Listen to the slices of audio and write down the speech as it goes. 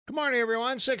Good morning,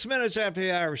 everyone. 6 minutes after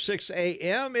the hour, 6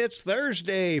 a.m. It's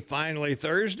Thursday, finally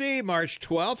Thursday, March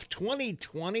 12th,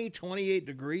 2020, 28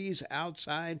 degrees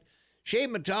outside.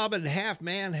 Shane Mataubin, half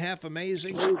man, half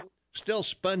amazing, still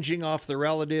sponging off the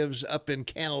relatives up in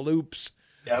Cantaloops.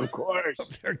 Yeah, of course.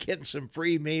 They're getting some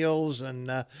free meals and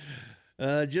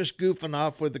just goofing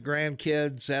off with the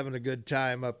grandkids, having a good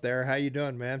time up there. How you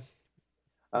doing, man?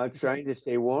 Trying to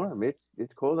stay warm. It's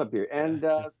cold up here. And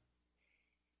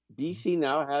BC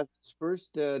now has its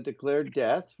first declared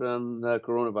death from the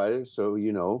coronavirus, so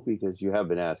you know, because you have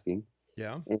been asking.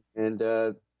 Yeah. And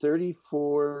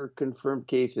 34 confirmed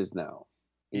cases now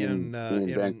in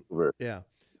Vancouver. Yeah.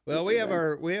 Well, we have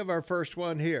our first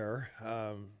one here.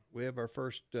 We have our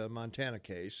first Montana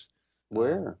case.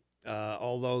 Where?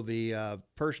 Although the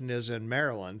person is in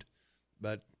Maryland,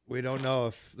 but we don't know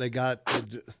if they got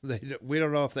the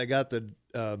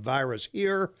virus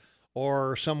here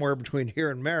or somewhere between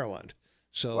here and Maryland.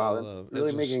 So wow, that's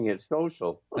really making it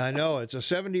social. I know. It's a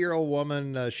 70-year-old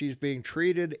woman. She's being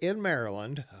treated in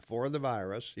Maryland for the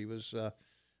virus. She was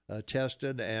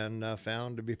tested and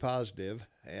found to be positive,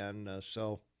 and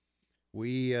so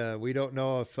we don't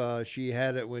know if she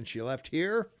had it when she left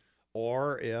here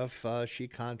or if she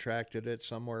contracted it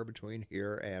somewhere between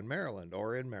here and Maryland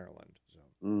or in Maryland.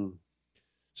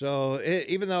 So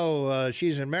even though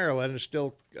she's in Maryland, it's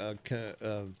still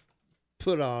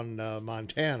put on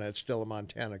Montana. It's still a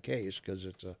Montana case because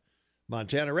it's a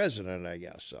Montana resident, I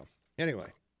guess. So anyway,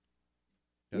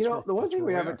 you know, the one thing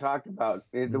we haven't talked about,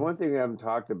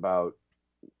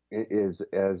 is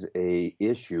as a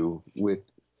issue with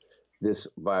this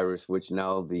virus, which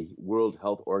now the World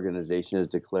Health Organization has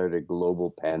declared a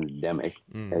global pandemic,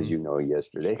 as you know,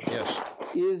 yesterday. Yes.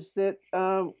 Is that,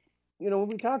 when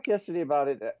we talked yesterday about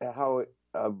it, how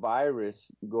a virus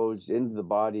goes into the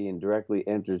body and directly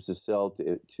enters the cell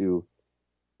to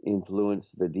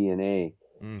influence the DNA.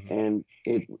 And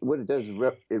what it does is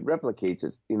it replicates.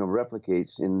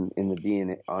 Replicates in the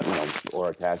DNA, or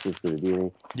attaches to the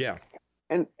DNA. Yeah.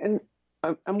 And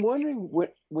I'm wondering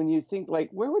when you think, like,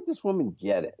 where would this woman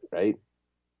get it, right?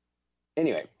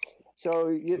 Anyway,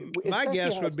 so my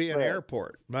guess would be an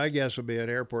airport. My guess would be an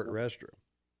airport restroom.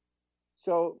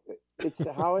 So it's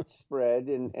how it's spread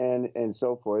and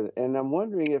so forth. And I'm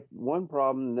wondering if one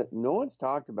problem that no one's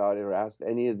talked about or asked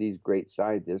any of these great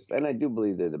scientists, and I do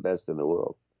believe they're the best in the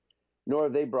world, nor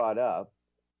have they brought up,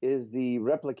 is the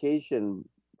replication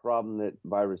problem that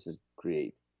viruses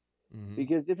create.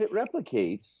 Because if it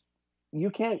replicates,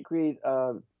 you can't create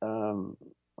a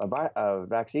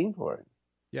vaccine for it.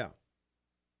 Yeah.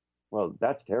 Well,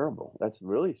 that's terrible. That's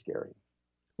really scary.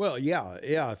 Well, yeah.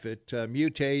 If it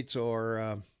mutates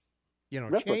or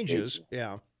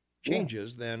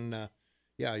changes, then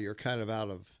you're kind of out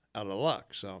of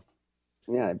luck. So.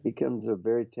 Yeah, it becomes a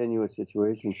very tenuous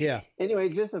situation. Yeah. Anyway,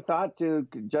 just a thought to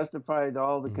justify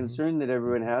all the concern that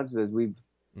everyone has as we've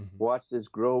watched this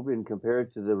grow and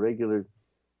compared to the regular,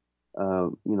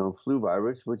 flu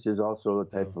virus, which is also a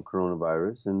type of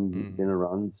coronavirus and been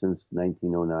around since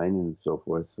 1909 and so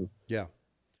forth. So yeah,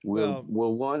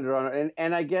 we'll wander on,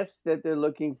 and I guess that they're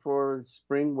looking for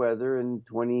spring weather and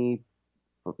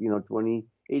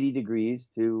 80 degrees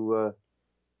to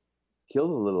kill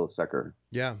the little sucker.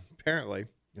 Yeah, apparently.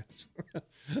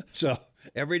 So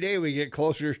every day we get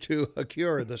closer to a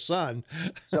cure of the sun.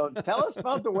 So tell us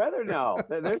about the weather now.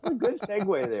 There's a good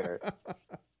segue there.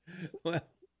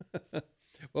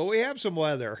 Well, we have some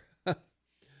weather.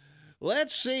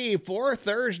 Let's see. For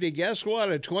Thursday, guess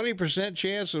what? A 20%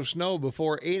 chance of snow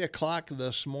before 8 o'clock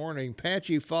this morning.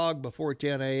 Patchy fog before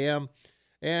 10 a.m.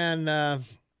 And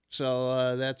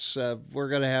so that's we're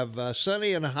going to have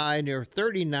sunny and a high near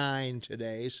 39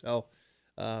 today. So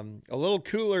a little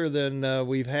cooler than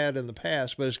we've had in the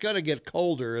past, but it's going to get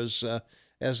colder as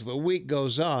the week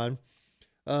goes on.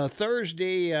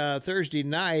 Thursday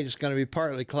night is going to be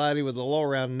partly cloudy with a low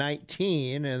around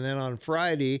 19, and then on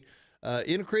Friday,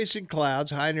 increasing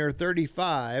clouds, high near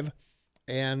 35,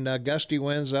 and gusty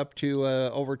winds up to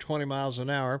over 20 miles an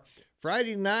hour.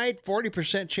 Friday night,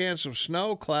 40% chance of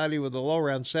snow, cloudy with a low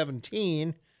around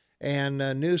 17,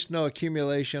 and new snow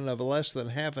accumulation of less than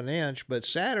half an inch. But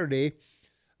Saturday's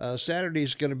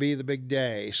going to be the big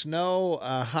day. Snow,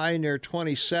 high near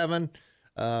 27.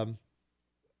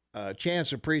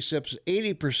 Chance of precipits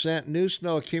 80%. New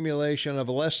snow accumulation of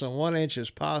less than 1 inch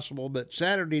is possible. But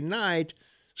Saturday night,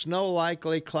 snow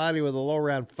likely, cloudy with a low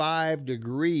around 5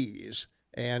 degrees.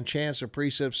 And chance of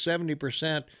precipits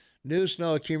 70%. New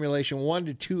snow accumulation 1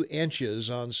 to 2 inches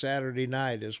on Saturday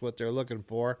night is what they're looking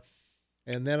for.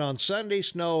 And then on Sunday,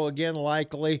 snow again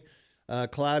likely,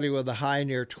 cloudy with a high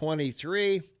near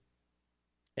 23.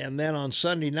 And then on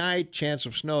Sunday night, chance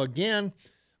of snow again,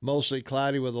 mostly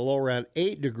cloudy with a low around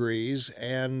 8 degrees.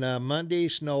 And Monday,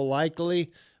 snow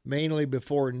likely, mainly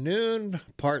before noon,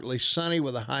 partly sunny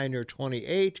with a high near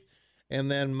 28. And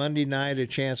then Monday night, a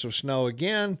chance of snow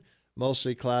again,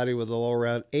 mostly cloudy with a low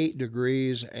around 8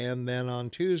 degrees. And then on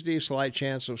Tuesday, slight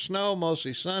chance of snow,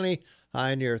 mostly sunny,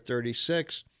 high near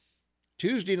 36.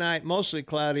 Tuesday night, mostly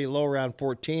cloudy, low around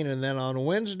 14. And then on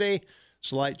Wednesday,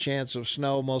 slight chance of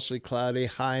snow, mostly cloudy,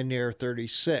 high near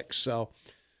 36. So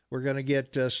we're going to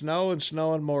get snow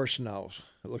and more snow,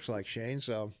 it looks like, Shane.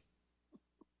 So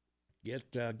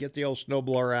get the old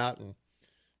snowblower out and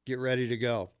get ready to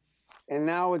go. And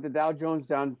now with the Dow Jones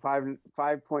down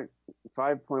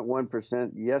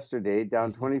 5.1% yesterday,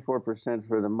 down 24%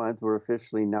 for the month, we're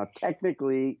officially now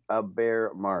technically a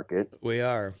bear market. We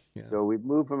are. Yeah. So we've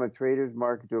moved from a trader's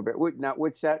market to a bear. Now,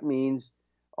 which that means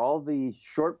all the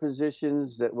short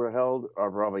positions that were held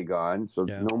are probably gone. So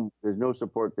there's no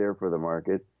support there for the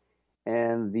market.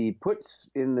 And the puts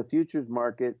in the futures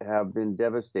market have been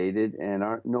devastated, and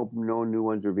no new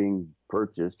ones are being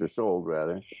purchased or sold,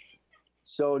 rather.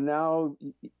 So now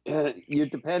you're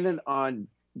dependent on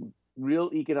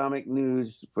real economic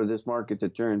news for this market to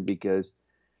turn, because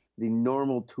the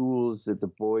normal tools that the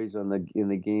boys in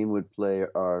the game would play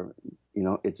are,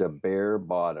 it's a bare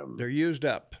bottom. They're used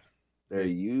up. They're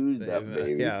used up,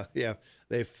 baby. Yeah.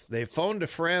 They phoned a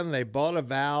friend. They bought a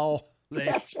vowel.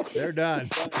 They're done.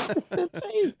 So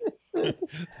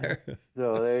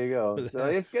there you go. So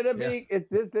it's gonna be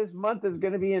this month is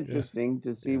gonna be interesting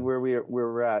to see where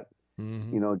we're at.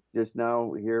 Mm-hmm. Just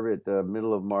now here at the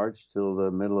middle of March till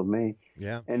the middle of May.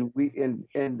 Yeah. And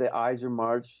the eyes are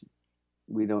March.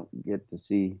 We don't get to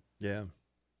see. Yeah.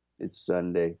 It's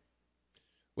Sunday.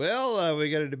 Well,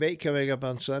 we got a debate coming up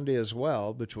on Sunday as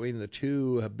well between the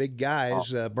two big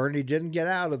guys. Bernie didn't get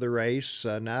out of the race,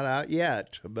 not out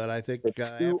yet, but I think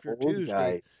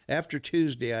after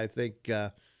Tuesday, I think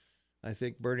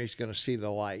Bernie's going to see the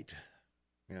light.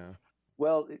 Yeah.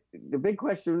 Well, the big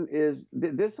question is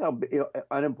this: how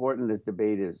unimportant this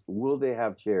debate is. Will they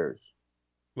have chairs?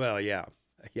 Well, yeah,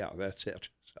 that's it.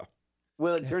 So,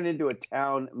 will it turn into a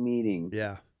town meeting?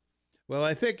 Yeah. Well,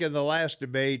 I think in the last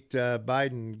debate,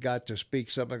 Biden got to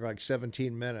speak something like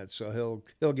 17 minutes, so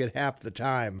he'll get half the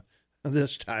time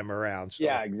this time around. So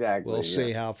yeah, exactly. We'll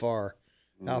see how far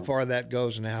that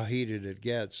goes and how heated it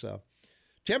gets. So,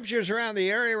 temperatures around the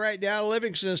area right now: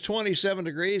 Livingston is 27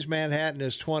 degrees, Manhattan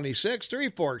is 26, Three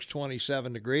Forks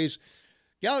 27 degrees,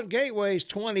 Gallatin Gateway is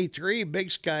 23,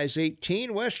 Big Sky is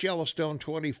 18, West Yellowstone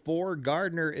 24,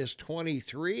 Gardner is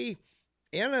 23.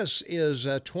 Ennis is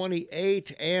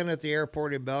 28, and at the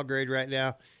airport in Belgrade right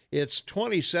now, it's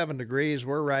 27 degrees.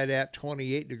 We're right at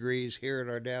 28 degrees here in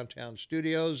our downtown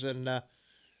studios. And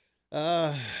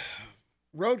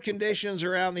road conditions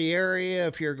around the area,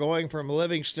 if you're going from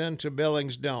Livingston to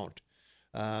Billings, don't.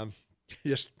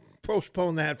 Just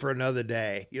postpone that for another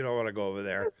day. You don't want to go over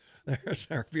there. If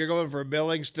you're going from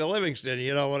Billings to Livingston,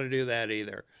 you don't want to do that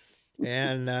either.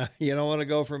 And you don't want to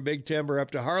go from Big Timber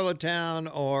up to Harlowtown,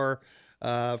 or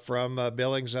from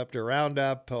Billings up to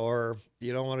Roundup, or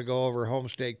you don't want to go over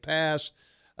Homestake Pass.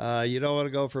 You don't want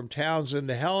to go from Townsend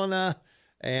to Helena,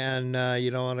 and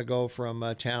you don't want to go from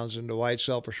Townsend to White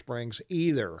Sulphur Springs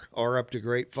either, or up to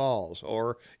Great Falls,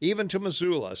 or even to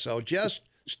Missoula. So just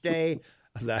stay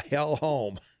the hell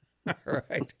home, all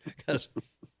right? Because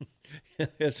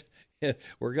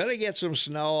we're going to get some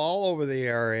snow all over the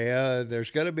area.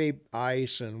 There's going to be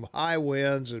ice and high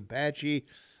winds and patchy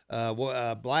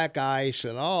black ice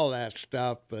and all that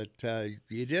stuff, but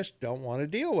you just don't want to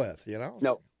deal with,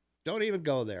 No. Don't even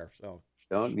go there. So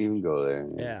don't even go there.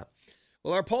 Yeah.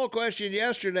 Well, our poll question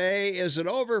yesterday, is it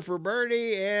over for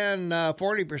Bernie? And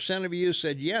 40% of you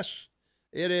said yes,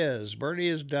 it is. Bernie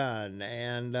is done.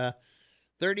 And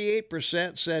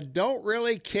 38% said don't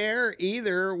really care.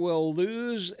 Either will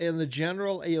lose in the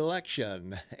general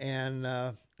election. And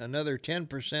another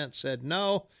 10% said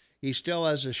no. He still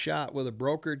has a shot with a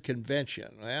brokered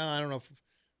convention. Well, I don't know if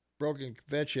brokered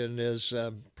convention is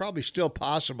probably still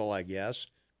possible, I guess.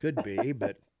 Could be,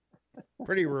 but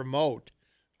pretty remote,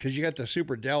 because you got the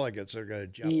super delegates that are going to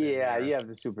jump in. Yeah, you have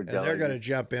the super delegates. And they're going to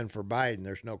jump in for Biden.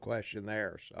 There's no question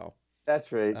there. So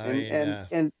that's right.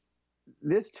 And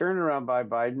this turnaround by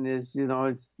Biden is,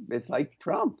 it's like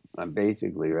Trump,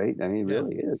 basically, right? I mean, it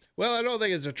really is. Well, I don't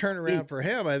think it's a turnaround for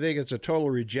him. I think it's a total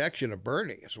rejection of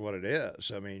Bernie is what it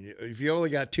is. I mean, if you only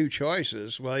got two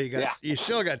choices, well, you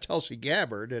still got Tulsi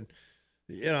Gabbard, and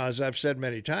as I've said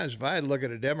many times, if I had to look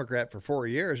at a Democrat for 4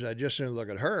 years, I'd just soon look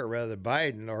at her rather than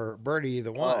Biden or Bernie,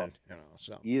 either one.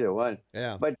 So either one.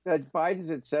 Yeah. But Biden's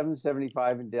at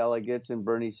 775 in delegates and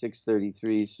Bernie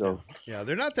 633. So yeah,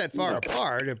 they're not that far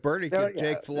apart. If Bernie could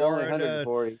take they're only Florida,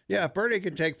 140. if Bernie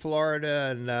could take Florida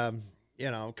and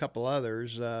a couple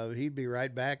others, he'd be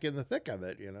right back in the thick of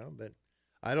it. But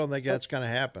I don't think that's going to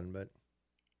happen. But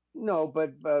no,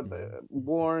 but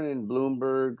Warren and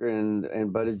Bloomberg and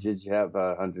Buttigieg have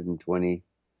 120.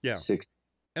 Yeah,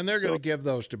 and they're going to give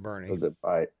those to Bernie.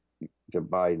 To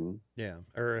Biden. Yeah,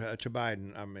 or to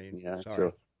Biden. I mean, yeah.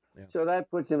 Sorry. So that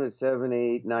puts him at 700,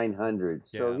 800, 900.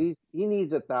 So he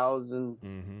needs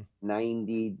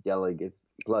 1,090 delegates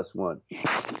plus one.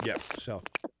 Yep. So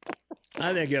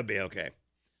I think he'll be okay.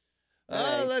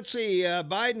 Right. Let's see.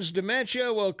 Biden's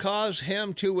dementia will cause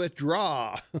him to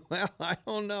withdraw. Well, I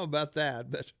don't know about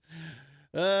that, but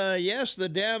yes, the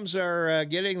Dems are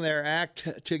getting their act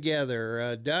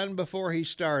together. Done before he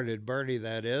started, Bernie,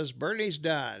 that is. Bernie's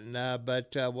done.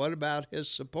 But what about his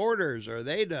supporters? Are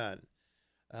they done?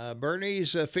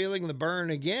 Bernie's feeling the burn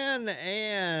again,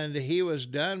 and he was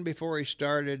done before he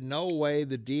started. No way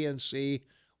the DNC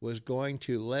was going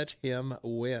to let him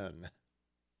win.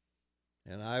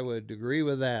 And I would agree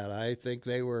with that. I think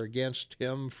they were against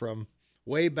him from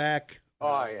way back.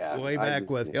 Way back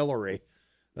with Hillary.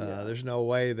 There's no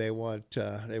way they want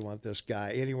this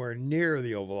guy anywhere near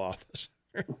the Oval Office.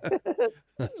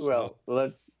 Well,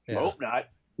 let's hope not.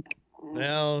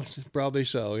 Well, probably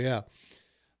so. Yeah.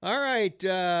 All right.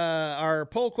 Our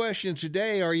poll question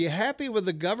today: are you happy with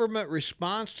the government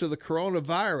response to the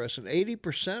coronavirus? And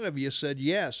 80% of you said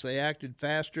yes, they acted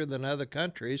faster than other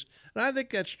countries, and I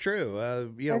think that's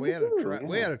true. We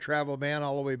had a travel ban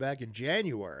all the way back in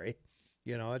January.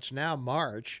 It's now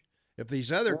March. If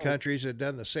these other countries had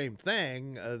done the same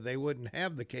thing, they wouldn't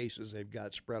have the cases they've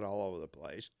got spread all over the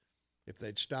place. If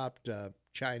they'd stopped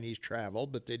Chinese travel,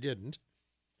 but they didn't.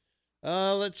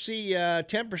 Let's see.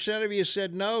 10% of you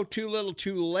said no, too little,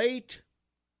 too late.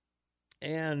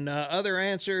 And other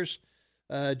answers,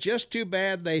 just too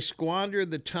bad they squandered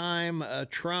the time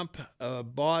Trump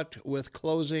bought with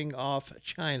closing off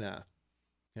China.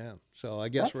 Yeah, so I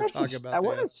guess we're talking about that.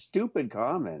 What a stupid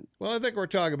comment. Well, I think we're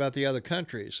talking about the other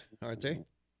countries, aren't they?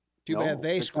 Too bad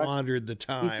they squandered the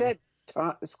time. He said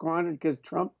squandered because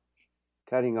Trump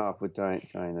cutting off with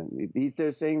China.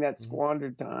 They're saying that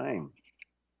squandered time.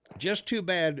 Just too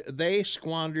bad they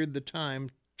squandered the time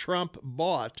Trump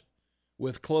bought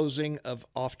with closing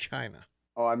off China.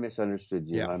 Oh, I misunderstood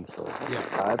you. Yeah. I'm sorry. Yeah.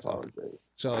 I apologize.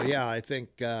 So I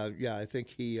think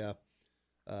he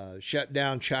shut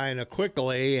down China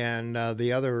quickly, and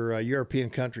the other European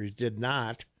countries did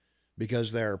not,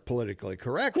 because they're politically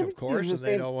correct, of course, and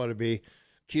they don't want to be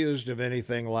accused of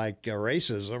anything like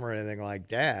racism or anything like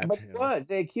that. But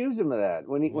they accused him of that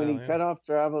when he cut off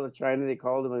travel to China. They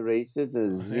called him a racist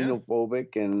and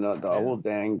xenophobic and the whole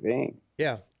dang thing.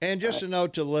 Yeah, and just a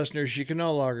note to the listeners: you can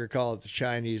no longer call it the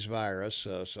Chinese virus,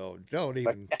 so don't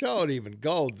even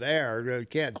go there. You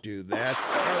can't do that,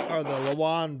 or the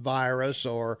Wuhan virus,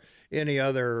 or any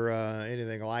other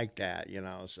anything like that.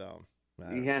 So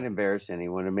you can't embarrass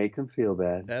anyone or make them feel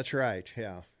bad. That's right.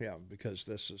 Yeah, because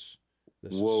this is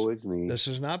me. This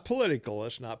is not political.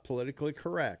 It's not politically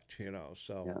correct.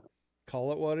 So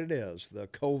call it what it is: the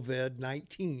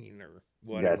COVID-19 or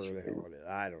whatever the hell it is.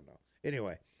 I don't know.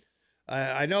 Anyway.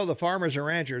 I know the farmers and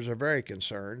ranchers are very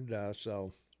concerned,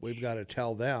 so we've got to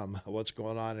tell them what's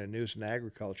going on in news and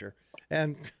agriculture.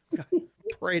 And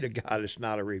pray to God it's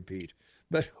not a repeat.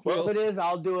 But if it is,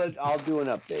 I'll do it. I'll do an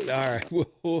update. All right,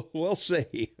 we'll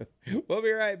see. We'll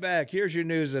be right back. Here's your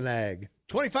news and ag.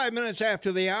 25 minutes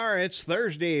after the hour, it's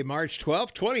Thursday, March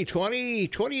 12th, 2020.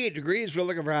 28 degrees. We're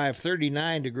looking for a high of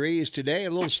 39 degrees today. A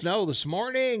little snow this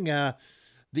morning.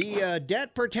 The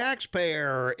debt per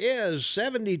taxpayer is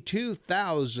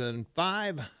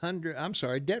 $72,500. I'm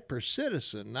sorry, debt per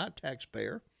citizen, not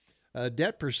taxpayer.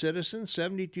 Debt per citizen,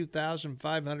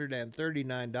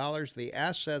 $72,539. The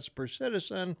assets per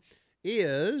citizen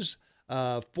is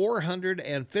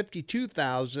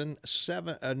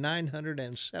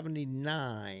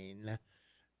 $452,979.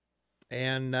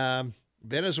 And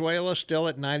Venezuela still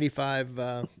at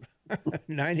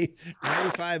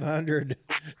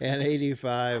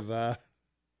 9,585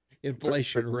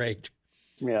 inflation rate.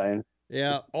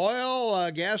 Yeah.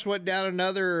 Oil, gas went down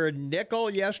another nickel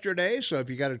yesterday. So if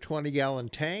you got a 20-gallon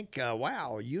tank,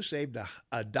 wow, you saved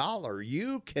 $1.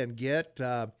 You can get,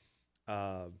 those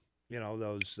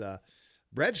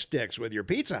breadsticks with your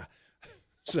pizza.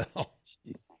 So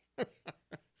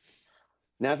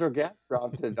natural gas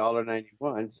dropped to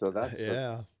 $1.91. So that's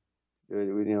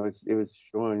it was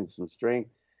showing some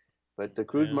strength. But the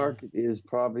crude market is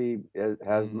probably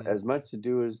has as much to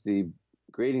do as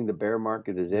creating the bear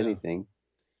market as anything.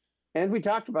 And we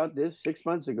talked about this 6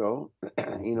 months ago,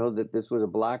 that this was a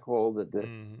black hole, that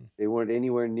they weren't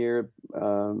anywhere near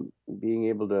being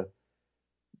able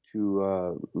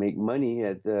to make money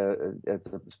at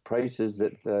the prices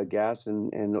that gas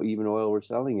and even oil were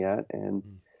selling at. And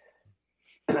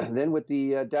then with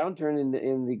the downturn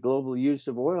in the global use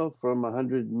of oil from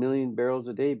 100 million barrels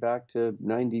a day back to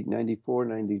 90, 94,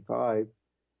 95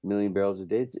 million barrels a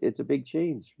day, it's a big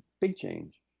change. Big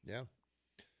change. Yeah.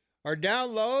 Our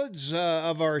downloads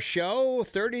of our show,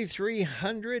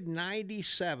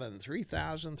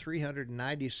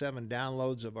 3,397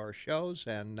 downloads of our shows.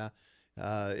 And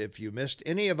if you missed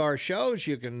any of our shows,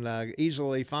 you can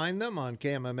easily find them on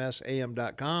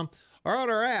KMMSAM.com or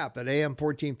on our app at AM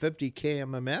 1450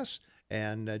 KMMS.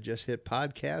 And just hit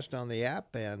podcast on the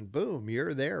app, and boom,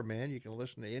 you're there, man. You can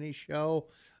listen to any show.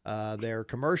 They're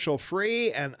commercial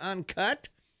free and uncut.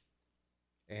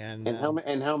 And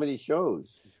how many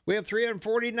shows? We have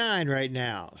 349 right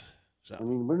now. So I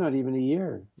mean, we're not even a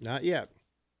year. Not yet.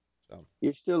 So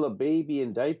you're still a baby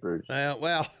in diapers.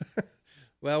 Well,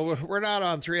 we're not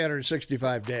on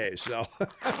 365 days, so.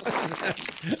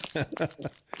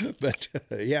 But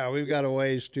yeah, we've got a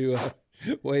ways to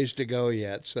go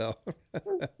yet. So,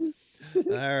 all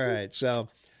right. So,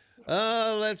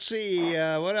 let's see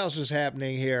what else is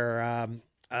happening here.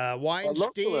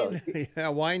 Weinstein.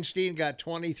 Weinstein got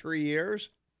 23 years.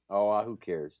 Oh, who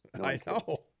cares? I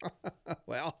know.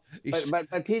 Well, but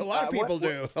a lot of people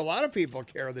do. A lot of people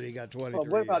care that he got 23 Well,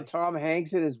 what about years. Tom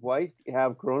Hanks and his wife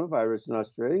have coronavirus in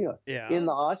Australia? Yeah. In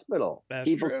the hospital. That's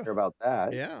people true. care about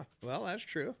that. Yeah. Well, that's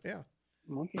true. Yeah.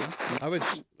 Okay. I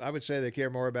would say they care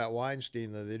more about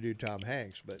Weinstein than they do Tom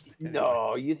Hanks, but anyway.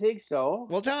 No, you think so?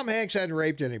 Well, Tom Hanks hadn't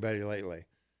raped anybody lately.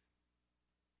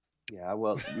 Yeah,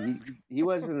 well, he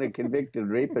wasn't a convicted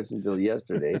rapist until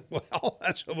yesterday.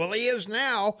 Well, he is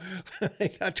now. He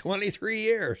got 23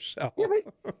 years. So. Yeah,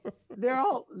 but they're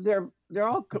all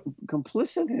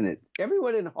complicit in it.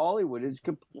 Everyone in Hollywood is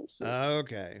complicit.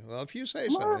 Okay. Well, if you say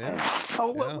so. Yeah.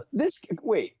 Oh, well,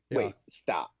 wait,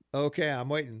 stop. Okay, I'm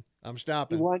waiting. I'm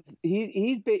stopping.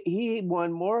 He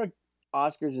won more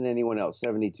Oscars than anyone else,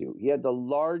 72. He had the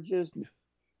largest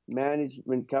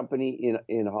management company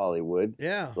in Hollywood.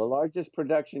 Yeah. The largest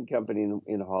production company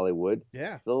in Hollywood.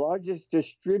 Yeah. The largest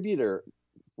distributor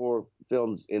for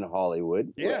films in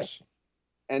Hollywood. Yes.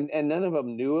 And none of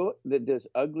them knew that this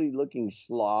ugly looking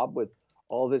slob with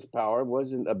all this power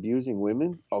wasn't abusing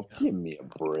women. Oh, give me a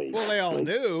break. Well, they all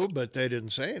knew, but they didn't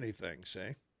say anything,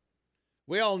 see?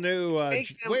 We all knew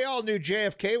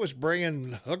JFK was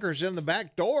bringing hookers in the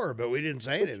back door, but we didn't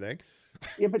say anything.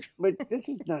 Yeah, but this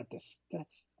is not that's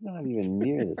not even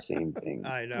near the same thing.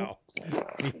 I know.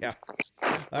 Yeah.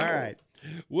 All right.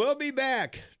 We'll be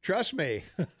back. Trust me.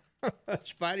 In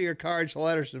spite of your cards,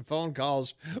 letters, and phone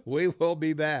calls, we will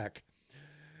be back.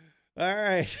 All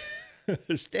right.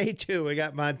 Stay tuned. We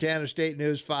got Montana State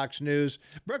News, Fox News,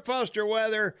 Brooke Foster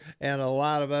weather, and a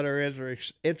lot of other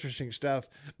interesting stuff.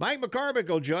 Mike McCormick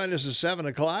will join us at 7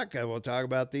 o'clock, and we'll talk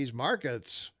about these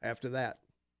markets after that.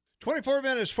 24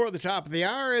 minutes for the top of the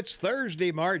hour. It's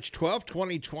Thursday, March 12th,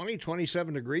 2020,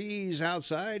 27 degrees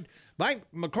outside. Mike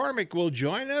McCormick will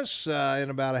join us in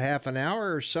about a half an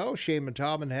hour or so. Shane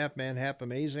Taubman, half man, half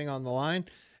amazing on the line.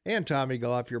 And Tommy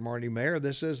Goloff, your morning mayor.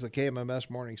 This is the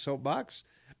KMMS Morning Soapbox,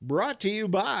 brought to you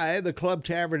by the Club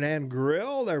Tavern and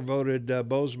Grill. They're voted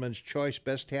Bozeman's Choice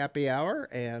Best Happy Hour,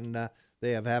 and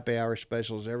they have happy hour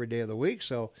specials every day of the week.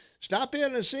 So stop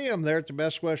in and see them. They're at the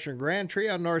Best Western Grand Tree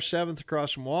on North 7th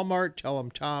across from Walmart. Tell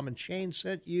them Tom and Shane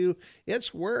sent you.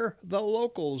 It's where the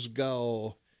locals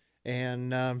go.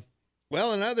 And,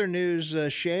 well, in other news,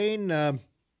 Shane,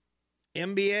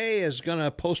 NBA is going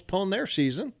to postpone their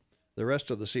season, the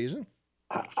rest of the season.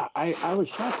 I was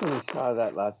shocked when I saw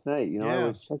that last night. I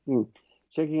was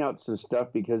checking out some stuff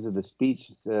because of the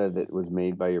speech that was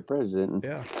made by your president.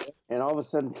 Yeah. And all of a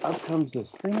sudden, up comes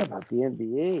this thing about the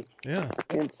NBA. Yeah.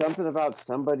 And something about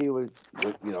somebody was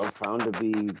found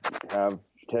to have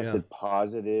tested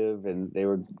positive, and they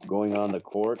were going on the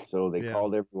court, so they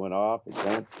called everyone off.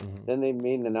 Then they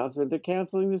made an announcement they're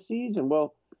canceling the season.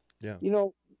 Well,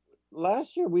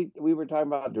 last year we were talking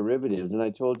about derivatives, and I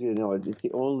told you, it's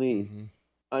the only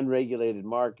unregulated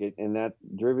market, and that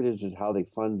derivatives is how they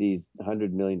fund these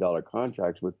 $100 million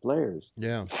contracts with players.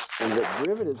 Yeah. And the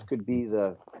derivatives could be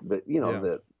the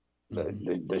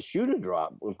shoe to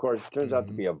drop. Of course, it turns out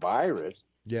to be a virus.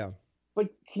 Yeah. But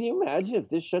can you imagine if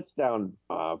this shuts down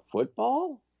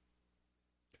football?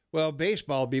 Well,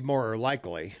 baseball would be more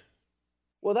likely.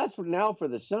 Well, that's for now for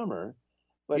the summer.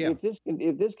 But Yeah.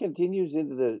 if this continues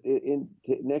into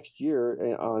next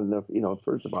year on the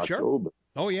 1st of Sure. October.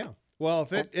 Oh yeah. Well,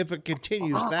 if it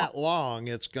continues that long,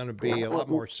 it's going to be a lot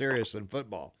more serious than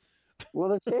football. Well,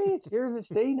 they're saying it's here to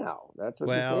stay now. That's what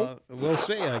they're saying. Well, we'll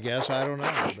see. I guess I don't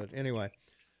know, but anyway.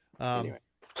 Anyway.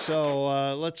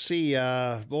 So let's see.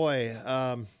 Yeah,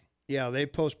 they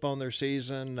postponed their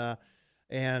season,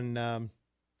 and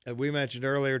we mentioned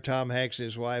earlier Tom Hanks and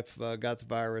his wife got the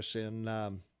virus in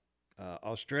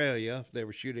Australia. They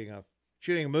were shooting a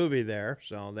movie there,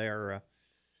 so they're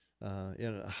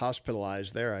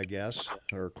hospitalized there, I guess,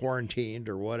 or quarantined,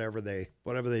 or whatever they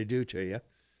do to you.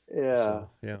 Yeah. So,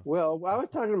 yeah. Well, I was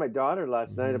talking to my daughter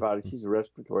last night about it. She's a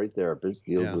respiratory therapist,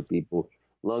 deals with people,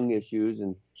 lung issues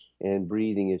and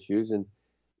breathing issues, and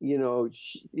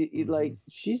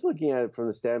she's looking at it from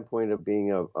the standpoint of being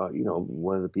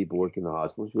one of the people working in the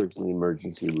hospital. She works in the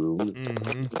emergency room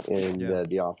and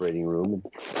the operating room,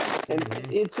 and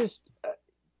it's just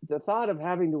the thought of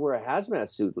having to wear a hazmat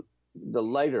suit, the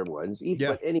lighter ones,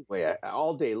 but anyway,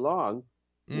 all day long.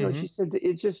 She said that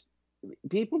it's just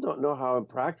people don't know how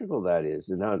impractical that is,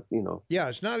 and how Yeah,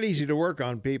 it's not easy to work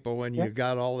on people when you've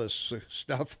got all this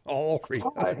stuff all over you.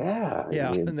 Oh, yeah,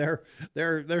 yeah, and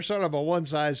they're sort of a one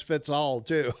size fits all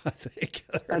too. I think.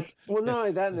 Well, not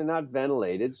only that, and they're not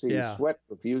ventilated, so you sweat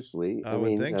profusely. I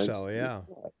would think so. Yeah,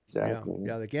 exactly.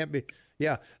 Yeah, they can't be.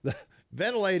 Yeah,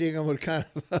 ventilating them would kind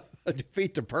of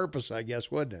defeat the purpose, I guess,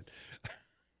 wouldn't it?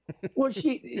 Well,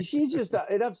 she's just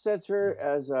it upsets her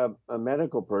as a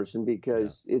medical person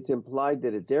because it's implied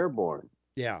that it's airborne.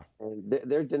 Yeah, and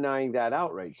they're denying that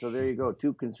outright. So there you go.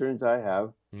 Two concerns I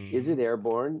have: is it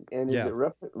airborne, and is it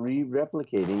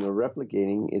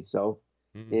replicating itself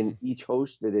in each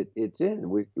host that it's in?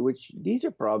 Which these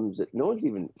are problems that no one's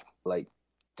even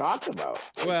talked about.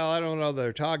 Well, I don't know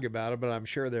they're talking about it, but I'm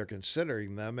sure they're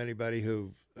considering them. Anybody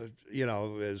who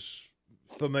is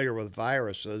familiar with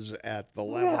viruses at the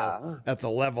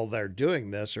level they're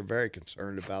doing this are very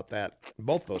concerned about that.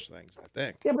 Both those things, I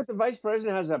think. Yeah, but the vice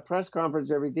president has a press conference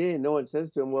every day, and no one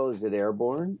says to him, "Well, is it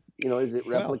airborne? Is it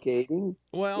replicating?"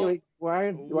 Well,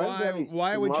 why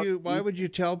would you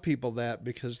tell people that?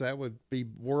 Because that would be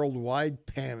worldwide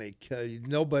panic.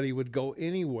 Nobody would go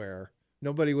anywhere.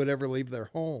 Nobody would ever leave their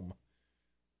home.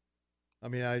 I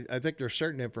mean, I think there's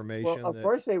certain information. Well, of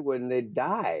course they wouldn't. They'd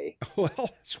die. Well,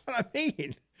 that's what I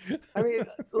mean. I mean,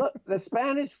 look, the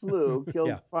Spanish flu killed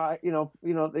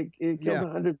it killed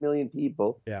 100 million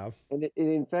people. Yeah, and it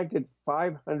infected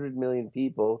 500 million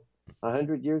people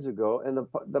 100 years ago, and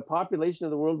the population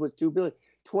of the world was 2 billion.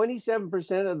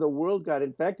 27% of the world got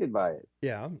infected by it.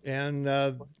 Yeah,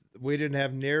 and we didn't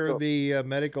have near the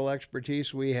medical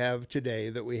expertise we have today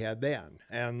that we had then.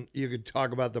 And you could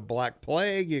talk about the Black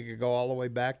Plague. You could go all the way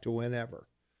back to whenever.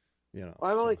 I'm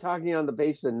only talking on the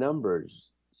basis of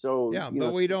numbers. So yeah,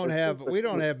 but we don't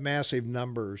have massive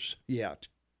numbers yet.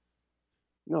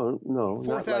 No.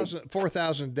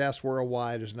 4,000 deaths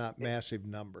worldwide is not massive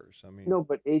numbers. I mean, no,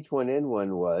 but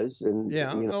H1N1 was, and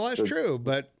well, that's true.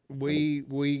 But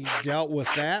we dealt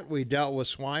with that. We dealt with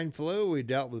swine flu. We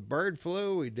dealt with bird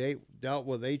flu. We dealt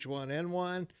with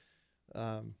H1N1.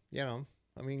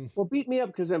 I mean, well, beat me up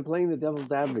because I'm playing the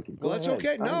devil's advocate. Well, that's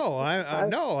okay. No,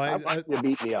 I want you to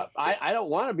beat me up. I don't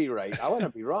want to be right. I want to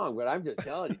be wrong, but I'm just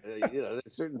telling you. There's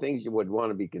certain things you would want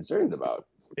to be concerned about.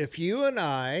 If you and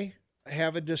I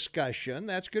have a discussion,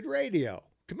 that's good radio.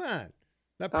 Come on.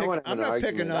 I'm not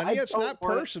picking on you. It's not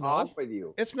personal. With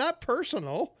you. It's not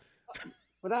personal.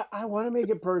 But I want to make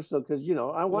it personal because,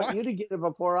 I want you to get it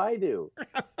before I do.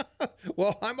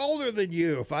 Well, I'm older than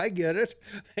you. If I get it,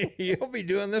 you'll be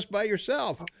doing this be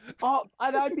Oh,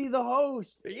 and I'd be the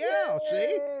host. Yeah,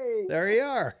 Yay! See? There you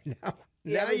are.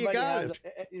 Now you got it.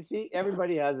 You see,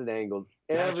 everybody has an angle.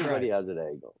 Everybody has an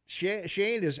angle.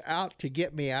 Shane is out to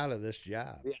get me out of this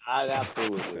job. Yeah,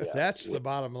 absolutely. That's the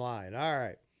bottom line. All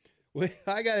right.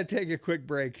 I got to take a quick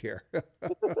break here.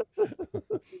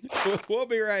 We'll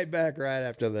be right back right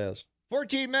after this.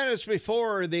 14 minutes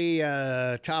before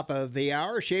the top of the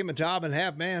hour. Shane and Tom and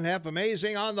Half Man, Half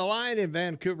Amazing on the line in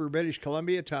Vancouver, British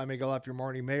Columbia. Tom Eagle up your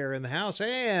morning mayor in the house.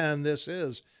 And this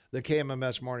is the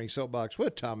KMMS Morning Soapbox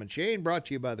with Tom and Shane, brought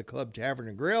to you by the Club Tavern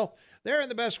and Grill. They're in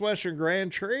the Best Western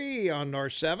Grand Tree on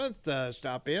North 7th.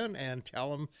 Stop in and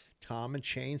tell them Tom and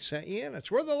Shane sent you in.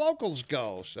 It's where the locals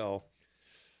go. So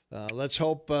let's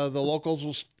hope the locals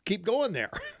will keep going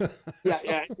there.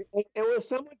 Yeah. And will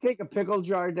someone take a pickle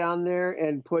jar down there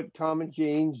and put Tom and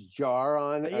Jane's jar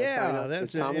on? Yeah,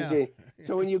 that's Tom and Jane.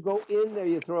 So when you go in there,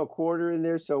 you throw a quarter in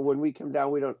there. So when we come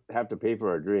down, we don't have to pay for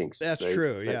our drinks. That's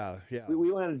true. Yeah.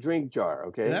 We want a drink jar.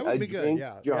 Okay, that would be good.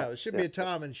 Yeah. Jar. There should be a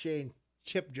Tom and Shane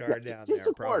chip jar down just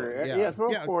there. a quarter. Probably. Yeah,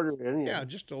 throw a quarter in. Yeah,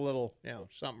 just a little,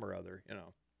 something or other.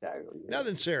 Exactly.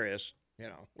 Nothing serious.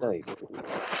 Thanks.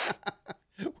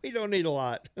 We don't need a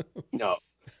lot. No.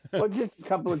 Well, just a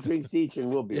couple of drinks each, and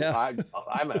we'll be. Yeah.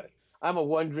 I'm a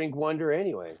one drink wonder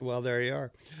anyway. Well, there you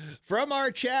are. From our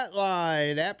app chat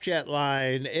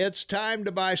line, it's time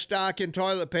to buy stock in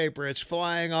toilet paper. It's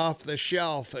flying off the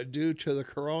shelf due to the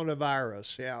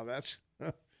coronavirus. Yeah, that's.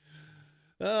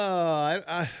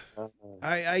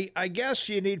 I guess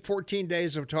you need 14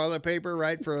 days of toilet paper,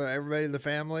 right, for everybody in the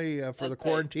family for the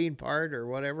quarantine part or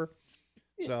whatever.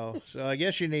 So I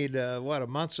guess you need a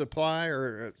month's supply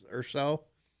or so.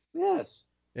 Yes.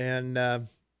 And of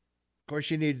course,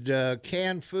 you need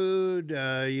canned food.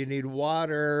 You need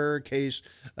water in case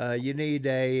you need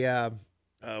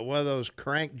one of those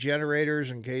crank generators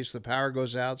in case the power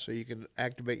goes out, so you can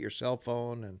activate your cell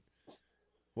phone and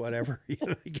whatever. You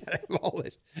gotta have all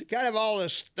this. Gotta have all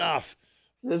this stuff.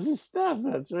 This is stuff.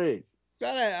 That's right.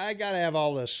 I gotta have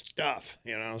all this stuff.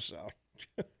 So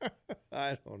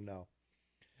I don't know.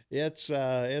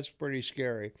 It's pretty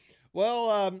scary.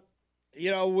 Well,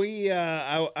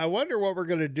 I wonder what we're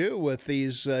going to do with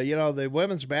these. The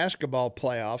women's basketball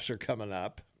playoffs are coming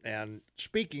up, and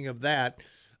speaking of that,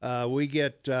 we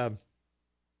get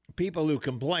people who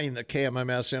complain that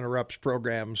KMMS interrupts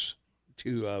programs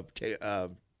to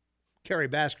carry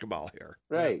basketball here,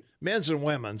 right? Men's and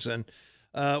women's, and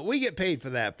we get paid for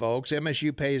that, folks.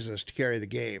 MSU pays us to carry the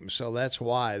game, so that's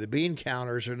why the bean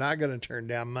counters are not going to turn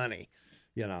down money.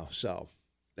 So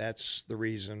that's the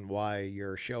reason why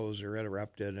your shows are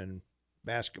interrupted and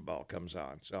basketball comes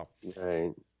on. So,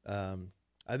 right.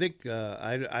 I think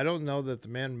I don't know that the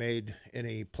men made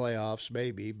any playoffs,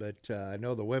 maybe, but I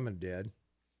know the women did.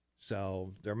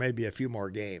 So there may be a few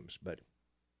more games, but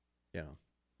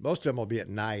most of them will be at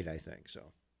night, I think. So,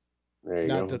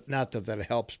 not that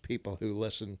helps people who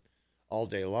listen all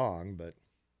day long, but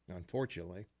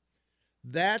unfortunately,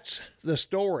 that's the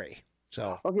story.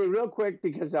 So okay, real quick,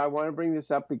 because I want to bring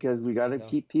this up because we got to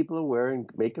keep people aware and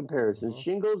make comparisons.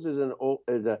 Shingles is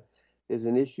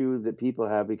an issue that people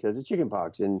have because of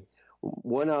chickenpox, and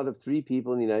 1 out of 3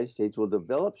 people in the United States will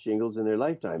develop shingles in their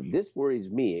lifetime. This worries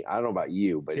me. I don't know about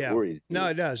you, but it worries me. No,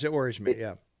 it does. It worries me.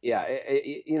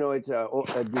 It's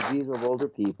a disease of older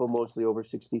people, mostly over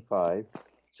 65.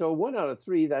 So 1 out of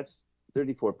 3, that's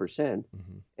 34%.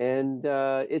 And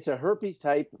it's a herpes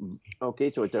type. Okay,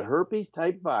 so it's a herpes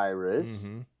type virus.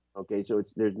 Okay, so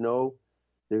there's no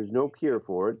cure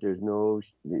for it. There's no,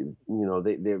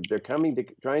 they're trying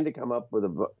to come up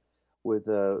with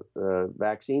a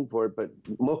vaccine for it, but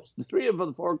 3 of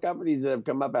the 4 companies that have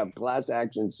come up have class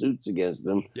action suits against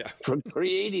them for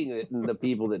creating it and the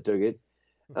people that took it.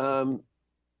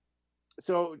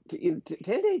 So 10 to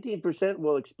 18%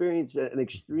 will experience an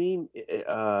extreme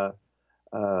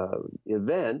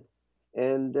event,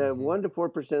 and 1 to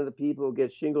 4% of the people who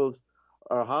get shingles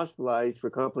are hospitalized for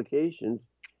complications,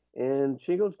 and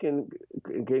shingles can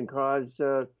cause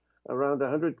around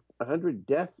 100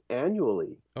 deaths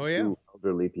annually. Oh yeah, to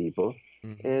elderly people.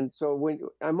 And so when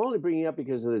I'm only bringing up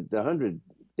because of the 100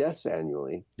 deaths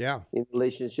annually, in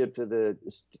relationship to the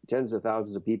tens of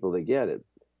thousands of people that get it.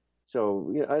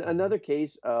 So another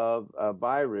case of a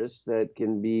virus that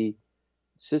can be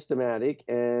systematic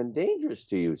and dangerous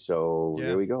to you. So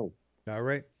there we go. All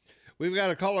right. We've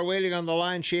got a caller waiting on the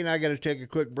line. Shane, I got to take a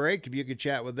quick break. If you could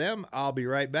chat with them, I'll be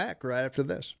right back right after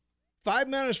this. 5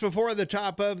 minutes before the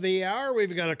top of the hour,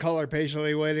 we've got a caller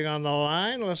patiently waiting on the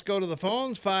line. Let's go to the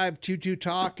phones.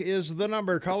 522-TALK is the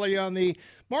number. Caller, you on the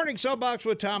Morning Soapbox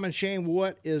with Tom and Shane.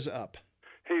 What is up?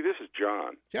 Hey, this is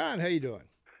John. John, how you doing?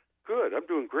 Good. I'm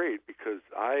doing great because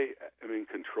I am in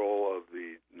control of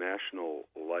the National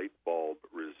Light Bulb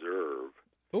Reserve.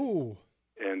 Ooh.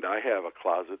 And I have a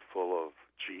closet full of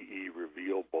GE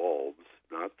Reveal bulbs,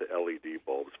 not the LED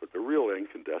bulbs, but the real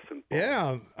incandescent bulbs.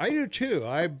 Yeah, I do too.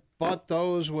 I bought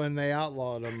those when they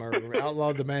outlawed them, or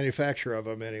outlawed the manufacture of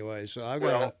them anyway. So I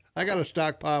got a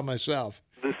stockpile myself.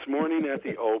 This morning at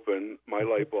the Open, my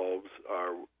light bulbs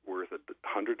are worth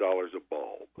 $100 a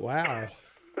bulb. Wow.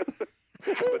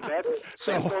 But that's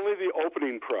only the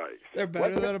opening price. They're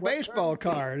better than a baseball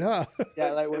card, huh?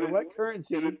 Yeah, like what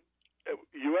currency?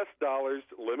 U.S. dollars,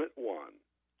 limit 1.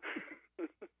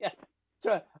 Yeah.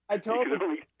 So I told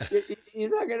him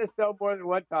he's not going to sell more than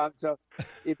one, Tom. So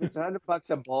if it's $100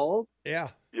 a bulb,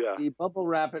 he bubble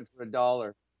wrap it for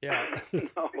 $1. Yeah.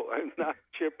 No, I'm not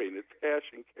chipping. It's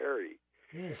cash and carry.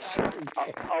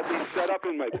 I'll be set up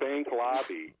in my bank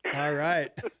lobby. All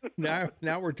right.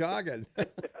 Now we're talking.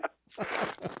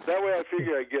 That way I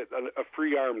figure I get a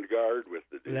free armed guard with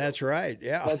the deal. That's right,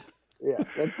 yeah. Yeah,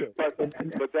 that's good. But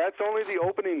that's only the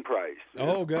opening price.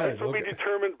 Oh, good. Price will be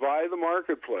determined by the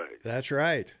marketplace. That's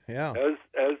right. Yeah.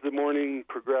 As the morning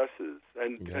progresses,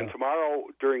 and tomorrow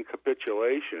during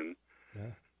capitulation,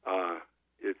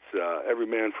 it's every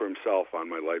man for himself on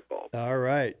my light bulb. All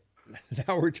right.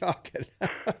 Now we're talking.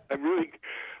 I'm really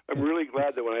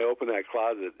glad that when I open that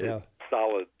closet, it's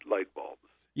solid light bulbs.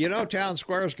 You know, Town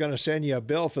Square is going to send you a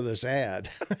bill for this ad.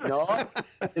 No,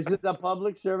 this is a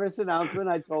public service announcement.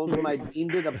 I told them I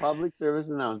deemed it a public service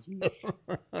announcement.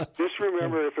 Just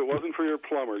remember, if it wasn't for your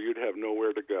plumber, you'd have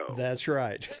nowhere to go. That's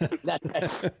right.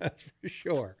 That's for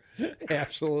sure.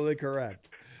 Absolutely correct.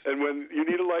 And when you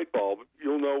need a light bulb,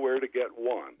 you'll know where to get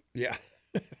one. Yeah.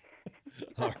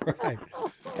 All right.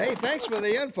 Hey, thanks for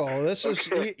the info. This is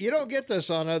you don't get this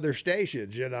on other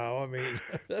stations, you know. I mean,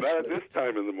 not at this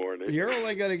time in the morning. You're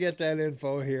only going to get that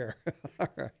info here. All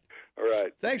right. All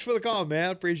right. Thanks for the call,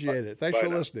 man. Appreciate it. Thanks for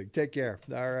listening. Take care.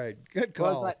 All right. Good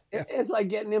call. Well, it's like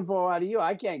getting info out of you.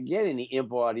 I can't get any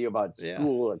info out of you about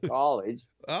school or college.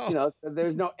 Oh. You know,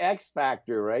 there's no X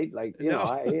factor, right? Like, you know,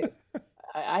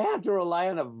 I have to rely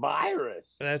on a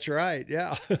virus. That's right.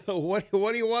 Yeah. What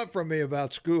do you want from me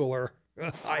about school or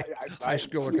high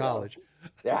school or college?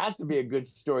 There has to be a good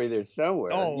story there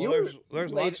somewhere. Oh,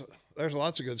 there's lots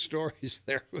of good stories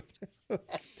there.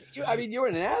 I mean, you were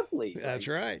an athlete. That's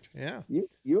right. Yeah. You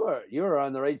were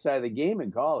on the right side of the game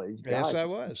in college. God, yes, I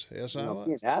was. Yes, I was.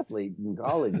 Being an athlete in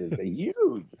college is a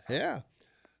huge. Yeah.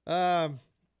 From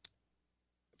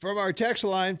our text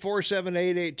line,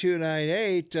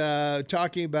 4788298,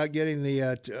 talking about getting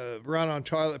the run on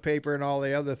toilet paper and all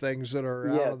the other things that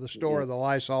are out of the store, the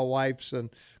Lysol wipes and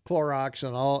Clorox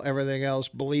and everything else,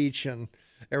 bleach and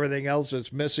everything else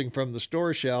that's missing from the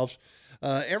store shelves.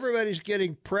 Everybody's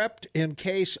getting prepped in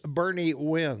case Bernie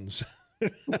wins.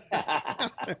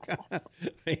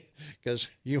 Because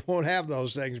you won't have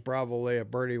those things probably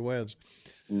if Bernie wins.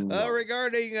 No.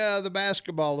 Regarding the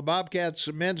basketball, the Bobcats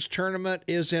men's tournament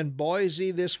is in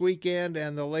Boise this weekend,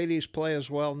 and the ladies play as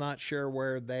well. Not sure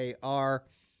where they are,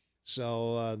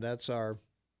 so that's our.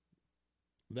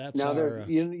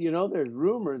 There's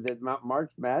rumor that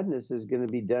March Madness is going to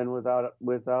be done without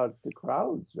the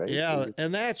crowds, right? Yeah,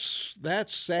 and that's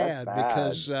sad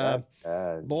because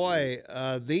boy,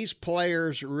 these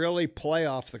players really play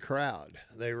off the crowd.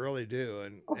 They really do,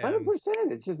 and 100%.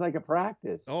 It's just like a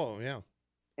practice. Oh yeah.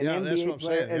 And that's what I'm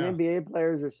saying. And NBA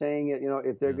players are saying it. You know,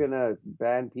 if they're going to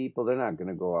ban people, they're not going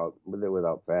to go out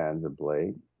without fans and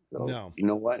play. So you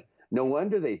know what? No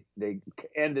wonder they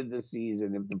ended the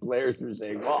season if the players were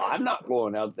saying, "Well, I'm not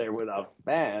going out there without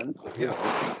fans." Yeah.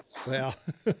 Well,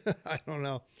 I don't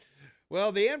know.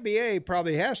 Well, the NBA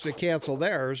probably has to cancel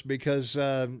theirs because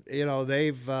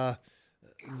they've.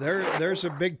 There's a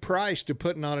big price to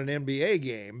putting on an NBA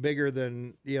game, bigger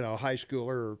than high school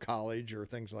or college or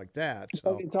things like that.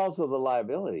 So it's also the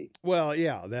liability. Well,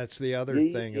 yeah, that's the other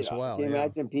thing as well. Can you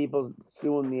imagine people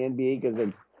suing the NBA because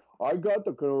I got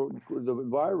the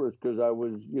virus because I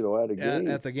was at a game.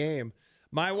 At the game,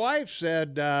 my wife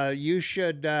said you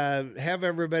should have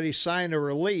everybody sign a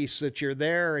release that you're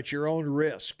there at your own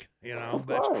risk.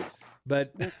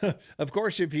 But of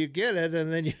course, if you get it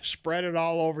and then you spread it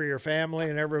all over your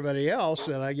family and everybody else,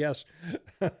 then I guess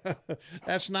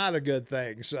that's not a good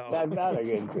thing. So that's not a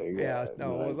good thing.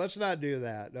 No, let's not do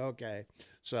that. Okay.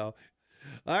 So,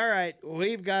 all right,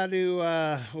 we've got to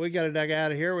duck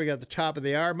out of here. We got the top of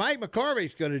the hour. Mike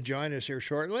McCormick's going to join us here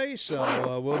shortly,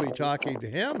 so we'll be talking to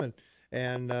him,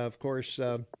 and of course,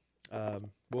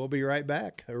 we'll be right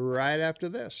back right after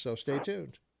this. So stay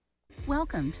tuned.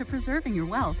 Welcome to Preserving Your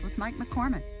Wealth with Mike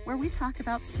McCormick, where we talk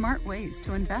about smart ways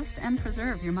to invest and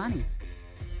preserve your money.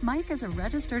 Mike is a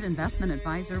registered investment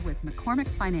advisor with McCormick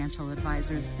Financial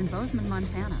Advisors in Bozeman,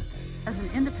 Montana. As an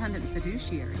independent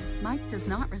fiduciary, Mike does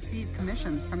not receive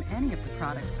commissions from any of the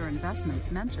products or investments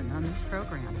mentioned on this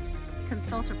program.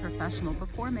 Consult a professional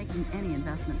before making any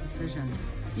investment decision.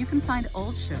 You can find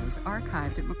old shows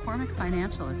archived at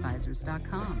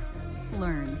McCormickFinancialadvisors.com.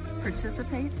 Learn,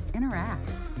 participate, interact.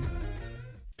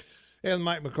 And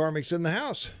Mike McCormick's in the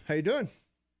house. How you doing?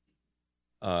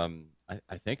 I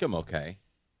think I'm okay,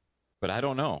 but I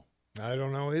don't know. I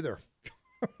don't know either.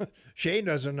 Shane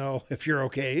doesn't know if you're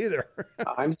okay either.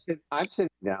 I'm sitting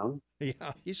down.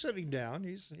 Yeah, he's sitting down.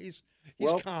 He's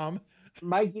calm.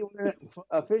 Mikey, we're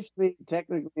officially,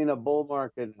 technically in a bull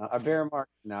market, a bear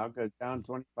market now, because down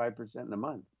 25% in a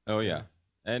month. Oh yeah,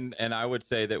 and I would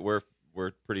say that we're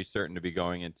pretty certain to be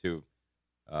going into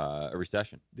a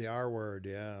recession. The R word,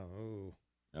 yeah. Ooh.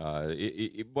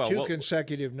 Two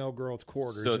consecutive no growth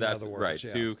quarters. So that's in other words, right.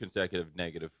 Yeah. 2 consecutive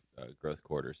negative growth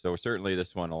quarters. So certainly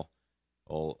this one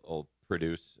will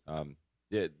produce.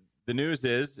 the news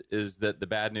is that the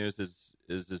bad news is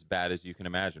as bad as you can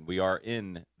imagine. We are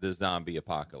in the zombie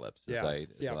apocalypse, as I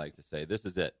like to say. This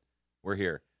is it. We're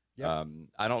here. Yep.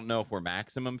 I don't know if we're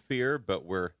maximum fear, but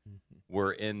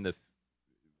we're in the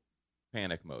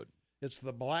panic mode. It's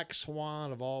the black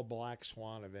swan of all black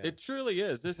swan events. It truly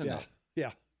is, isn't it?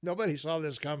 Yeah. Nobody saw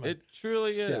this coming. It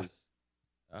truly is.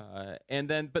 And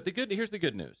then, but here's the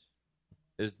good news,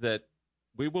 is that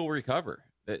we will recover.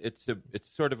 It's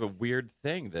sort of a weird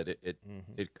thing that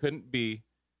it couldn't be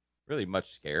really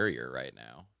much scarier right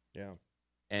now. Yeah.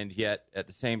 And yet, at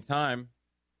the same time,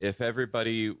 if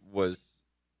everybody was,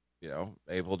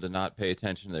 able to not pay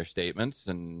attention to their statements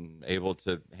and able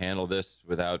to handle this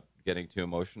without getting too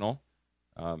emotional,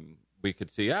 we could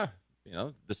see,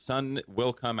 the sun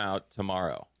will come out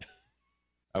tomorrow.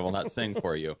 I will not sing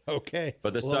for you. Okay.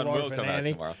 But the sun will come out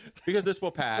tomorrow because this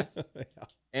will pass,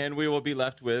 and we will be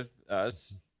left with,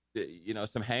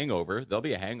 some hangover. There'll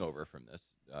be a hangover from this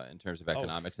in terms of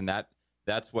economics, and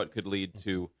that's what could lead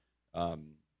to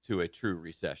a true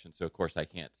recession. So, of course, I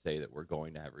can't say that we're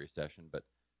going to have a recession, but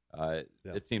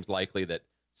it seems likely that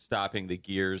stopping the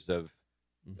gears of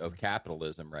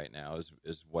capitalism right now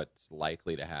is what's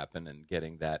likely to happen, and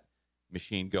getting that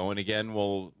machine going again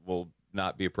will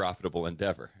not be a profitable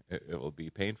endeavor. It will be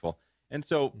painful. And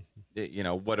so,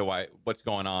 what's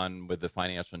going on with the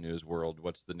financial news world?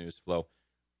 What's the news flow?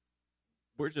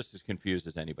 We're just as confused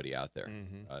as anybody out there.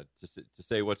 To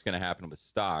say what's going to happen with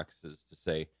stocks is to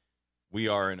say we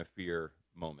are in a fear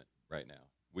moment right now.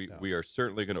 We are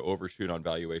certainly going to overshoot on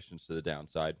valuations to the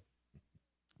downside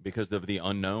because of the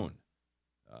unknown.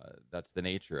 That's the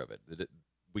nature of it.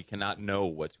 We cannot know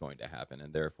what's going to happen,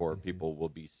 and therefore people will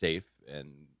be safe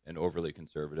and overly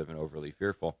conservative and overly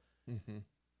fearful.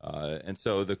 And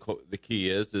so the key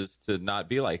is to not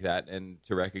be like that, and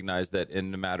to recognize that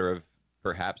in a matter of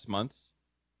perhaps months,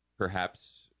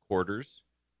 perhaps quarters,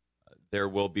 there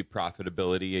will be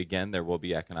profitability again, there will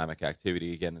be economic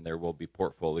activity again, and there will be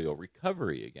portfolio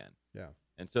recovery again. Yeah.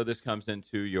 And so this comes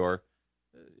into your,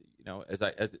 as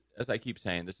I keep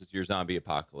saying, this is your zombie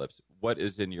apocalypse. What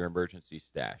is in your emergency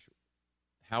stash?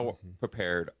 How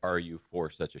prepared are you for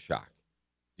such a shock?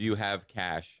 Do you have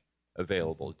cash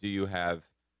available? Do you have,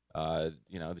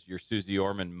 your Susie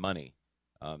Orman money?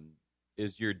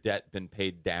 Is your debt been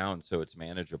paid down so it's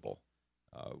manageable?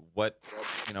 What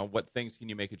things can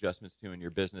you make adjustments to in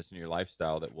your business and your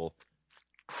lifestyle that will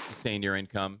sustain your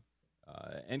income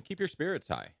and keep your spirits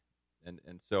high? And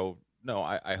so, no,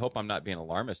 I hope I'm not being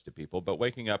alarmist to people, but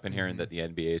waking up and hearing that the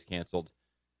NBA is canceled,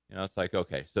 it's like,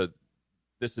 okay, so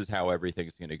this is how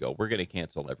everything's going to go. We're going to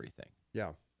cancel everything.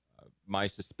 Yeah. My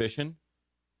suspicion,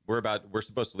 we're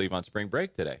supposed to leave on spring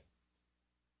break today.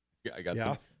 I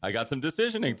got some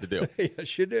decisioning to do.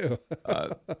 Yes, you do.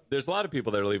 There's a lot of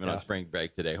people that are leaving on spring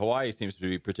break today. Hawaii seems to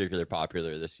be particularly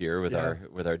popular this year with our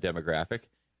demographic.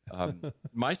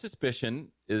 My suspicion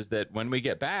is that when we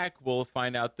get back, we'll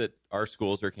find out that our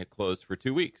schools are closed for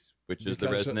 2 weeks, which is the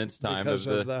residence time of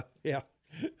the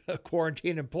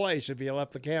quarantine in place if you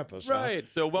left the campus. Right. Huh?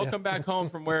 So welcome back home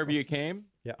from wherever you came.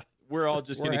 Yeah. We're all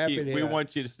just going to keep. We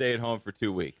want you to stay at home for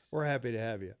 2 weeks. We're happy to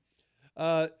have you.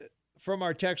 From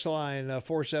our text line,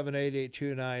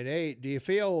 478-8298, do you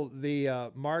feel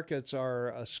the markets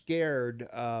are scared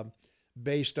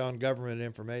based on government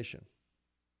information?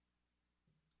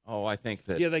 Oh, I think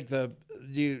that. Do you think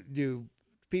do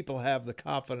people have the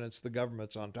confidence the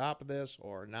government's on top of this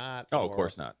or not? Oh, of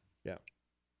course not. Yeah.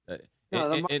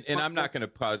 And I'm not going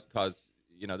to cause,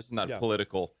 this is not a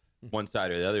political one side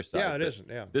or the other side. Yeah, it isn't.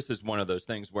 Yeah. This is one of those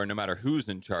things where no matter who's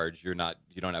in charge, you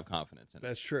don't have confidence in it.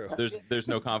 That's true. There's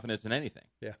no confidence in anything.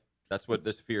 Yeah. That's what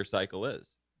this fear cycle is.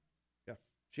 Yeah.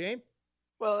 Shane?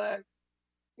 Well,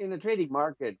 in the trading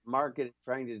market is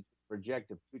trying to project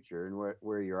the future and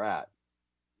where you're at.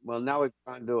 Well, now we've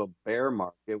gone to a bear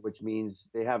market, which means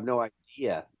they have no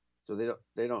idea. So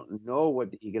they don't know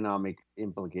what the economic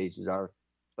implications are,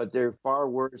 but they're far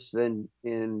worse than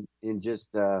in just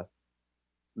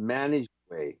managed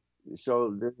way.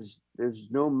 So there's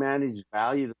no managed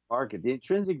value to the market. The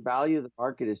intrinsic value of the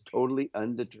market is totally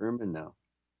undetermined now.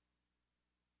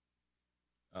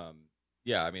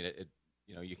 Yeah, I mean,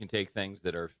 you can take things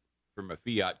that are from a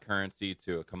fiat currency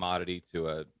to a commodity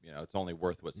to it's only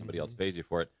worth what somebody else pays you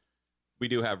for it. We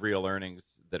do have real earnings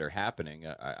that are happening.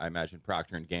 I imagine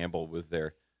Procter & Gamble, with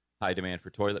their high demand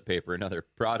for toilet paper and other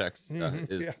products,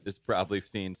 is probably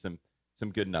seeing some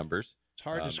good numbers. It's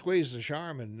hard to squeeze the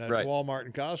Charmin at Walmart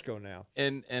and Costco now.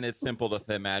 And it's simple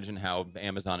to imagine how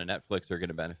Amazon and Netflix are going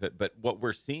to benefit. But what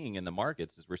we're seeing in the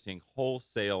markets is we're seeing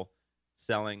wholesale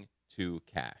selling to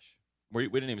cash. we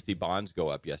didn't even see bonds go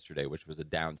up yesterday, which was a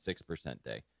down 6%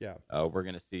 day. Yeah. We're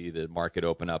going to see the market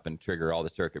open up and trigger all the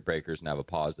circuit breakers and have a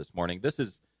pause this morning. This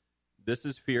is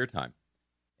fear time.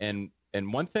 And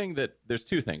one thing there's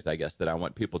two things, I guess, that I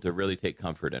want people to really take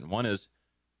comfort in. One is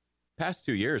past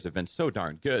 2 years have been so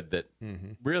darn good that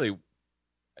really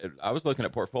I was looking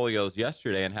at portfolios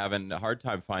yesterday and having a hard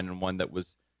time finding one that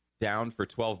was down for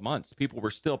 12 months. People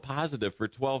were still positive for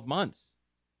 12 months.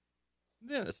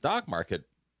 Yeah, the stock market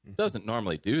doesn't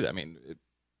normally do that. I mean,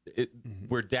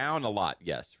 we're down a lot,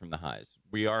 yes, from the highs.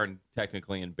 We are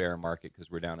technically in bear market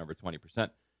because we're down over 20%.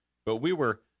 But we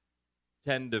were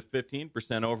 10 to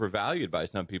 15% overvalued by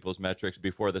some people's metrics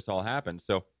before this all happened.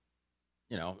 So,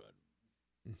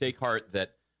 take heart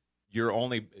that you're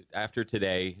only, after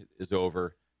today is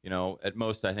over, at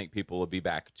most I think people will be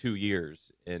back 2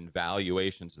 years in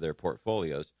valuations of their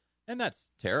portfolios. And that's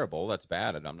terrible. That's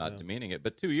bad. And I'm not demeaning it.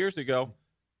 But 2 years ago,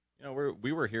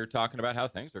 we were here talking about how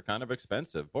things are kind of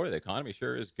expensive. Boy, the economy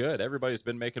sure is good. Everybody's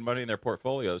been making money in their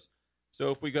portfolios. So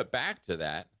if we get back to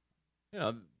that,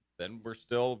 then we're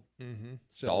still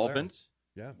solvent.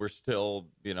 Yeah. We're still,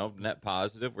 net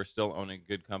positive. We're still owning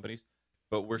good companies.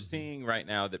 But we're seeing right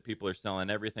now that people are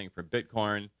selling everything from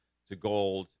Bitcoin to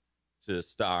gold to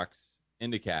stocks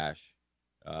into cash.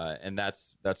 And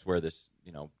that's where this,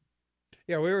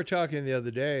 Yeah, we were talking the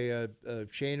other day.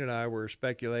 Shane and I were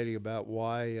speculating about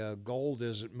why gold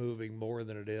isn't moving more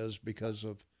than it is because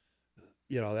of,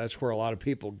 that's where a lot of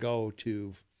people go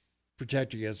to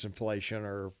protect against inflation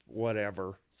or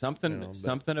whatever.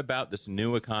 Something about this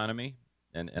new economy,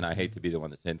 and I hate to be the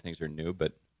one that saying things are new,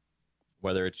 but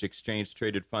whether it's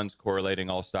exchange-traded funds correlating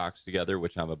all stocks together,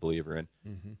 which I'm a believer in,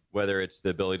 whether it's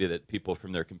the ability that people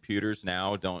from their computers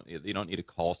now you don't need to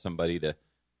call somebody to,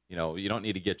 you don't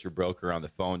need to get your broker on the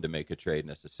phone to make a trade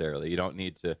necessarily. You don't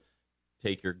need to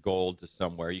take your gold to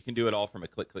somewhere. You can do it all from a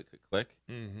click, click, click, click.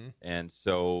 And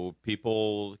so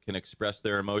people can express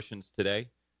their emotions today.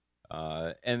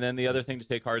 And then the other thing to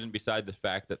take heart in, beside the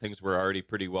fact that things were already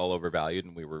pretty well overvalued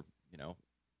and we were,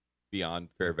 beyond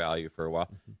fair value for a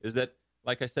while, is that,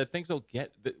 like I said,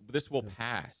 this will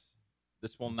pass.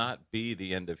 This will not be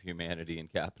the end of humanity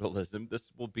and capitalism.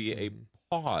 This will be a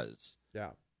pause. Yeah.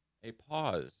 A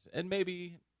pause. And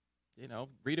maybe,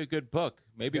 read a good book.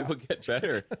 Maybe we'll get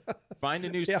better. Find a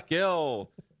new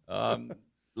skill.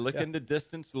 Look into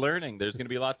distance learning. There's going to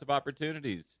be lots of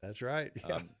opportunities. That's right.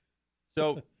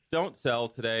 So don't sell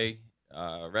today.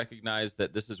 Recognize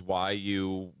that this is why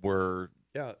you were.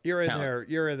 Yeah, you're in there.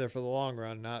 You're in there for the long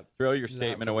run. Not throw your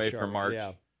statement away for March.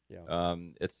 Yeah.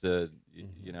 It's a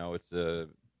it's a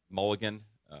mulligan.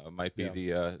 Might be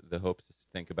the hope to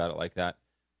think about it like that.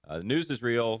 The news is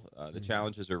real. The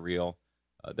challenges are real.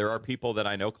 There are people that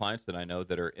I know, clients that I know,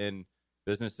 that are in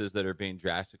businesses that are being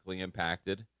drastically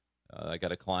impacted. I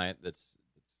got a client that's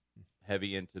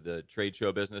heavy into the trade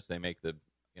show business. They make the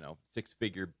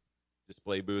 6-figure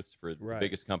display booths for the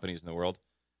biggest companies in the world.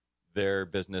 Their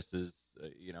business is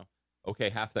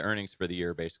half the earnings for the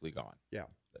year are basically gone. Yeah,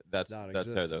 that's how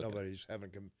they're nobody's having.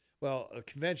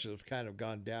 Conventions have kind of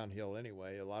gone downhill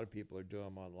anyway. A lot of people are doing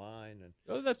them online,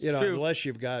 and that's true. Unless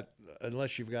you've got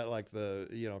like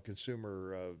the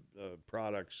consumer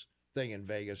products thing in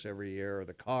Vegas every year, or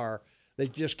the car. They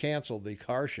just canceled the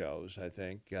car shows, I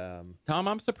think. Tom,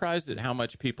 I'm surprised at how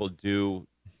much people do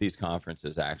these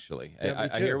conferences, actually. Yeah,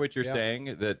 I hear what you're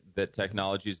saying, that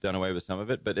technology's done away with some of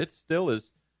it, but it still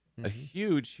is a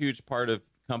huge, huge part of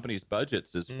companies'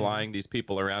 budgets is flying these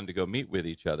people around to go meet with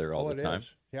each other all the time. Is.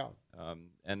 Yeah.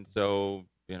 And so,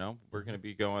 we're going to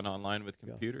be going online with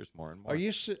computers more and more.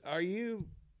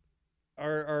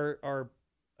 Are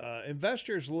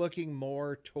investors looking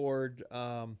more toward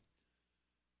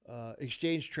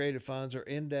exchange-traded funds or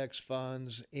index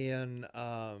funds in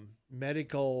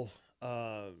medical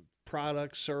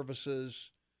products,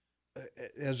 services?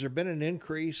 Has there been an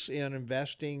increase in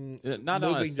investing? Not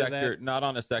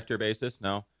on a sector basis.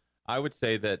 No, I would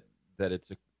say that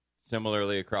it's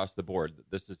similarly across the board.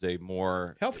 This is a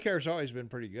more healthcare's always been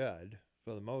pretty good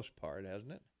for the most part,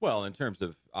 hasn't it? Well, in terms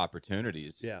of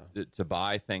opportunities, to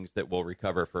buy things that will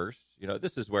recover first.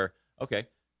 This is where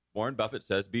Warren Buffett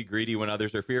says, "Be greedy when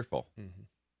others are fearful."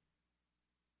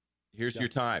 Here's your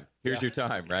time. Here's your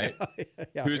time, right?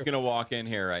 Who's going to walk in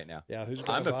here right now? Yeah,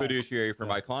 I'm a fiduciary for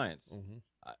my clients.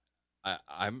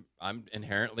 I'm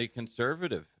inherently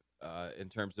conservative in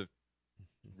terms of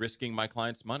risking my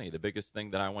clients' money. The biggest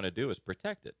thing that I want to do is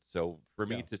protect it. So for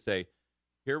me to say,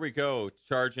 "Here we go,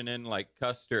 charging in like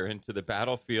Custer into the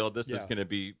battlefield. This is going to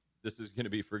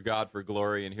be for God, for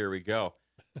glory, and here we go."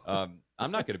 I'm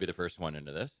not going to be the first one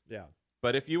into this. Yeah.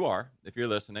 But if you're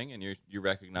listening and you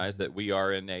recognize that we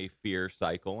are in a fear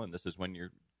cycle, and this is when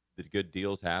the good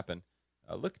deals happen,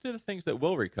 look to the things that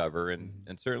will recover,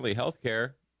 and certainly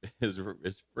healthcare is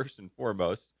first and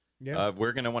foremost. Yeah.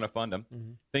 We're going to want to fund them.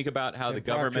 Mm-hmm. Think about how the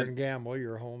government Procter & Gamble,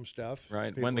 your home stuff.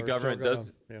 Right. When the government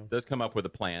does come up with a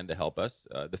plan to help us,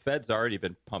 the Fed's already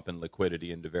been pumping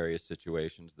liquidity into various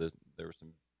situations.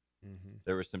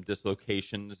 There were some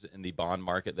dislocations in the bond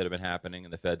market that have been happening,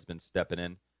 and the Fed's been stepping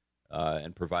in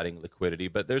and providing liquidity.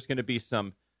 But there's going to be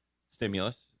some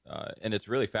stimulus, and it's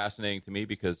really fascinating to me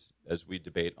because as we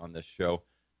debate on this show,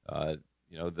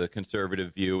 the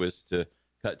conservative view is to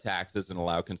cut taxes and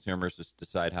allow consumers to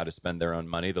decide how to spend their own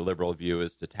money. The liberal view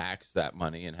is to tax that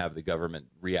money and have the government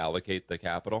reallocate the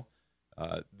capital.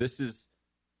 This is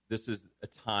a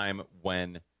time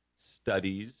when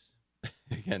studies,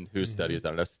 again, whose studies? I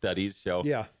don't know. Studies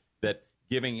show that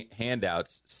giving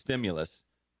handouts, stimulus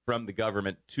from the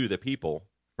government to the people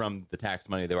from the tax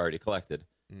money they've already collected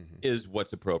is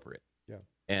what's appropriate. Yeah.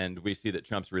 And we see that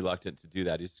Trump's reluctant to do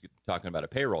that. He's talking about a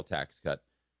payroll tax cut,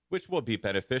 which will be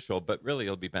beneficial, but really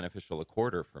it'll be beneficial a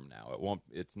quarter from now.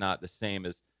 It's not the same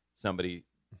as somebody,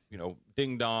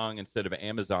 ding dong, instead of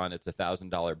Amazon, it's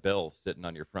 $1,000 bill sitting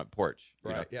on your front porch.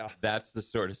 Right. Yeah. That's the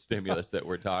sort of stimulus that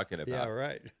we're talking about. Yeah.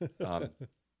 Right.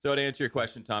 So to answer your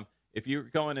question, Tom, if you're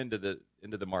going into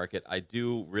the market, I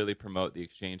do really promote the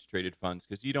exchange traded funds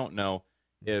because you don't know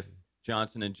if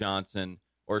Johnson & Johnson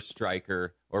or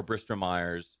Stryker or Bristol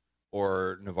Myers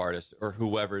or Novartis or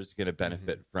whoever is going to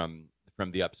benefit from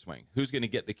the upswing. Who's going to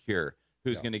get the cure?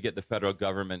 Who's going to get the federal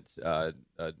government's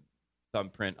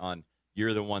thumbprint on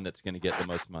you're the one that's going to get the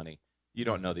most money? You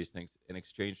don't know these things. An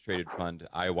exchange-traded fund,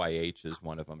 IYH, is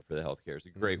one of them for the healthcare. It's a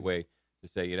great way to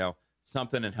say,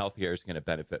 something in healthcare is going to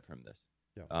benefit from this.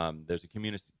 Yeah. There's a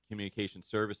communication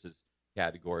services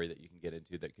category that you can get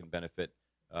into that can benefit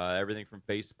everything from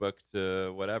Facebook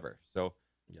to whatever. So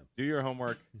do your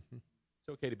homework. It's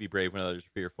okay to be brave when others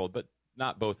are fearful, but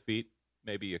not both feet.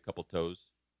 Maybe a couple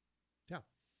toes. Yeah.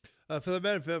 For the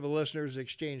benefit of the listeners,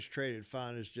 exchange-traded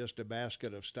fund is just a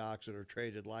basket of stocks that are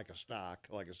traded like a stock,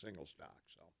 like a single stock.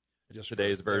 So, just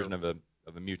today's version of a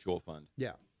mutual fund.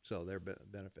 Yeah. So their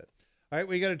benefit. All right,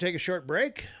 we got to take a short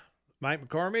break. Mike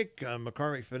McCormick,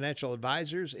 McCormick Financial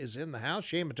Advisors, is in the house.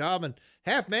 Shane Taubman,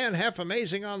 half man, half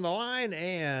amazing on the line,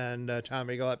 and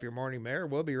Tommy Gillespie, your morning mayor.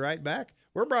 We'll be right back.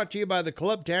 We're brought to you by the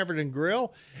Club Tavern and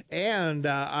Grill, and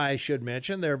I should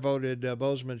mention they're voted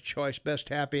Bozeman's Choice Best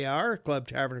Happy Hour. Club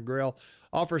Tavern and Grill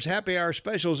offers happy hour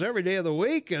specials every day of the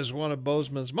week as one of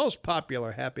Bozeman's most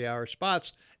popular happy hour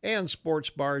spots and sports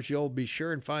bars. You'll be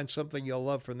sure and find something you'll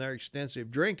love from their extensive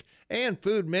drink and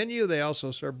food menu. They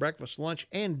also serve breakfast, lunch,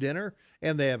 and dinner,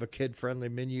 and they have a kid-friendly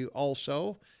menu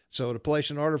also. So to place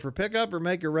an order for pickup or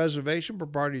make a reservation for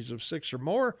parties of 6 or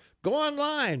more, go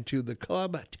online to the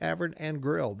Club Tavern and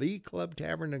Grill,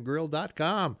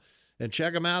 theclubtavernandgrill.com, and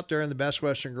check them out. They're in the Best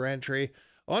Western Grand Tree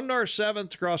on North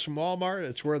 7th across from Walmart.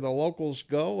 It's where the locals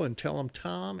go, and tell them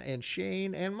Tom and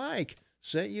Shane and Mike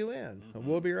sent you in. And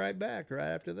we'll be right back right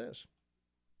after this.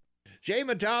 Shane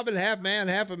Taubman, half man,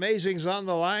 half amazing's on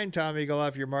the line. Tommy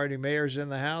Gillespie, your Marty Mayor's in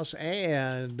the house,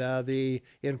 and the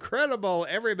incredible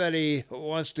everybody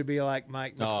wants to be like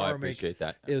Mike McCormick I appreciate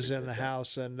that. is in the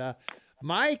house. And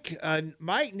Mike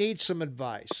needs some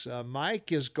advice.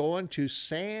 Mike is going to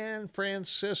San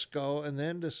Francisco and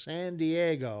then to San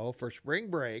Diego for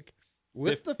spring break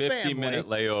with the family. 50-minute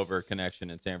layover connection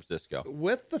in San Francisco.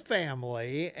 With the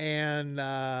family, and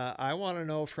I want to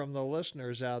know from the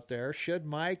listeners out there, should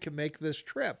Mike make this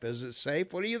trip? Is it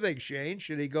safe? What do you think, Shane?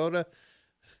 Should he go to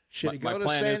San Diego? My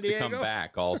plan is to come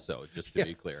back also, just to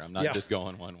be clear. I'm not just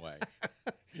going one way.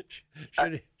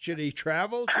 Should he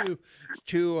travel to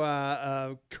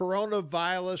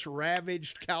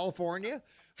coronavirus-ravaged California?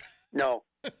 No.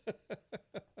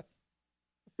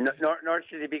 Nor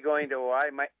should he be going to Hawaii.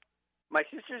 My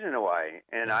sister's in Hawaii,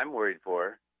 and I'm worried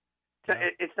for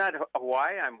her. It's not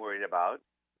Hawaii I'm worried about.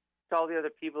 It's all the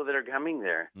other people that are coming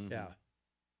there. Yeah.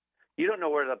 You don't know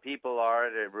where the people are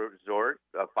at a resort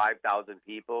of 5,000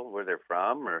 people, where they're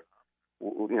from, or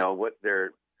what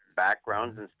their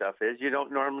backgrounds and stuff is. You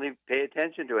don't normally pay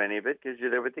attention to any of it because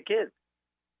you're there with the kids.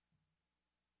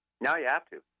 Now you have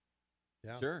to.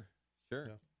 Yeah. Sure.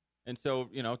 Yeah. And so,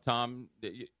 Tom,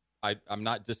 I'm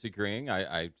not disagreeing.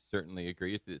 I certainly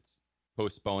agree. It's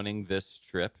postponing this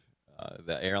trip.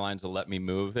 The airlines will let me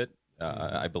move it,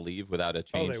 I believe, without a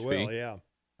change fee. Oh, they will, yeah.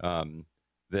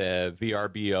 The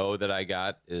VRBO that I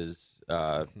got is,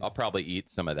 I'll probably eat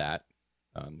some of that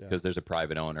because there's a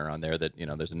private owner on there that,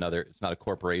 there's another, it's not a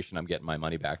corporation I'm getting my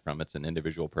money back from. It's an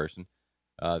individual person.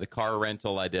 The car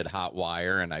rental, I did hot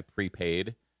wire and I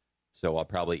prepaid. So I'll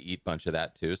probably eat a bunch of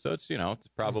that too. So it's, it's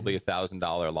probably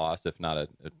 $1,000 loss, if not a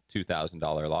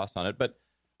 $2,000 loss on it. But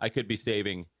I could be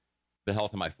saving the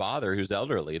health of my father, who's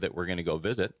elderly, that we're going to go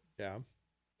visit. Yeah.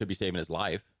 Could be saving his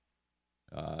life.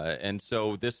 And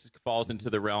so this falls into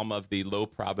the realm of the low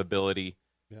probability,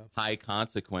 high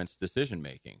consequence decision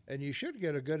making. And you should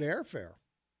get a good airfare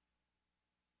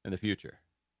in the future.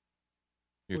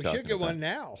 We should get one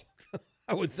now,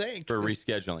 I would think. For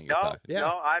rescheduling.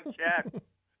 No, I've checked.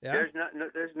 Yeah.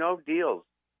 There's no deals.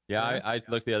 Yeah, I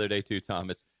looked the other day too,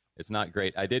 Tom. It's not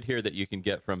great. I did hear that you can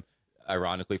get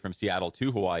ironically, from Seattle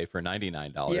to Hawaii for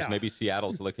 $99. Yeah. Maybe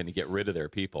Seattle's looking to get rid of their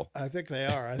people. I think they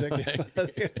are. I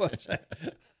think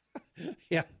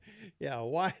Yeah.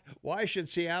 Why should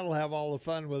Seattle have all the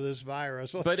fun with this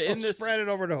virus? Let's spread it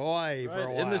over to Hawaii for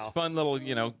a while. In this fun little,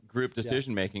 group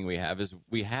decision making we have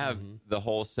the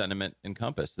whole sentiment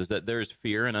encompassed is that there's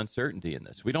fear and uncertainty in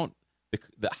this. We don't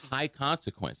the high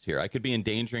consequence here. I could be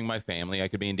endangering my family. I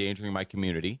could be endangering my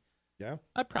community. Yeah.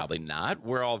 Probably not.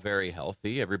 We're all very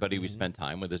healthy. Everybody we spend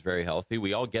time with is very healthy.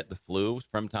 We all get the flu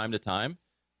from time to time,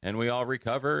 and we all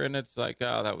recover, and it's like,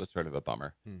 oh, that was sort of a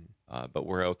bummer. But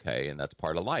we're okay, and that's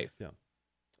part of life. Yeah.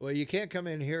 Well, you can't come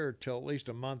in here till at least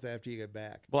a month after you get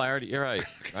back. Well, you're right.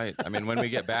 Right. I mean, when we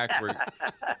get back, we're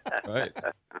right.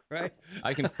 Right.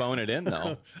 I can phone it in,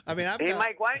 though. I mean, hey,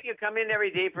 Mike, why don't you come in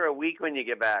every day for a week when you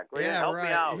get back? Help me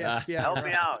out. Help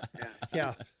me out.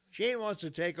 Yeah. Shane wants to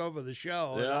take over the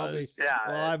show.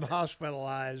 I'm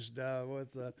hospitalized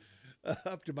with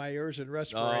up to my ears and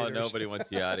respirators. Oh, nobody wants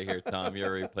you out of here, Tom.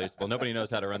 You're irreplaceable. Nobody knows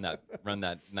how to run that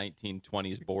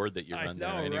 1920s board that you run there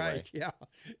anyway. Right?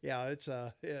 Yeah. It's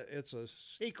a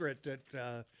secret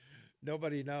that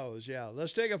nobody knows. Yeah.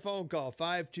 Let's take a phone call.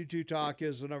 522-TALK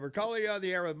is the number. Calling you on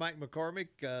the air with Mike McCormick.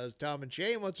 Tom and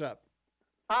Shane, what's up?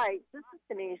 Hi, this is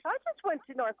Denise. I just went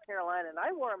to North Carolina and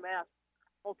I wore a mask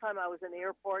the whole time I was in the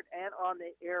airport and on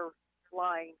the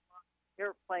airplane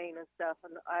and stuff,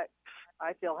 and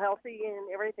I feel healthy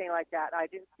and everything like that. I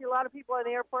didn't see a lot of people in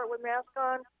the airport with masks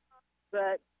on,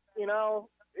 but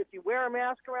if you wear a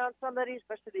mask around somebody,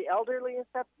 especially the elderly and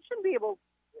stuff, you shouldn't be able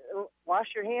to wash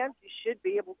your hands. You should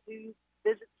be able to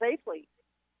visit safely.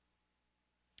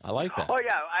 I like that. Oh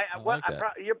yeah,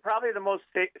 you're probably the most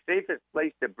safest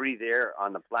place to breathe air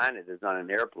on the planet is on an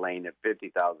airplane at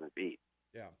 50,000 feet.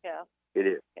 Yeah. It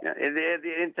is. Yeah.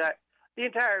 The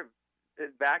entire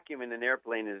vacuum in an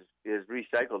airplane is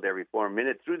recycled every 4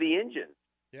 minutes through the engine.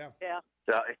 Yeah.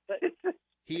 So it's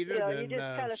heated you just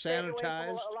kind of sanitized. Stay away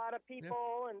from a lot of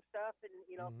people and stuff, and if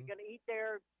you're going to eat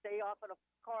there, stay off in a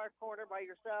car corner by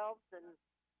yourselves, and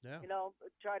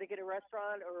try to get a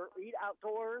restaurant or eat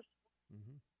outdoors.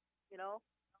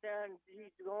 Then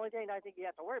the only thing I think you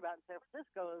have to worry about in San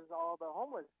Francisco is all the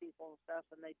homeless people and stuff,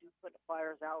 and they do put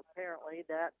fires out apparently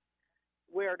that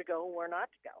where to go and where not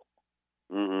to go.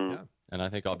 Yeah. And I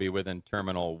think I'll be within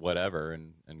terminal whatever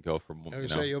and go from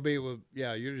so you'll be with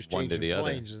you're just one to changing the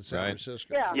planes other, in San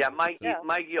Francisco. Yeah,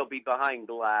 Mikey will be behind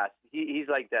glass. He's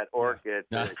like that orchid at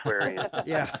the aquarium.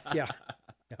 Yeah.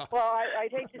 Well,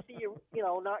 I'd hate to see you,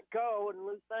 not go and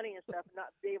lose money and stuff and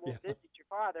not be able to visit your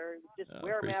father. Just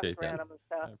wear a mask around him and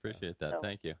stuff. I appreciate that. So,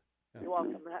 thank you. You're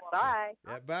welcome. Bye.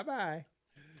 Yeah, bye-bye.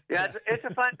 Yeah, that's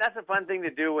a fun thing to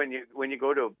do when you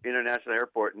go to an international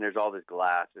airport and there's all this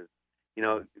glass.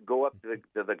 Go up to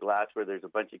the glass where there's a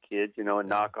bunch of kids, and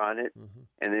knock on it,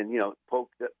 and then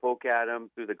poke at them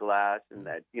through the glass, and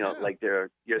that like you're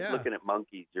looking at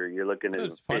monkeys or you're looking at.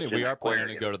 It's funny. We are planning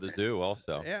to go to the zoo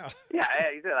also. Yeah,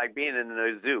 like being in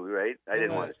the zoo, right? I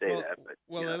didn't want to say that, but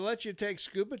will they let you take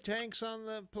scuba tanks on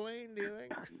the plane? Do you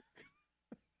think?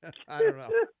 I don't know.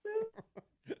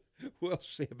 We'll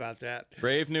see about that.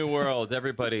 Brave new world,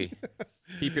 everybody.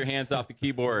 Keep your hands off the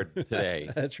keyboard today.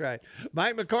 That's right.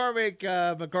 Mike McCormick,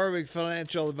 McCormick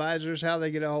Financial Advisors, how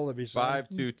they get a hold of you, son?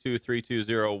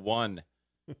 522-3201.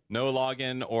 No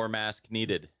login or mask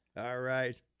needed. All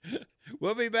right.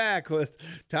 We'll be back with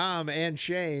Tom and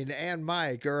Shane and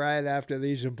Mike right after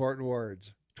these important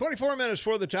words. 24 minutes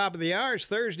for the top of the hour. It's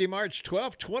Thursday, March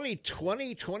 12th,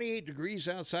 2020, 28 degrees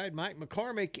outside. Mike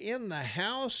McCormick in the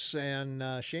house,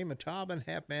 and Shane Montalban,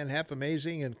 half man, half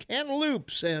amazing, and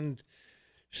Cantaloupes. And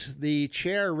the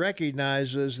chair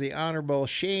recognizes the Honorable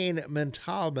Shane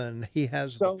Montalban. He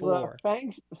has the floor.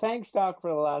 Thanks, Doc,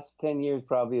 for the last 10 years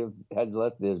probably had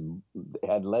led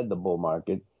the bull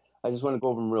market. I just want to go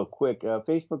over them real quick.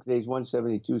 Facebook today is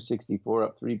 172.64,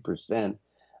 up 3%.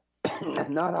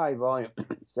 Not high volume,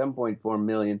 7.4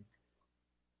 million.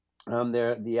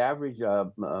 The average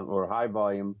or high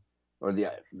volume, or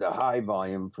the high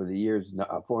volume for the year is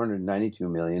 492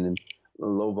 million, and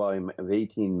low volume of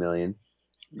 18 million.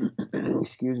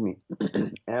 excuse me,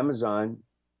 Amazon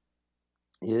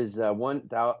is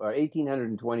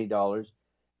 $1,820,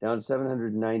 down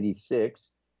 $796.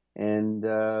 And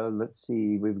let's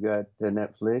see, we've got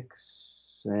Netflix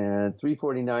and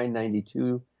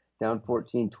 $349.92, down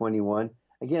 $14.21.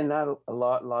 Again, not a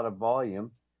lot of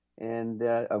volume. And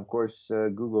of course,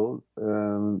 Google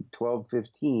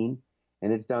 $12.15,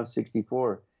 and it's down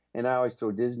 64. And I always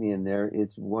throw Disney in there;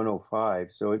 it's 105.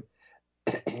 So,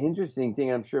 interesting thing.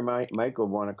 I'm sure Mike will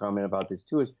want to comment about this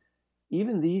too. Is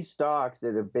even these stocks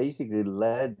that have basically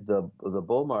led the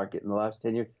bull market in the last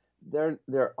 10 years,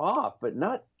 they're off, but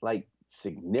not like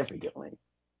significantly.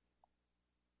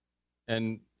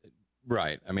 And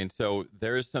right, I mean, so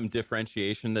there is some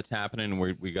differentiation that's happening.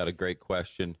 We got a great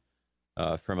question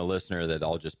from a listener that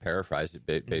I'll just paraphrase.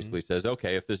 It basically says,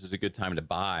 okay, if this is a good time to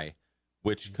buy,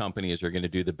 which companies are going to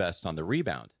do the best on the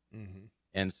rebound?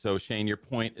 And so, Shane, your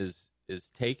point is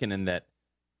taken in that,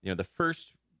 the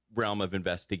first realm of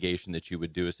investigation that you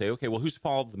would do is say, okay, well, who's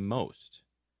fallen the most?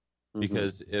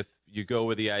 Because if you go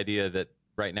with the idea that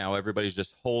right now everybody's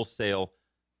just wholesale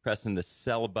pressing the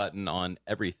sell button on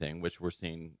everything, which we're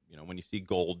seeing, when you see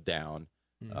gold down,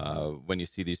 when you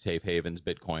see these safe havens,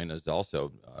 Bitcoin is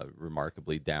also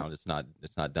remarkably down. It's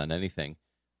not done anything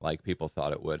like people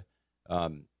thought it would.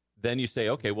 Then you say,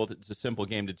 okay, well, it's a simple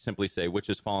game to simply say which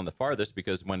has fallen the farthest,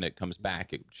 because when it comes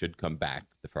back, it should come back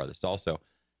the farthest also.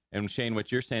 And Shane,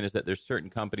 what you're saying is that there's certain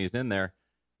companies in there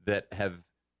that have,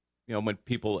 when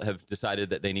people have decided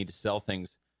that they need to sell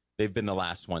things, they've been the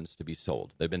last ones to be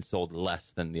sold. They've been sold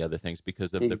less than the other things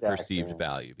because of the perceived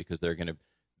value, because they're going to,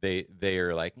 they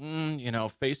are like,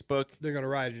 Facebook. They're going to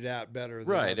ride it out better.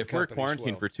 Than right. If we're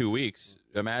quarantined for 2 weeks,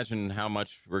 imagine how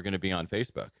much we're going to be on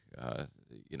Facebook,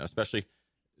 especially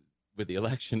with the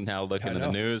election now looking at the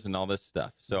news and all this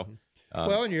stuff. So,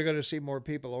 and you're going to see more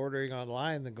people ordering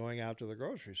online than going out to the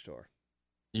grocery store.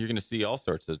 You're going to see all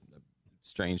sorts of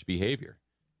strange behavior.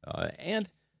 And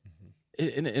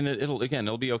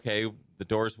it'll be okay. The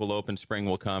doors will open, spring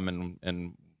will come,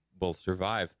 and we'll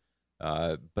survive.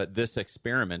 But this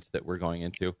experiment that we're going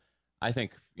into, I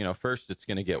think, first it's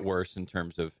going to get worse in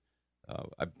terms of,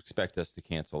 I expect us to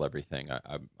cancel everything.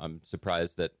 I'm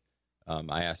surprised that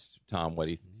I asked Tom what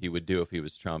he would do if he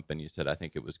was Trump, and you said, I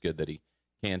think it was good that he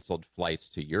canceled flights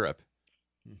to Europe.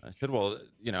 I said, well,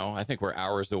 I think we're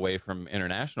hours away from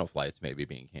international flights maybe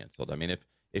being canceled. I mean,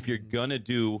 if you're going to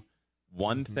do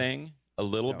one thing a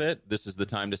little bit, this is the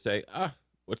time to say,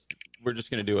 we're just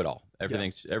going to do it all.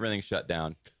 Everything's shut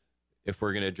down. If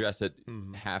we're going to address it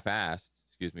half-assed,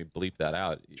 bleep that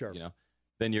out,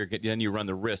 then you run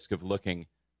the risk of looking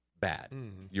bad.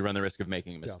 You run the risk of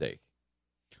making a mistake.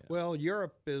 Well,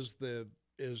 Europe is the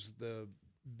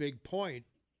big point,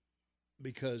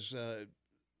 because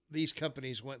these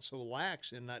companies went so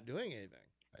lax in not doing anything.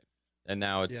 Right. And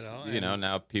now it's,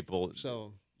 now people,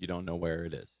 so you don't know where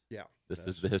it is. Yeah. This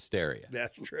is the hysteria.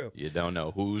 That's true. You don't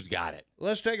know who's got it.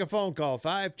 Let's take a phone call.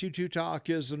 522-TALK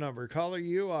is the number. Caller,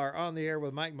 you are on the air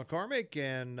with Mike McCormick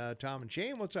and Tom and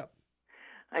Shane. What's up?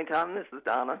 Hi, Tom. This is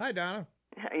Donna. Hi, Donna.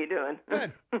 How you doing?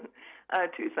 Good.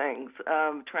 Two things.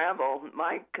 Travel.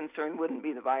 My concern wouldn't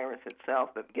be the virus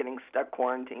itself, but getting stuck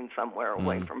quarantined somewhere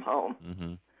away from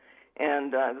home.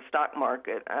 And the stock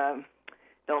market.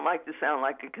 Don't like to sound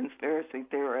like a conspiracy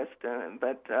theorist,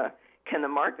 but can the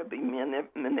market be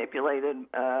manipulated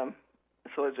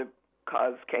so as to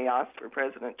cause chaos for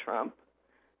President Trump?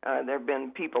 There have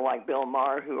been people like Bill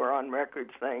Maher who are on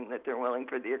record saying that they're willing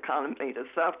for the economy to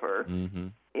suffer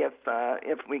if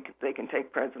they can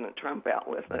take President Trump out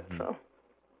with it. So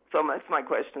that's my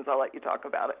questions. I'll let you talk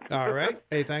about it. All right.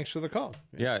 Hey, thanks for the call.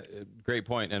 Yeah, great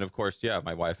point. And of course,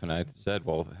 my wife and I said,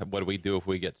 well, what do we do if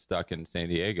we get stuck in San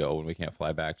Diego and we can't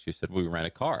fly back? She said, we rent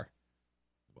a car.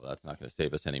 Well, that's not going to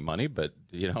save us any money, but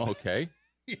okay.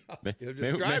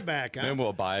 Maybe drive back. Huh? Maybe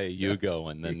we'll buy a Yugo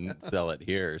and then sell it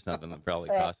here or something that probably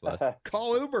costs less.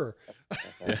 Call Uber.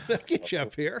 They'll get you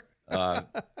up here. And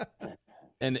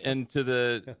to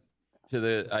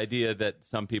the idea that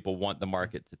some people want the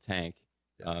market to tank.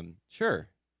 Sure.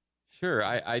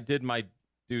 I did my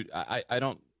dude. I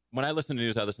don't. When I listen to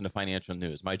news, I listen to financial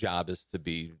news. My job is to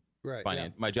be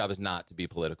My job is not to be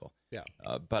political. Yeah.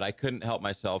 But I couldn't help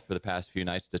myself for the past few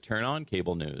nights to turn on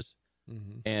cable news,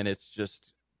 and it's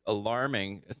just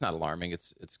alarming. It's not alarming.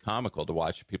 It's comical to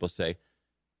watch people say,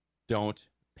 "Don't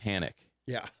panic."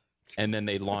 Yeah. And then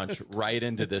they launch right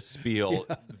into this spiel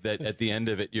that at the end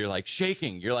of it, you're like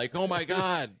shaking. You're like, "Oh my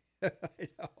God,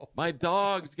 my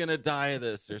dog's gonna die of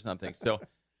this or something." So,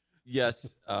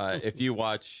 yes, if you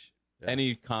watch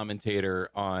any commentator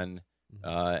on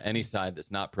any side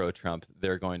that's not pro-Trump,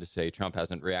 they're going to say Trump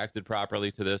hasn't reacted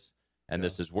properly to this, and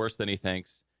this is worse than he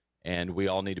thinks, and we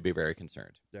all need to be very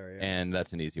concerned. There you go. And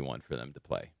that's an easy one for them to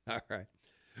play. All right.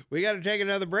 We got to take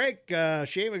another break.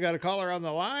 Shane, we got a caller on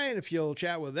the line. If you'll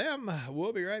chat with them,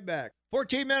 we'll be right back.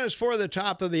 14 minutes for the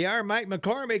top of the hour. Mike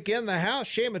McCormick in the house.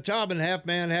 Shane Taubman, half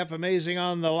man, half amazing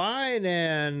on the line.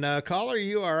 And caller,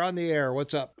 you are on the air.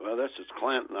 What's up? Well, this is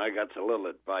Clinton. I got a little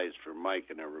advice for Mike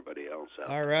and everybody else out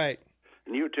there. All right.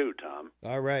 And you too, Tom.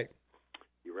 All right.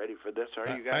 You ready for this?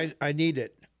 Are you guys? I need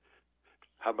it.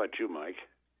 How about you, Mike?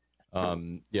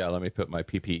 Yeah, let me put my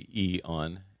PPE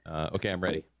on. Okay, I'm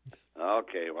ready.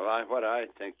 Okay, well, what I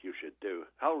think you should do.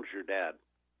 How old's your dad?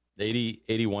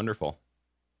 80 wonderful.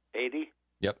 80?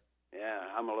 Yep. Yeah,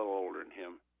 I'm a little older than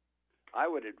him. I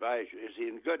would advise you. Is he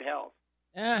in good health?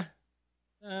 Yeah.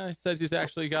 He says he's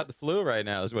actually got the flu right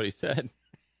now, is what he said.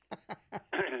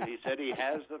 He said he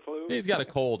has the flu? He's got a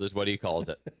cold, is what he calls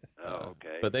it. Oh,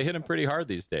 okay. But they hit him pretty hard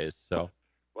these days, so.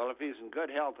 Well, if he's in good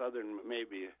health, other than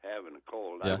maybe having a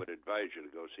cold, Yeah. I would advise you to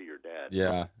go see your dad.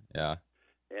 Yeah.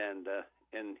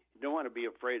 And you don't want to be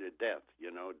afraid of death.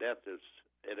 You know, death is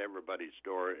at everybody's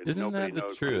door, and Isn't nobody that the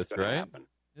knows truth, when it's going right? to happen.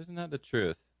 Isn't that the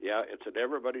truth? Yeah, it's at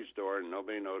everybody's door, and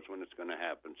nobody knows when it's going to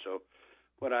happen. So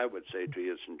what I would say to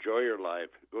you is enjoy your life.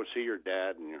 Go see your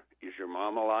dad. And is your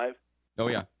mom alive? Oh,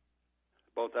 yeah.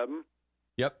 Both of them?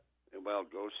 Yep. Well,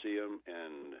 go see them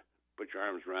and put your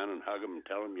arms around them and hug them and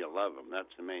tell them you love them.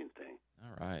 That's the main thing.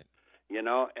 All right. You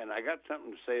know, and I got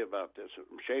something to say about this.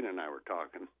 Shane and I were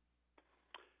talking,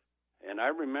 and I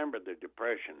remember the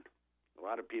Depression. A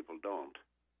lot of people don't,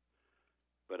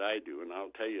 but I do, and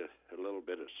I'll tell you a little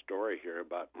bit of story here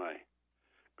about my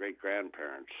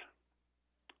great-grandparents.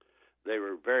 They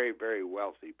were very, very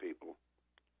wealthy people.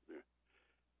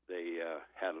 They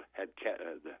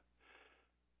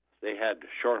had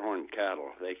shorthorn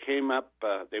cattle. They came up.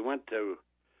 They went to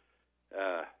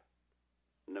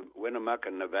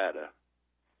Winnemucca, Nevada,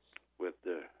 with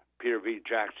Peter V.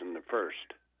 Jackson the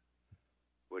First,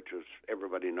 which was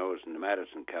everybody knows in the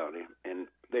Madison County, and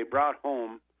they brought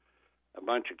home a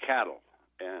bunch of cattle.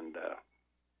 And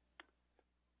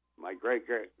my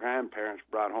great-grandparents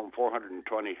brought home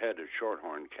 420 head of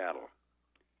shorthorn cattle.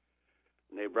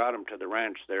 And they brought them to the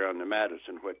ranch there on the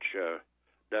Madison, which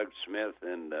Doug Smith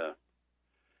and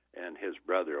his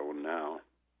brother own now.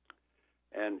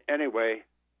 And anyway,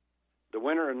 the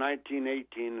winter of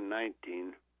 1918 and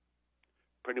 19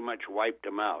 pretty much wiped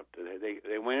them out.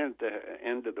 They went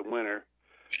into the winter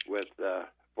with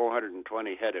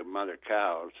 420 head of mother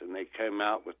cows, and they came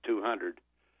out with 200.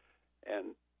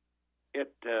 And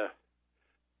the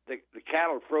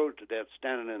cattle froze to death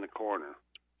standing in the corner.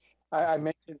 I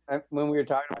mentioned when we were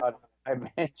talking about, I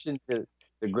mentioned the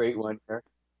great one here,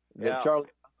 that Charlie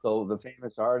Russell, the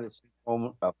famous artist,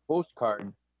 sent a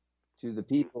postcard to the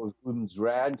people whose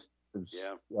ranch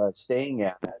was staying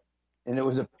at, and it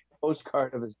was a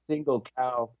postcard of a single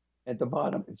cow. At the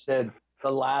bottom it said,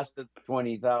 "The last of the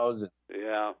 20,000."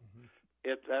 Yeah,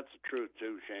 that's the truth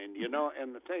too, Shane. You know,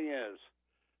 and the thing is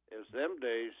them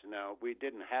days, now, we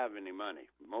didn't have any money.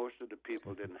 Most of the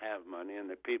people didn't have money, and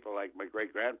the people like my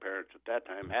great-grandparents at that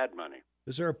time had money.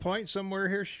 Is there a point somewhere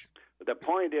here? The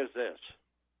point is this.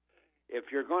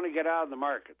 If you're going to get out of the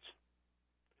markets,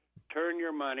 turn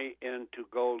your money into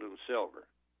gold and silver.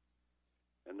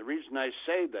 And the reason I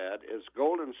say that is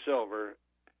gold and silver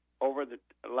over the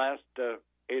last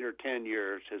 8 or 10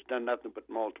 years has done nothing but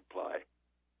multiply.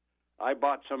 I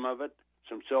bought some of it,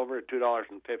 some silver at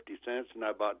 $2.50, and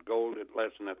I bought gold at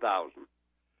less than $1,000.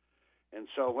 And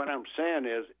so what I'm saying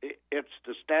is it's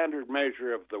the standard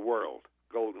measure of the world,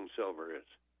 gold and silver is.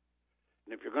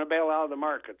 And if you're going to bail out of the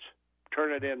markets,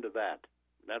 turn it into that.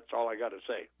 That's all I got to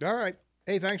say. All right.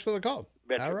 Hey, thanks for the call.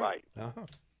 Bet all you right. bye. Uh-huh.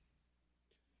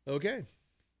 Okay.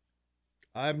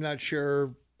 I'm not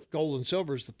sure gold and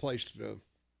silver is the place to do.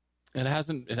 It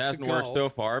hasn't worked so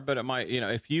far, but it might. You know,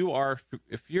 if you're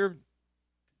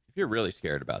really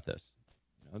scared about this,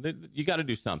 you got to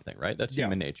do something, right? That's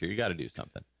human nature. You got to do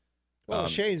something. Well,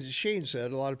 Shane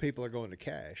said a lot of people are going to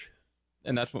cash,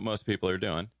 and that's what most people are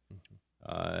doing.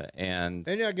 And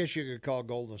I guess you could call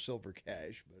gold and silver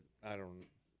cash, but I don't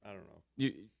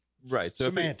know. Right. So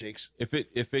semantics. If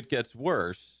it gets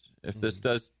worse, if this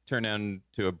does turn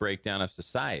into a breakdown of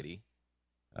society,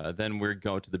 then we're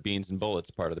going to the beans and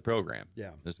bullets part of the program.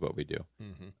 Yeah, this is what we do.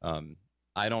 Mm-hmm.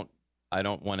 I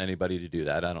don't want anybody to do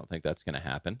that. I don't think that's going to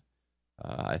happen.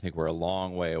 I think we're a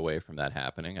long way away from that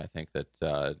happening. I think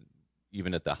that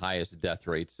even at the highest death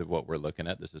rates of what we're looking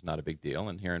at, this is not a big deal.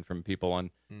 And hearing from people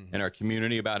in our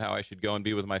community about how I should go and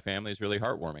be with my family is really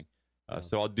heartwarming.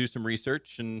 So I'll do some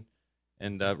research and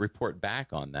report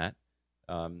back on that.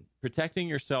 Protecting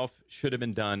yourself should have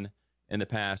been done in the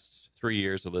past 3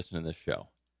 years of listening to this show,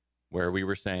 where we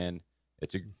were saying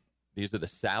these are the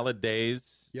salad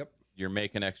days. Yep. You're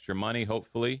making extra money,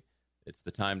 hopefully. It's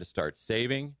the time to start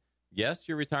saving. Yes,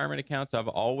 your retirement accounts, I've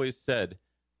always said,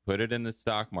 put it in the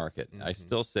stock market. I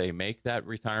still say make that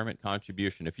retirement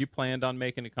contribution. If you planned on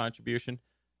making a contribution,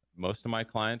 most of my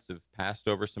clients have passed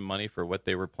over some money for what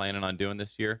they were planning on doing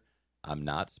this year. I'm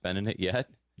not spending it yet.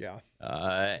 Yeah.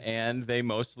 And they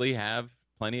mostly have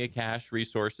plenty of cash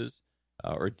resources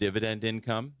or dividend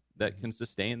income that can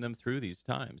sustain them through these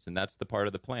times. And that's the part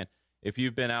of the plan. If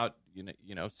you've been out,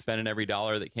 spending every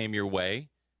dollar that came your way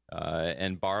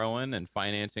and borrowing and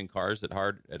financing cars at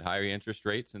higher interest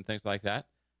rates and things like that,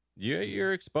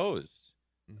 you're exposed.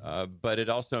 But it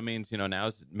also means, now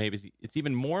maybe it's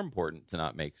even more important to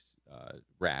not make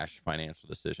rash financial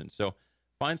decisions. So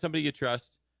find somebody you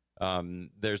trust.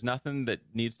 There's nothing that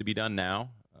needs to be done now.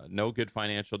 No good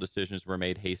financial decisions were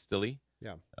made hastily.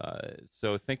 Yeah.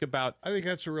 So think about. I think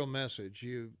that's a real message.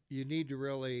 You need to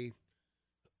really.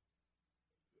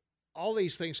 All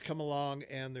these things come along,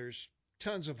 and there's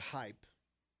tons of hype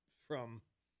from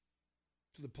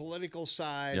the political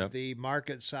side, the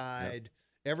market side.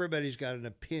 Everybody's got an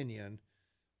opinion,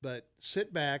 but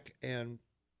sit back and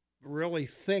really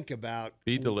think about.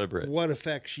 Be deliberate. What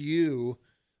affects you,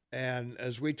 and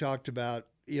as we talked about,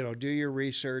 do your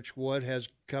research. What has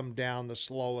come down the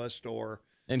slowest, or.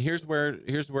 And here's where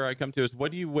I come to is,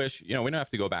 what do you wish? We don't have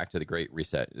to go back to the Great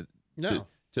Reset, to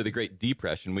the Great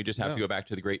Depression. We just have to go back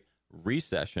to the Great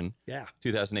Recession,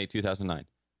 2008, 2009.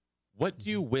 What do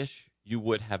you wish you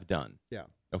would have done? Yeah.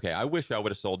 Okay, I wish I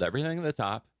would have sold everything at the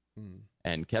top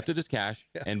and kept it as cash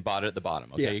and bought it at the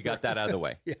bottom. Okay, you got that out of the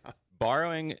way.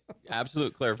 Borrowing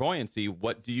absolute clairvoyancy,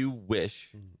 what do you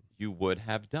wish you would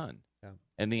have done? Yeah.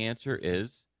 And the answer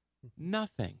is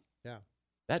nothing. Yeah.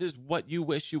 That is what you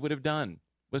wish you would have done,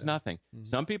 was nothing.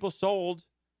 Some people sold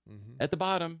at the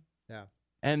bottom. Yeah.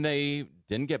 And they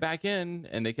didn't get back in,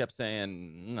 and they kept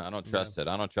saying, I don't trust it.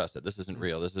 I don't trust it. This isn't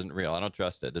real. This isn't real. I don't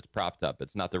trust it. It's propped up.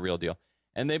 It's not the real deal.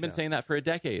 And they've been saying that for a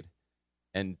decade.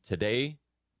 And today,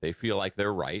 they feel like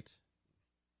they're right.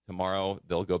 Tomorrow,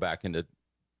 they'll go back into,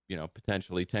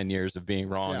 potentially 10 years of being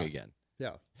wrong again.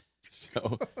 Yeah.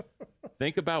 So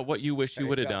think about what you wish you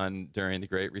would have done during the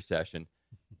Great Recession.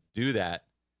 Do that.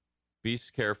 Be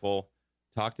careful.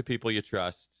 Talk to people you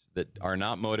trust that are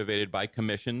not motivated by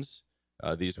commissions.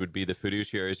 These would be the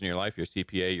fiduciaries in your life, your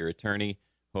CPA, your attorney,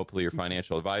 hopefully your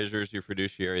financial advisors, your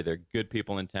fiduciary. They're good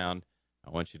people in town.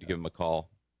 I want you to give them a call.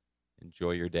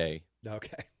 Enjoy your day.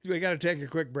 Okay. We got to take a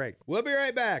quick break. We'll be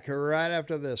right back right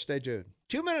after this. Stay tuned.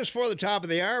 2 minutes before the top of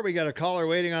the hour, we got a caller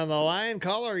waiting on the line.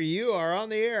 Caller, you are on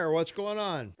the air. What's going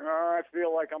on? I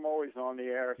feel like I'm always on the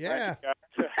air. Yeah.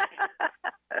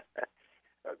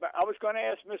 I was going to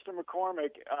ask Mr.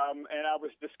 McCormick, and I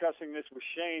was discussing this with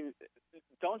Shane.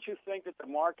 Don't you think that the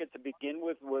market to begin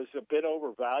with was a bit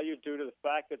overvalued due to the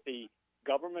fact that the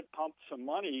government pumped some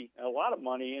money, a lot of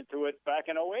money, into it back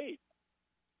in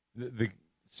 2008?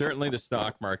 Certainly the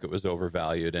stock market was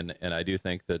overvalued, and I do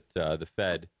think that the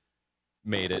Fed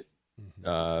made it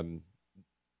more.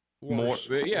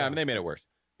 Yeah, I mean, they made it worse.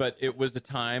 But it was a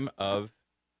time of.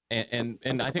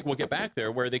 And I think we'll get back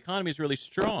there where the economy is really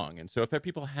strong. And so if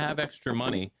people have extra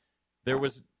money, it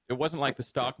wasn't like the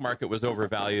stock market was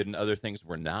overvalued and other things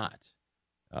were not.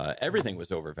 Everything was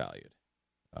overvalued.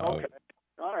 Okay.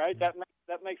 All right. That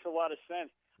makes a lot of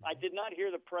sense. I did not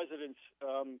hear the president's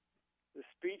the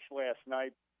speech last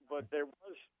night, but there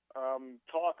was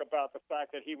talk about the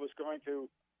fact that he was going to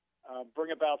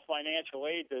bring about financial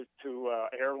aid to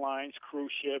airlines,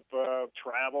 cruise ship,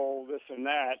 travel, this and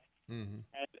that. And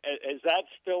is that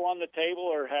still on the table,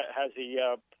 or has he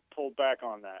pulled back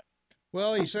on that?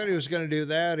 Well, he said he was going to do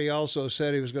that. He also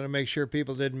said he was going to make sure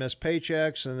people didn't miss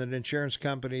paychecks, and that insurance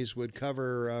companies would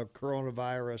cover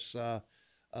coronavirus,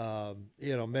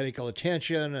 medical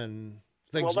attention and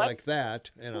things like that.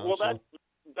 Well,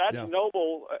 that's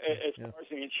noble as far as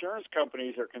the insurance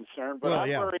companies are concerned. But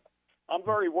I'm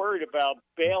very worried about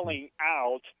bailing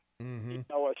out.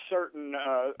 A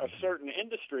certain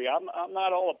industry. I'm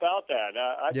not all about that.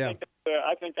 I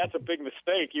think that's a big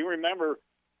mistake. You remember,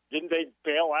 didn't they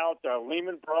bail out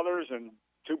Lehman Brothers and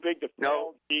too big to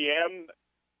fail? GM.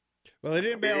 Well, they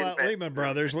didn't bail out Lehman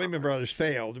Brothers. Lehman Brothers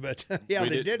failed, but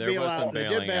they did bail out. They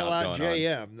did bail out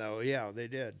JM, though. Yeah, they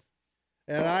did.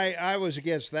 And I was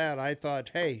against that. I thought,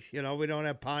 hey, we don't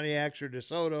have Pontiacs or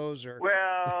DeSotos or.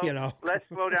 Well, let's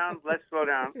slow down.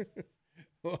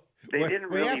 Well, they didn't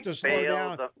really have to slow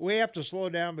down. We have to slow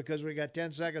down because we got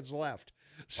 10 seconds left.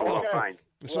 So, fine.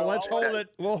 So let's hold it.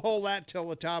 We'll hold that till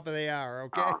the top of the hour,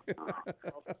 okay?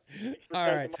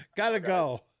 All right. Got to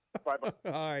go. Bye-bye.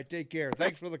 All right, take care.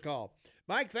 Thanks for the call.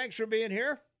 Mike, thanks for being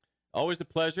here. Always a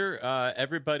pleasure.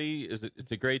 Everybody,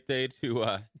 it's a great day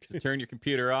to turn your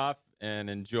computer off and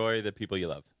enjoy the people you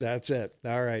love. That's it.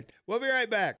 All right. We'll be right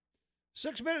back.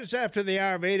 6 minutes after the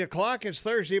hour of 8 o'clock. It's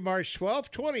Thursday, March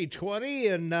 12th, 2020,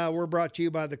 and we're brought to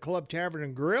you by the Club Tavern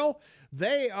and Grill.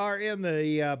 They are in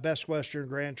the Best Western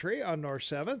Grand Tree on North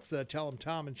 7th. Tell them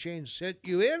Tom and Shane sent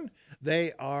you in.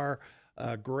 They are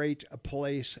a great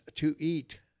place to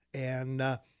eat.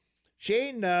 And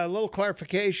Shane, a little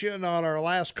clarification on our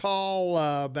last call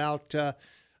about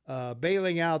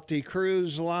bailing out the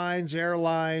cruise lines,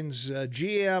 airlines,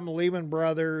 GM, Lehman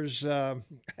Brothers,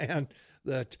 and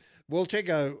that we'll take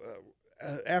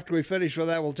after we finish with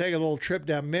that, we'll take a little trip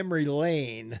down memory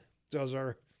lane. Those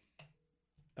are,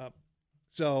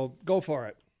 so go for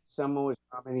it. Someone was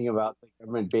commenting about the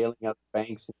government bailing out the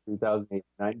banks in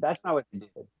 2008. That's not what they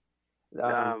did.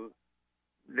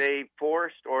 They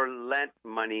forced or lent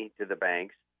money to the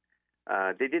banks.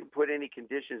 They didn't put any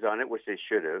conditions on it, which they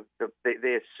should have.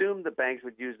 They assumed the banks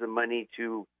would use the money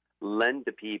to lend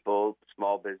to people,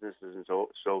 small businesses, and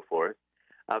so forth.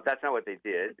 That's not what they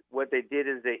did. What they did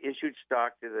is they issued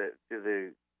stock to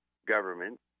the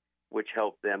government, which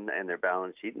helped them and their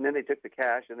balance sheet, and then they took the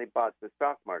cash and they bought the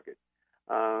stock market.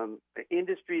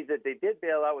 Industries that they did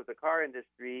bail out was the car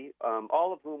industry,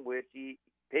 all of whom which he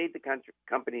paid the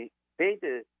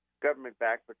government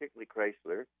back, particularly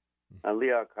Chrysler.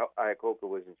 Leo Iacocca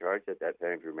was in charge at that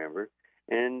time, if you remember.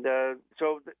 And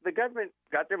so the government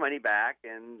got their money back,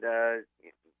 and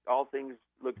all things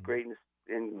looked great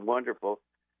and wonderful.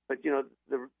 But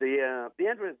the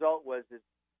end result was that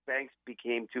banks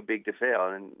became too big to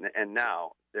fail, and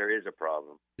now there is a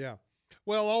problem. Yeah.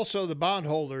 Well, also the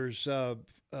bondholders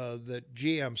that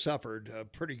GM suffered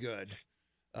pretty good.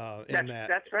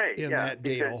 That's right. In that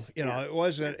deal,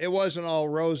 because, it wasn't all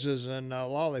roses and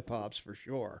lollipops for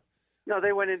sure. No,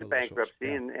 they went into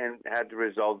bankruptcy and had to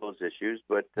resolve those issues.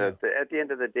 But at the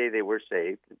end of the day, they were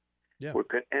saved. Yeah.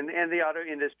 And the auto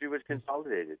industry was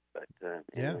consolidated. But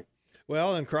anyway.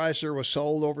 Well, and Chrysler was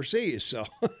sold overseas. So.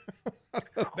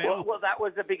 well, that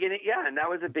was the beginning. Yeah, and that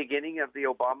was the beginning of the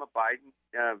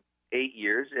Obama-Biden 8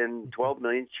 years, and 12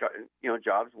 million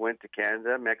jobs went to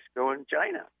Canada, Mexico, and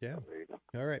China. Yeah. So there you go.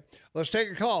 All right. Let's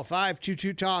take a call.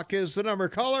 522-TALK is the number.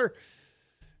 Caller,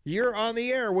 you're on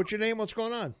the air. What's your name? What's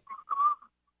going on?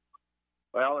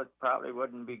 Well, it probably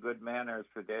wouldn't be good manners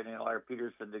for Daniel R.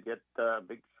 Peterson to get a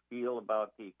big spiel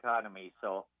about the economy.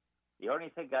 So the only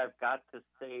thing I've got to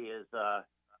say is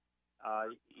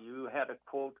you had a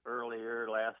quote earlier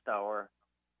last hour.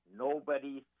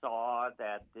 Nobody saw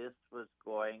that this was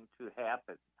going to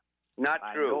happen. Not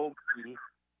true.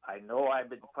 I know I've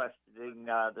been questioning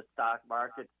the stock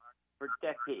market for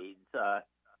decades.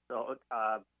 So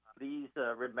please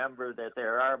remember that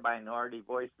there are minority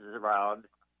voices around.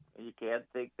 And you can't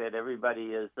think that everybody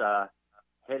is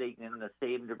heading in the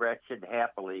same direction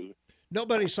happily.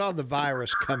 Nobody saw the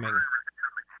virus coming.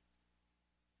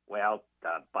 Well,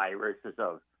 the virus is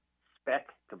a speck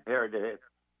compared to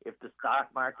if the stock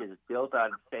market is built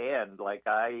on sand, like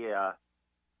I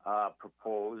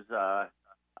propose.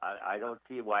 I don't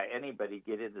see why anybody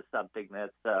get into something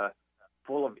that's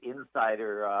full of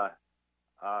insider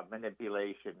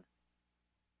manipulation.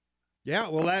 Yeah,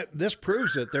 well, this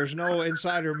proves it. There's no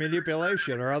insider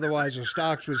manipulation, or otherwise the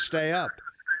stocks would stay up.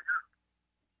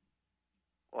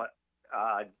 Well,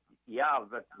 yeah,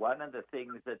 but one of the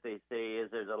things that they say is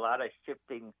there's a lot of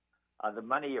shifting of the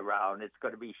money around. It's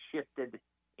going to be shifted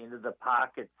into the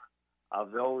pockets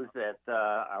of those that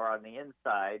are on the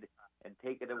inside and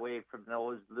taken away from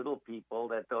those little people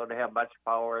that don't have much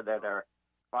power, that are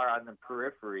far on the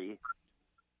periphery.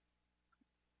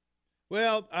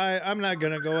 Well, I'm not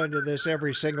going to go into this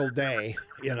every single day,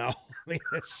 I mean,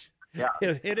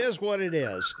 it is what it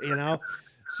is,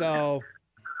 So,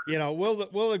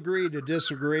 we'll agree to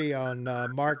disagree on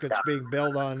markets being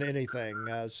built on anything.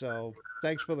 So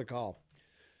thanks for the call.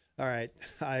 All right.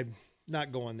 I'm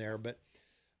not going there, but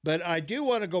I do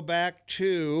want to go back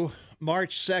to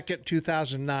March 2nd,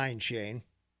 2009, Shane.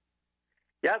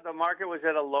 Yeah, the market was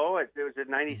at a low. It was at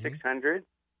 9,600.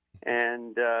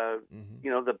 And,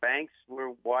 the banks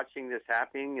were watching this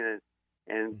happening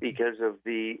and because of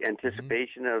the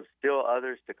anticipation of still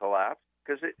others to collapse,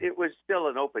 because it was still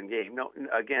an open game. No,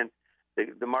 again,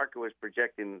 the market was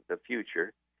projecting the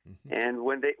future. And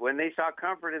when they saw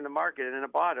comfort in the market and in the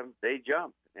bottom, they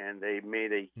jumped and they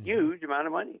made a huge amount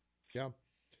of money. Yeah.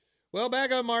 Well,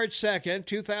 back on March 2nd,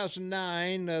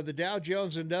 2009, the Dow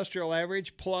Jones Industrial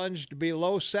Average plunged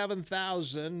below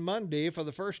 7,000 Monday for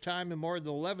the first time in more than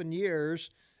 11 years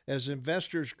as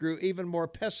investors grew even more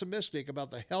pessimistic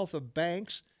about the health of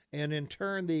banks and in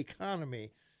turn the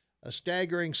economy. A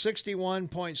staggering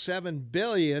 $61.7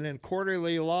 billion in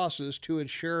quarterly losses to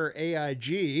insurer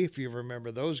AIG, if you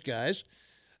remember those guys.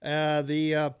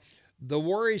 The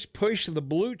worries pushed the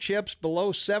blue chips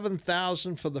below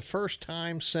 7,000 for the first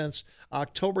time since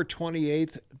October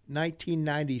 28th,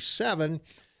 1997,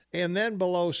 and then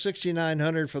below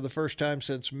 6,900 for the first time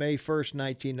since May 1st,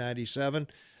 1997.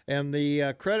 And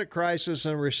the credit crisis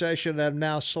and recession have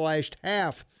now slashed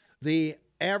half the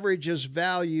average's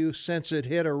value since it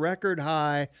hit a record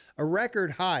high,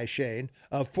 Shane,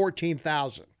 of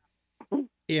 14,000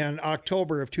 in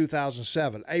October of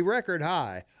 2007, a record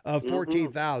high of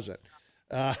 14,000.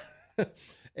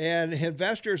 And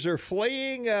investors are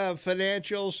fleeing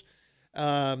financials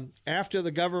after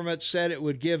the government said it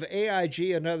would give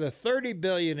AIG another $30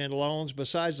 billion in loans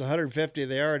besides the $150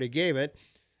 they already gave it.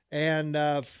 And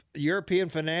European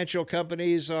financial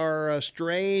companies are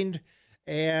strained.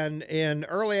 And in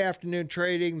early afternoon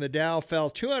trading, the Dow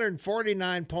fell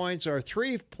 249 points, or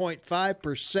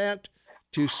 3.5%,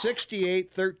 to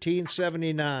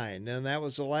 68,1379. And that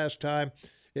was the last time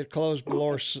it closed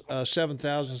below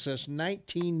 7,000 since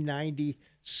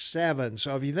 1997.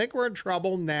 So if you think we're in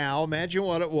trouble now, imagine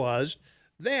what it was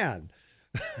then.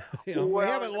 We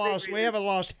haven't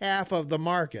lost half of the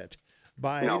market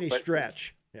by any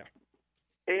stretch.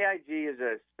 AIG is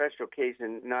a special case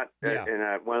and not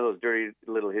one of those dirty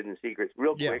little hidden secrets.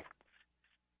 Real quick,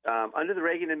 under the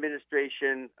Reagan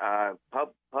administration,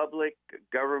 public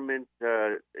government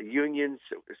unions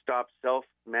stopped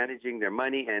self-managing their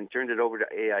money and turned it over to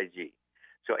AIG.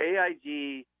 So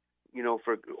AIG,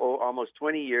 for almost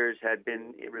 20 years had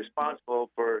been responsible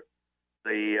for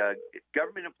the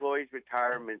government employees'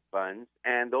 retirement funds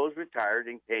and those retired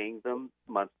and paying them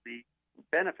monthly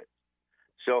benefits.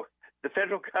 So the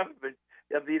federal government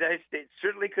of the United States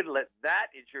certainly couldn't let that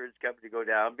insurance company go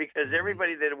down, because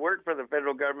everybody that had worked for the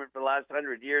federal government for the last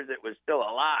 100 years that was still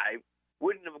alive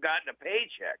wouldn't have gotten a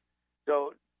paycheck.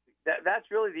 So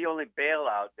that's really the only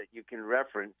bailout that you can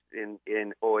reference in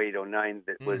 08, 09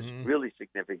 that was really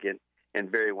significant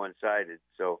and very one-sided.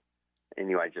 So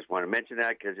anyway, I just want to mention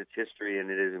that because it's history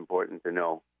and it is important to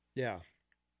know. Yeah.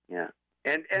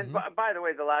 And by the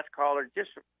way, the last caller, just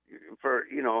for,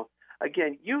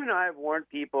 again, you and I have warned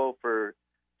people for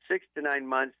 6 to 9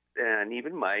 months, and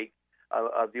even Mike,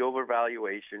 of the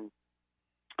overvaluation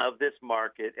of this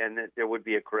market, and that there would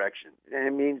be a correction. And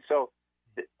I mean, so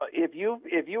if you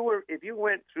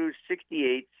went through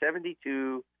 68,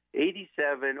 72,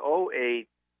 87, 08,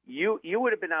 you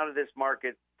would have been out of this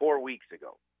market 4 weeks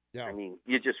ago. Yeah. I mean,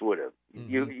 you just would have.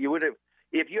 You would have,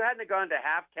 if you hadn't gone to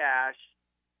half cash,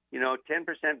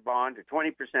 10% bond or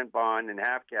 20% bond and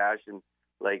half cash, and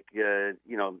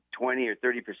 20 or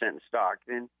 30% in stock,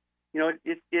 then,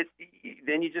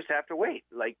 then you just have to wait.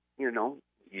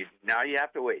 Now you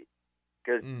have to wait.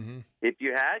 Because if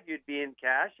you had, you'd be in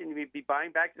cash and you'd be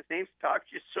buying back the same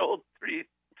stocks you sold three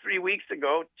weeks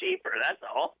ago cheaper. That's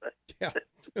all. Yeah.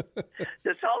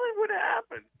 That's all that would have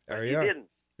happened. You didn't.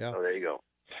 Yeah. So there you go.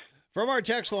 From our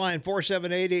text line,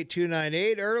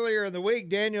 478-8298, earlier in the week,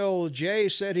 Daniel J.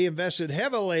 said he invested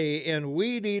heavily in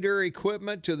weed eater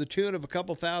equipment to the tune of a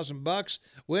couple $1,000.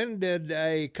 When did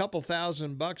a couple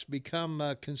 $1,000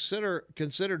 become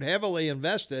considered heavily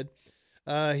invested?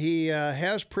 He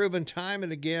has proven time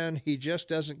and again he just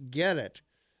doesn't get it.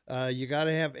 You got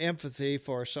to have empathy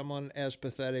for someone as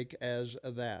pathetic as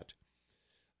that.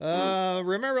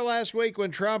 Remember last week when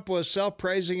Trump was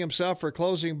self-praising himself for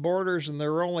closing borders and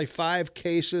there were only 5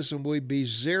 cases and we'd be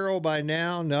 0 by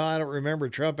now? No, I don't remember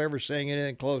Trump ever saying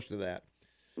anything close to that.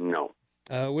 No.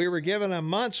 We were given a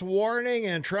month's warning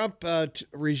and Trump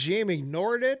regime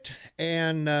ignored it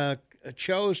and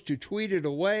chose to tweet it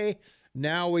away.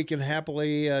 Now we can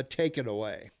happily take it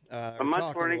away. A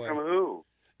month's warning from who?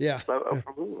 Yeah. From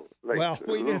who?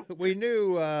 We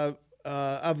knew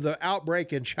of the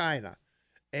outbreak in China.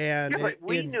 And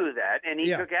we knew that, and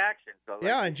he took action. So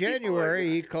in January,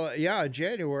 he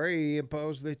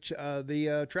imposed the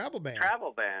travel ban.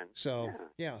 Travel ban. So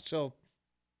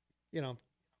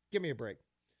give me a break.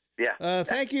 Yeah.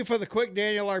 Thank you for the quick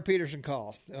Daniel R. Peterson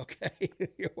call. Okay,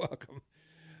 you're welcome.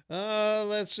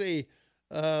 Let's see.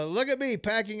 Look at me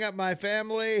packing up my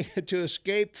family to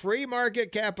escape free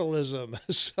market capitalism.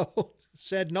 So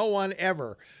said no one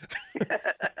ever.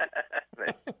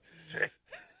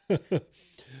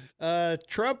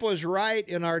 Trump was right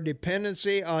in our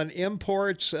dependency on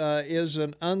imports is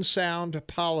an unsound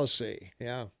policy.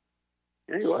 Yeah.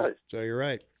 He was. So you're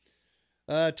right.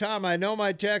 Tom, I know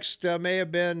my text may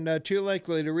have been too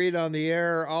lengthy to read on the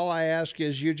air. All I ask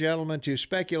is you gentlemen to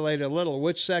speculate a little.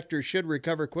 Which sector should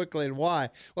recover quickly and why?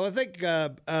 Well, I think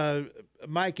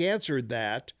Mike answered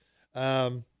that.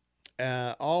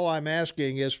 All I'm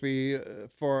asking is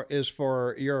for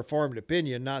your informed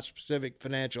opinion, not specific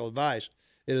financial advice.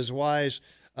 It is wise,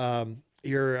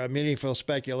 your meaningful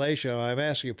speculation I'm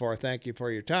asking for. Thank you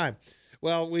for your time.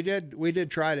 Well, we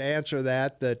did try to answer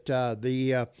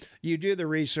that you do the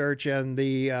research, and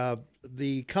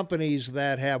the companies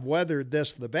that have weathered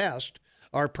this the best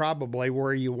are probably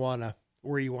where you want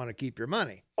to keep your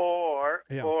money. Or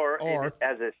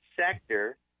as a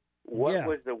sector, what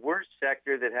was the worst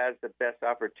sector that has the best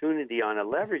opportunity on a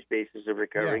leverage basis of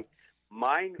recovering?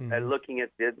 Mine, looking at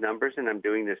the numbers, and I'm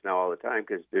doing this now all the time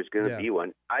because there's going to be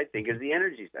one, I think is the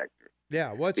energy sector.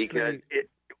 Yeah,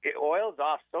 oil's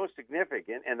off so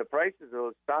significant, and the prices of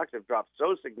those stocks have dropped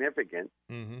so significant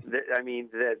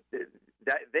that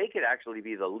that they could actually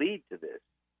be the lead to this.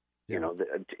 You know,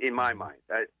 in my mind,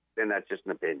 and that's just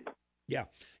an opinion. Yeah.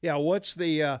 What's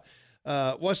the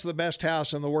best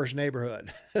house in the worst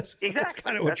neighborhood? Exactly. That's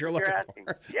kind of what you're looking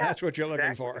for. Yeah, that's what you're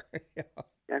looking for.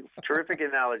 That's a terrific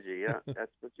analogy. Yeah,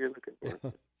 that's what you're looking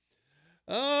for.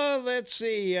 Oh, let's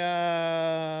see.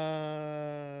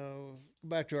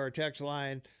 Back to our text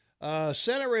line.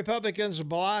 Senate Republicans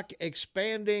block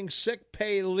expanding sick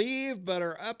pay leave, but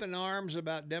are up in arms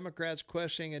about Democrats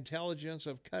questioning intelligence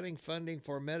of cutting funding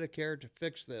for Medicare to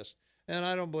fix this. And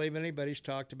I don't believe anybody's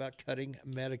talked about cutting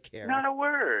Medicare. Not a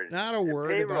word. Not a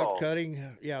word about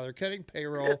cutting. Yeah, they're cutting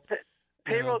payroll.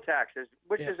 Payroll taxes,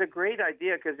 which is a great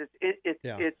idea because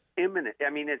it's imminent. I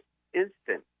mean, it's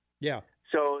instant. Yeah.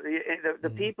 So the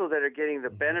people that are getting the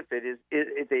benefit is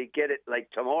they get it like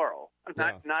tomorrow,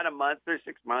 not a month or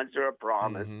 6 months or a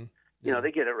promise. You know,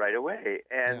 they get it right away.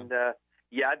 And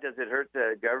does it hurt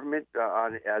the government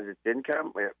as its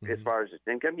income? As far as its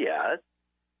income, yes.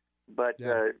 But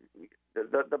the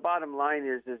bottom line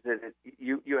is that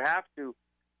you have to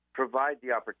provide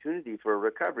the opportunity for a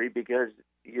recovery because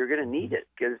you're going to need it.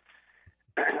 Because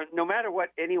no matter what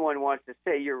anyone wants to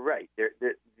say, you're right.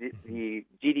 The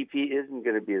GDP isn't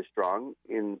going to be as strong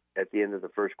at the end of the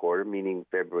first quarter, meaning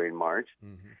February and March.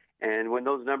 And when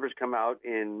those numbers come out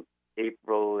in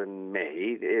April and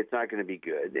May, it's not going to be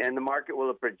good. And the market will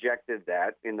have projected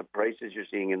that in the prices you're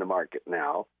seeing in the market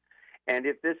now. And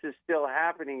if this is still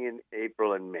happening in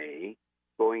April and May,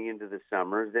 going into the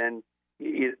summer, then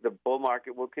the bull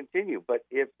market will continue. But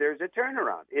if there's a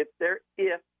turnaround, if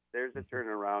there's a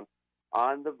turnaround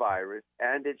on the virus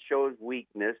and it shows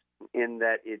weakness in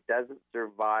that it doesn't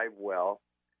survive well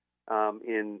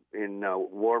in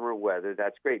warmer weather,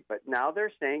 that's great. But now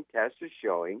they're saying tests are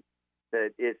showing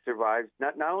that it survives.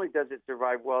 Not only does it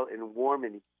survive well in warm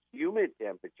and humid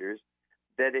temperatures,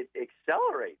 that it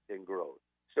accelerates in growth.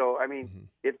 So, I mean,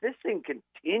 if this thing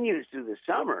continues through the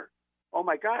summer, oh,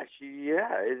 my gosh,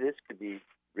 this could be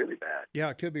really bad. Yeah,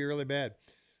 it could be really bad.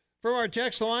 From our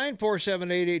text line,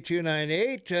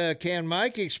 478-8298, can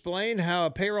Mike explain how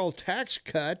a payroll tax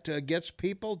cut gets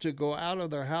people to go out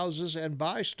of their houses and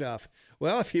buy stuff?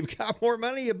 Well, if you've got more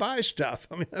money, you buy stuff.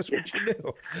 I mean, that's what you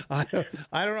do. I don't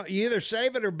know. You either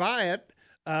save it or buy it.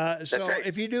 So right.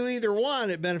 If you do either one,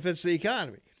 it benefits the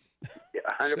economy.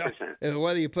 100%. So,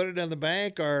 whether you put it in the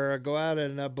bank or go out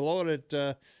and blow it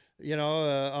at,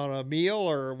 on a meal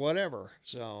or whatever.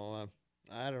 So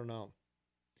I don't know.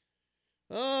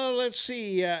 Oh, let's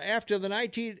see. After the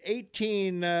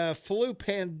 1918 flu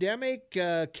pandemic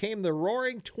came the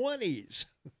Roaring '20s.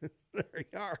 There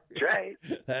you are. That's right.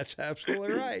 That's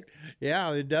absolutely right.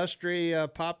 Yeah, the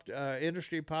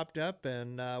industry popped up,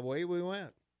 and away we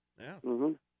went. Yeah.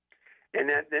 Mm-hmm. And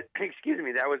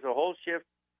that was a whole shift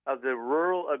of the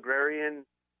rural agrarian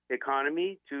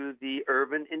economy to the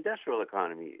urban industrial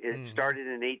economy. It started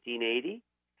in 1880,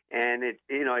 and it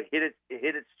hit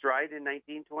its stride in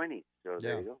 1920. So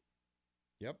there you go.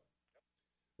 Yep.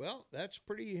 Well, that's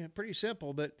pretty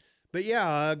simple, but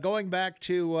yeah, going back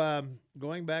to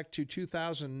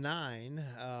 2009,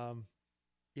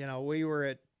 we were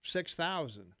at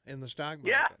 6,000 in the stock market.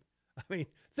 Yeah. I mean,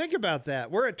 think about that.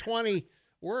 We're at 20.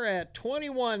 We're at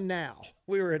 21 now.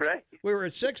 We were at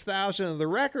 6,000, and the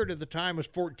record at the time was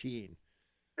 14.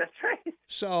 That's right.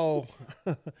 So,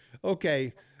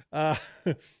 okay, when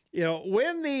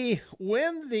the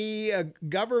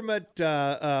government,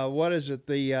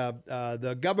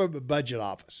 the government budget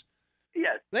office,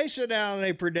 yes, they sit down and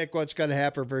they predict what's going to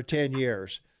happen for 10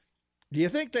 years. Do you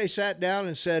think they sat down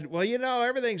and said, well,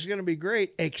 everything's going to be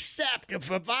great except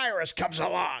if a virus comes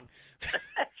along? That's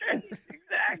right.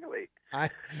 Exactly.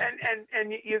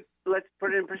 And you let's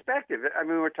put it in perspective. I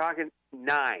mean, we're talking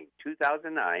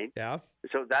 2009. Yeah.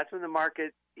 So that's when the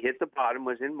market hit the bottom,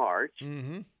 was in March.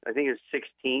 Mm-hmm. I think it was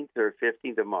 16th or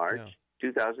 15th of March,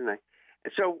 2009.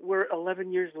 And so we're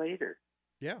 11 years later.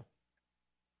 Yeah.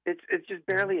 It's just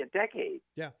barely a decade.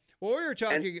 Yeah. Well,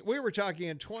 we were talking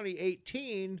in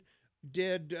 2018.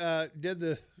 Did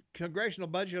the Congressional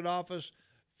Budget Office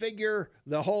figure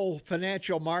the whole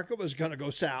financial market was going to go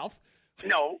south?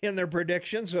 No. In their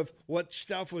predictions of what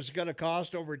stuff was going to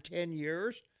cost over 10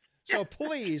 years. So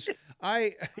please, these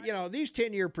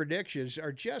 10-year predictions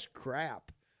are just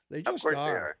crap. They just are. They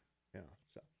are. Yeah.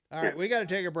 So, all right, we got to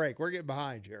take a break. We're getting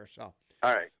behind here. So,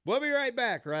 all right. We'll be right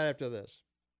back right after this.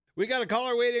 We got a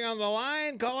caller waiting on the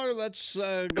line. Caller, let's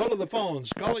go to the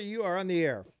phones. Caller, you are on the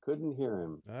air. Couldn't hear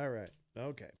him. All right.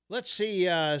 Okay. Let's see.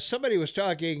 Somebody was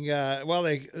talking.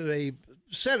 They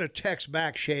sent a text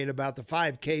back, Shane, about the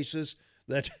 5 cases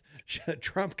that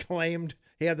Trump claimed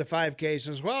he had the 5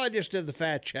 cases. Well, I just did the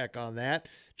fact check on that.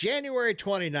 January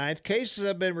 29th, cases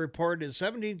have been reported in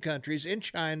 17 countries. In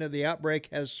China, the outbreak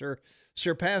has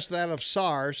surpassed that of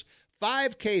SARS.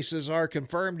 5 cases are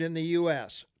confirmed in the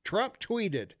U.S. Trump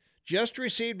tweeted, "Just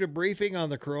received a briefing on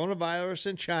the coronavirus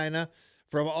in China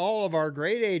from all of our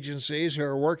great agencies who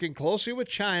are working closely with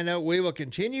China. We will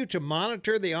continue to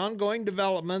monitor the ongoing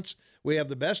developments. We have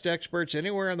the best experts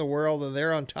anywhere in the world, and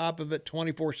they're on top of it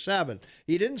 24/7.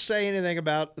 He didn't say anything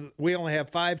about we only have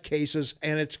 5 cases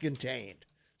and it's contained.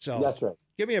 So that's right.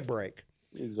 Give me a break.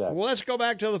 Exactly. Well, let's go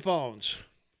back to the phones.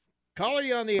 Caller,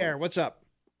 you on the air. What's up?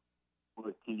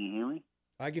 Well, can you hear me?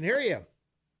 I can hear you.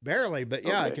 Barely, but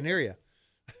yeah, okay. I can hear you.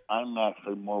 I'm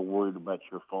actually more worried about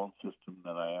your phone system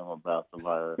than I am about the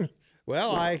virus.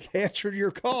 Well, I answered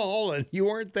your call, and you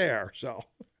weren't there, so.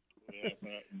 Yeah,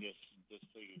 but this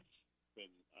thing has been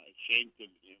shamed in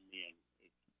the end.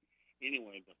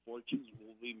 Anyway, the fortunes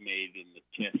will be made in the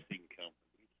testing companies.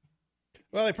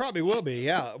 Well, they probably will be,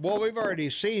 yeah. Well, we've already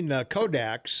seen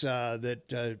Kodak's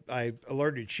that I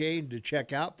alerted Shane to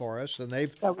check out for us, and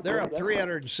they're up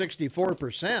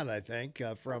 364%, I think,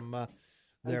 from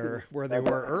where they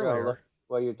were earlier.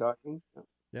 While you're talking?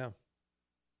 Yeah.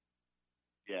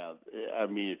 Yeah, I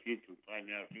mean, if you can find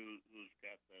out who's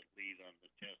got that lead on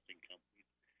the testing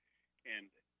companies,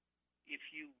 and if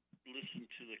you listen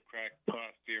to the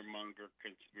crackpot fearmonger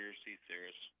conspiracy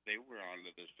theorists, they were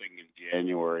onto this thing in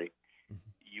January.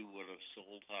 You would have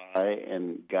sold high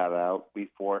and got out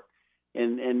before.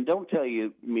 And don't tell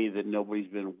me that nobody's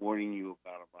been warning you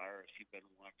about a virus. You've been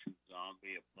watching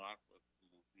zombie apocalypse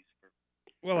movies for.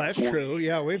 Well, that's true.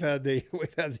 Yeah, we've had the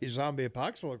zombie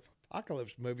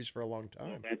apocalypse movies for a long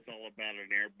time. Well, that's all about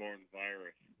an airborne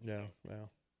virus. Yeah.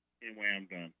 Well. Anyway, I'm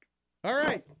done. All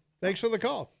right. Thanks for the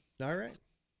call. All right.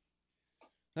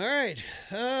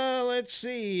 Let's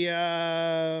see.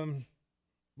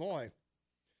 Boy.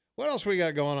 What else we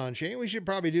got going on, Shane? We should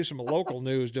probably do some local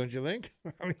news, don't you think?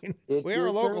 I mean, we are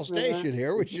a local station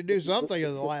here. We should do something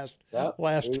in the last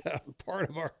part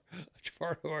of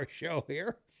our show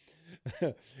here.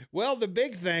 Well, the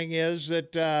big thing is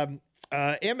that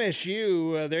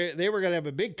MSU they were going to have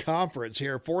a big conference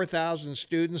here. 4,000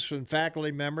 students and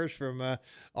faculty members from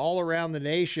all around the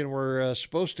nation were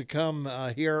supposed to come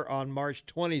here on March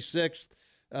 26th.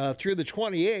 Through the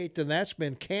 28th, and that's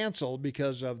been canceled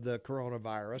because of the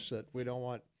coronavirus, that we don't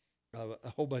want a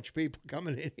whole bunch of people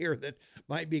coming in here that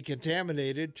might be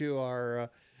contaminated to our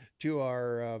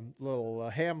little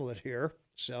hamlet here.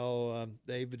 So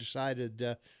they've decided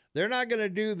they're not going to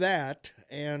do that,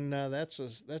 and that's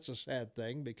a sad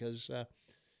thing because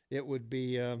it would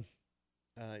be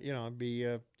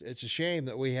it's a shame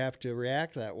that we have to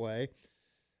react that way.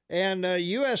 And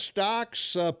U.S.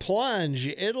 stocks plunge.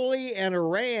 Italy and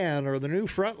Iran are the new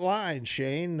front line,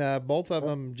 Shane. Both of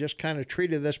them just kind of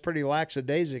treated this pretty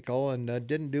lackadaisical and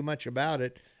didn't do much about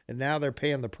it, and now they're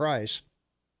paying the price.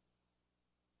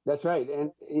 That's right.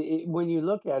 And when you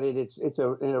look at it, it's a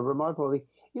remarkable.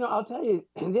 I'll tell you,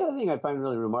 the other thing I find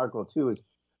really remarkable, too, is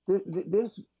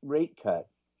this rate cut.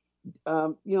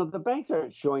 The banks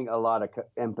aren't showing a lot of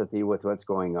empathy with what's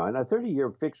going on. A 30-year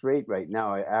fixed rate right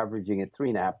now, averaging at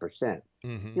 3.5%.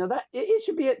 Mm-hmm. That it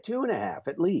should be at 2.5%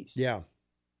 at least. Yeah.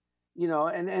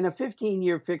 And a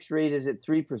 15-year fixed rate is at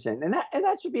 3%, and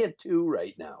that should be at 2%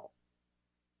 right now.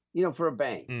 For a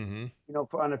bank. Mm-hmm.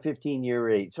 On a 15-year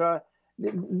rate. So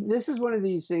this is one of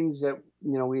these things that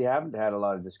we haven't had a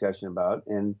lot of discussion about,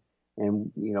 and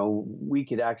we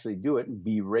could actually do it and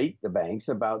berate the banks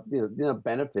about the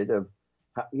benefit of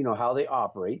how they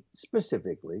operate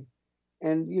specifically,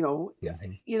 and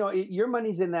your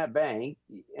money's in that bank,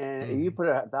 and if you put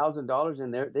 $1,000 in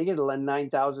there, they get to lend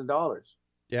 $9,000.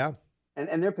 Yeah,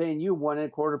 and they're paying you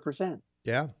 1.25%.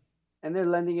 Yeah, and they're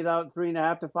lending it out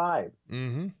 3.5 to 5.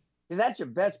 Mm-hmm. Because that's your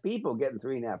best people getting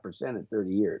 3.5% in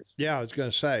 30 years. Yeah, I was going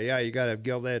to say, you got to have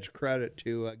gilt edge credit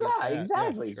to get that.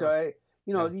 Exactly. Yeah, sure. So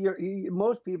You know,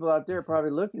 most people out there are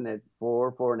probably looking at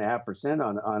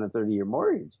 4.5% on a 30-year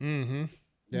mortgage. Mm-hmm.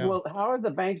 Yeah. Well, how are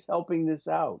the banks helping this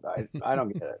out? I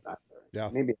don't get it. Yeah.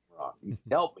 Maybe I'm wrong.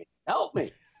 Help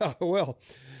me. Well,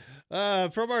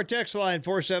 from our text line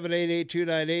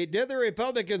 4788298, did the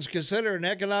Republicans consider an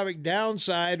economic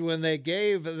downside when they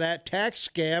gave that tax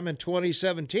scam in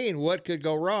 2017? What could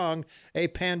go wrong? A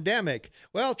pandemic.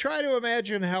 Well, try to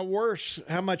imagine how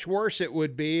much worse it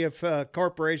would be if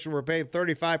corporations were paying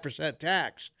 35%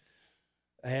 tax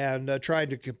and trying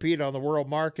to compete on the world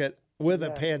market with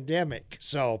a pandemic.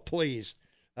 So please,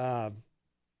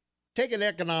 take an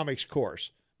economics course,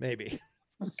 maybe.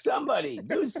 Somebody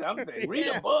do something. Read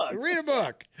a book. Read a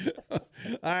book. All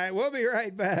right, we'll be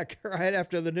right back right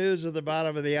after the news at the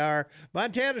bottom of the hour.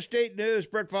 Montana State News,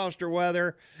 Brooke Foster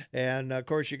weather, and of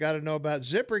course you got to know about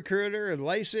ZipRecruiter and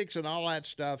Lasix and all that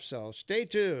stuff. So stay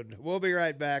tuned. We'll be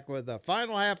right back with the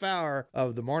final half hour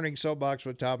of the Morning Soapbox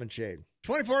with Tom and Shane.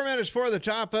 24 minutes for the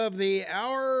top of the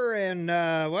hour, and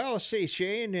well, let's see,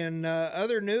 Shane. In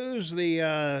other news,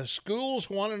 the schools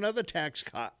want another tax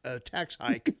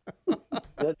hike.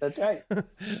 That's right.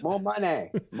 More money.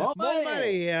 More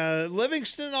money.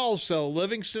 Livingston also.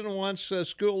 Livingston wants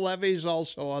school levies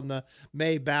also on the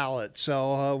May ballot.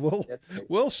 So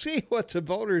we'll see what the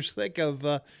voters think of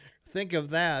that.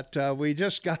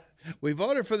 We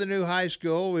voted for the new high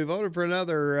school. We voted for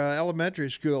another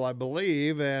elementary school, I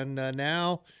believe, and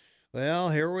now, well,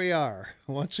 here we are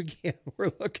once again.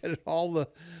 We're looking at all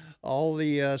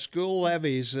the school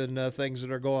levies and things that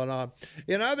are going on.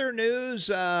 In other news,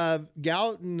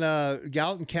 Gallatin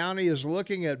County is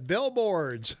looking at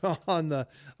billboards on the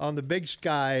Big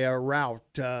Sky route.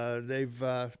 They've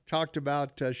talked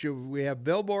about should we have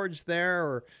billboards there,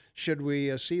 or should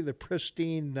we see the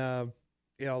pristine? A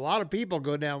lot of people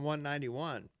go down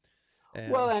 191.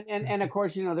 And of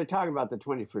course, they're talking about the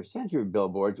 21st century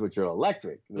billboards, which are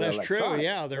electric. That's true.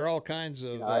 Yeah, they're all kinds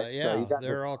of.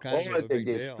 They're all kinds of. They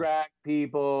distract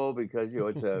people because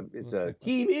it's a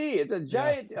TV. It's a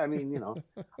giant. Yeah. I mean,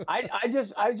 I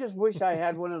just wish I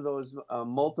had one of those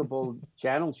multiple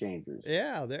channel changers.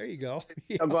 Yeah, there you go.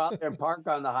 I'll go out there and park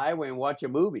on the highway and watch a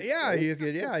movie. Yeah, right? you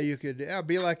could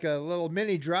be like a little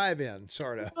mini drive-in,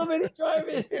 sort of. A mini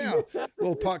drive-in. Yeah,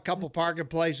 couple parking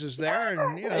places there,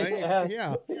 and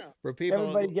Yeah. For people,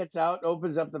 everybody gets out,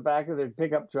 opens up the back of their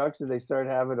pickup trucks, and they start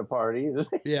having a party.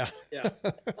 Yeah.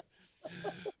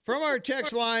 From our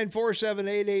text line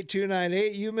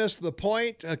 4788298, you missed the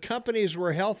point. Companies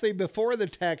were healthy before the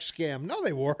tax scam. No,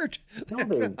 they weren't.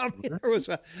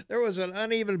 There was an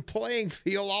uneven playing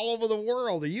field all over the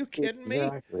world. Are you kidding me?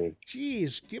 Exactly.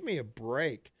 Jeez, give me a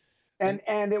break.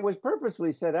 And it was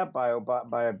purposely set up by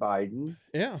Biden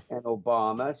and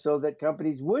Obama so that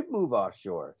companies would move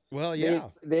offshore. Well, yeah.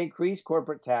 They increased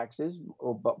corporate taxes,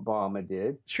 Obama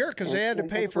did. Sure, because they had to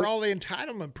pay for all the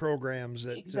entitlement programs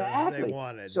that they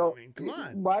wanted. So, I mean, come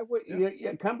on. Why would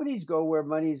companies go where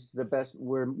money's the best,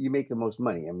 where you make the most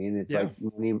money? I mean, it's like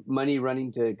money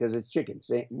running to, because it's chicken.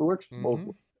 It works both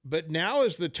ways. But now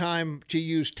is the time to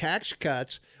use tax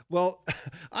cuts. Well,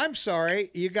 I'm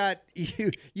sorry, you've got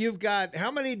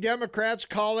how many Democrats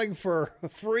calling for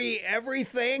free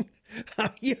everything?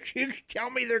 You tell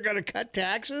me they're going to cut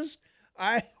taxes?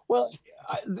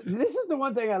 This is the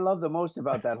one thing I love the most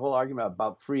about that whole argument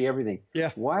about free everything.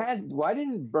 Yeah. Why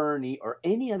didn't Bernie or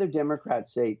any other Democrat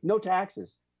say no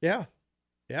taxes? Yeah.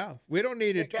 Yeah. We don't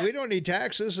need it. We don't need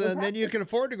taxes, and then you can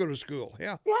afford to go to school.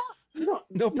 Yeah. Yeah.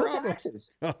 No problem.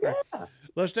 Taxes. All right.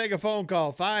 Let's take a phone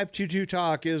call.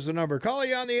 522-TALK is the number. Call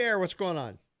you on the air. What's going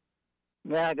on?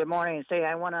 Yeah, good morning. Say,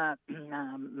 I want to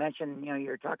mention,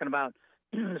 you're talking about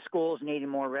the schools needing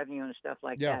more revenue and stuff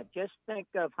like that. Just think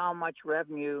of how much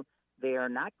revenue they are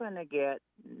not going to get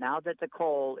now that the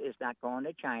coal is not going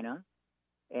to China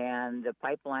and the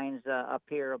pipelines up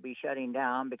here will be shutting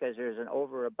down because there's an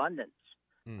overabundance.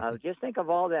 Just think of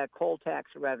all that coal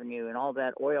tax revenue and all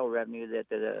that oil revenue that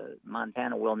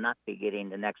Montana will not be getting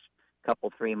the next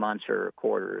couple, 3 months or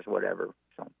quarters, whatever.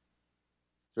 So,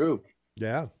 true.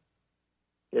 Yeah.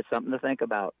 It's something to think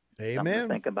about. Amen. Something to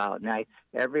think about. Now,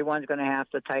 everyone's going to have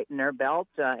to tighten their belt,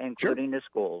 including the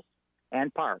schools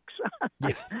and parks.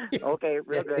 Okay,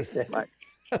 real good. Bye.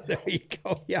 There you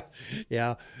go.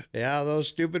 Yeah. Those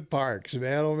stupid parks,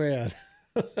 man. Oh, man.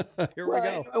 Here we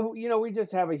go. We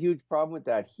just have a huge problem with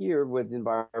that here with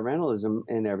environmentalism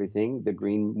and everything, the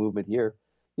green movement here.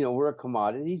 We're a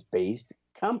commodities-based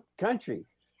country.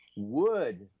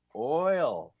 Wood,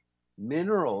 oil,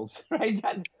 minerals, right?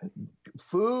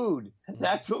 Food.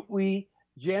 That's what we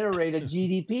generate a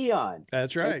GDP on.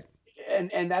 That's right.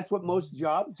 And that's what most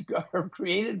jobs are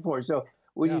created for. So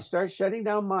when you start shutting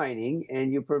down mining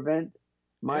and you prevent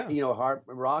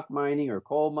rock mining or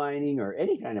coal mining or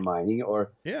any kind of mining,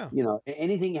 or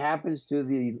anything happens to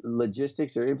the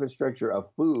logistics or infrastructure of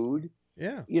food.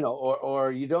 Yeah.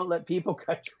 Or you don't let people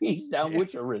cut trees down,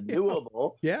 which are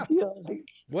renewable. Yeah.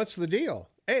 What's the deal?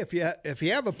 Hey, if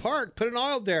you have a park, put an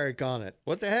oil derrick on it.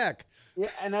 What the heck? Yeah,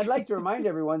 and I'd like to remind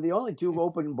everyone the only two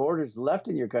open borders left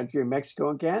in your country are Mexico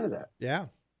and Canada. Yeah,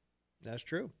 that's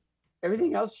true.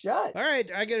 Everything else shut. All right,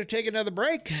 I got to take another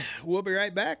break. We'll be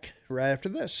right back right after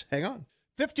this. Hang on.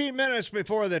 15 minutes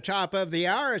before the top of the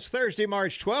hour. It's Thursday,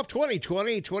 March 12th,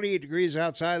 2020. 28 degrees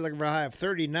outside, looking for a high of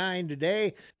 39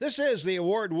 today. This is the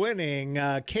award-winning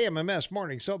KMMS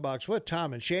Morning Soapbox with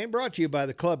Tom and Shane, brought to you by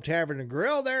the Club Tavern and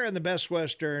Grill there in the Best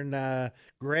Western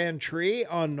Grand Tree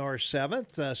on North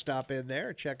 7th. Stop in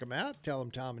there, check them out. Tell them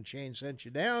Tom and Shane sent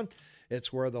you down.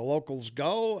 It's where the locals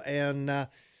go. And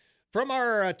from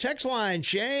our text line,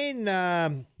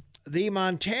 Shane, the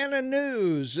Montana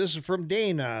News, this is from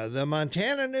Dana. The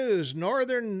Montana News,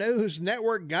 Northern News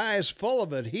Network guy is full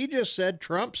of it. He just said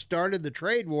Trump started the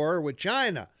trade war with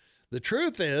China. The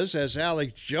truth is, as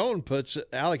Alex Jones puts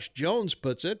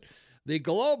it, the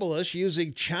globalists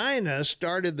using China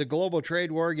started the global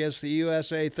trade war against the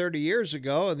USA 30 years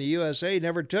ago, and the USA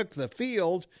never took the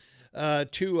field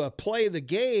to play the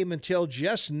game until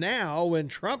just now when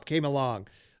Trump came along.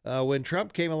 When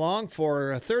Trump came along,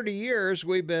 for 30 years,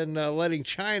 we've been letting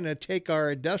China take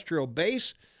our industrial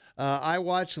base. I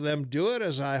watched them do it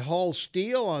as I hauled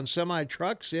steel on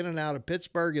semi-trucks in and out of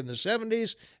Pittsburgh in the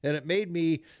 70s, and it made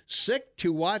me sick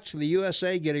to watch the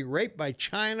USA getting raped by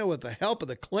China with the help of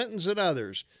the Clintons and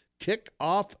others. Kick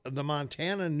off the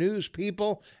Montana News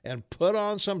people and put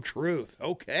on some truth.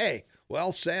 Okay.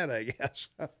 Well said, I guess.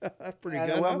 That's pretty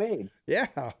good. Well made. Yeah.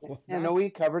 And we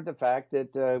covered the fact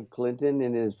that Clinton,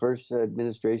 in his first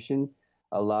administration,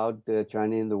 allowed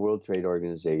China in the World Trade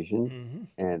Organization,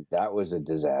 and that was a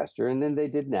disaster. And then they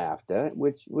did NAFTA,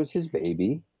 which was his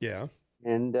baby. Yeah.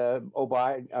 And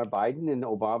Biden and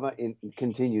Obama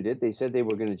continued it. They said they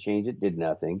were going to change it, did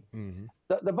nothing.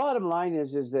 The bottom line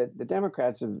is that the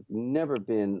Democrats have never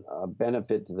been a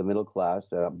benefit to the middle class,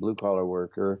 the blue-collar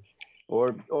worker,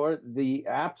 or the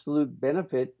absolute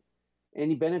benefit,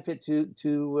 any benefit to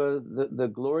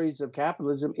the glories of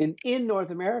capitalism in North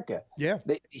America. Yeah.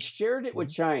 They shared it with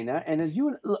China. And as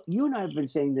you and I have been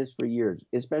saying this for years,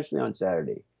 especially on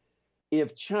Saturday,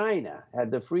 if China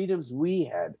had the freedoms we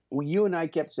had, you and I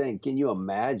kept saying, can you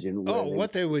imagine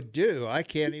what they would do? I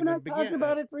can't even begin. Talked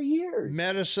about it for years.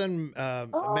 Medicine,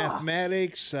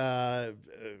 mathematics,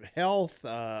 health.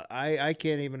 I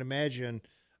can't even imagine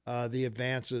the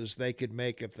advances they could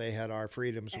make if they had our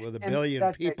freedoms with a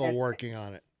billion people working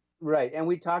on it. Right. And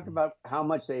we talked about how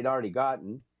much they'd already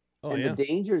gotten the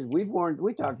dangers we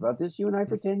talked about this, you and I,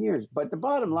 for 10 years. But the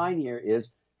bottom line here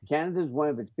is Canada is one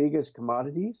of its biggest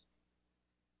commodities,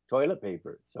 toilet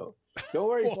paper. So don't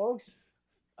worry, folks.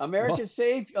 America's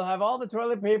safe. You'll have all the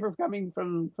toilet paper coming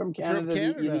from Canada. From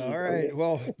Canada. All right.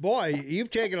 Well, boy, you've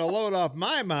taken a load off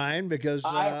my mind because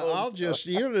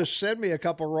you'll just send me a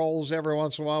couple rolls every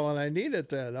once in a while when I need it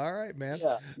then. All right, man.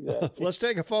 Yeah, exactly. Let's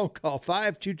take a phone call.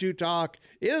 522-TALK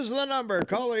is the number.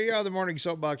 Caller, you're on the Morning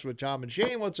Soapbox with Tom and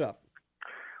Shane. What's up?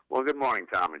 Well, good morning,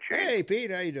 Tom and Shane. Hey, Pete.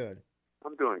 How you doing?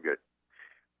 I'm doing good.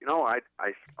 You know, I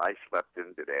slept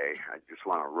in today. I just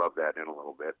want to rub that in a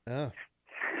little bit. Oh.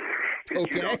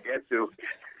 Okay. You don't get to.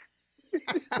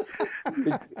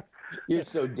 You're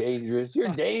so dangerous. You're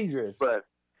dangerous. But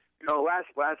you know, last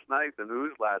night, the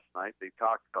news last night, they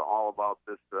talked all about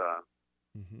this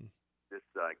this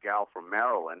gal from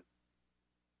Maryland.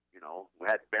 You know, who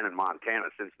had been in Montana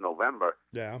since November.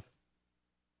 Yeah.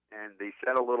 And they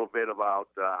said a little bit about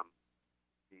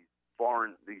these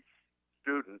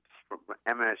students from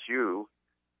MSU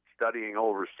studying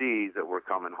overseas that were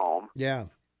coming home. Yeah.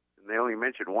 And they only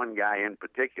mentioned one guy in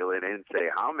particular. They didn't say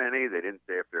how many. They didn't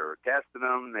say if they were testing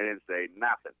them. They didn't say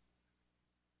nothing.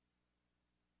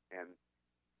 And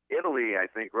Italy, I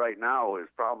think, right now is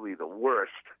probably the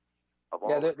worst of all.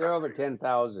 Yeah, they're over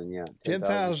 10,000. Yeah,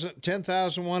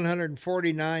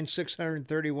 10,149,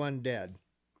 631 dead.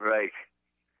 Right.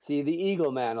 See, the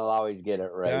Eagle Man will always get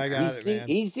it right. Yeah, I got it, man.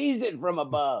 He sees it from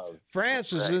above.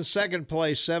 France is in second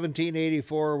place,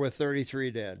 1784 with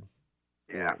 33 dead.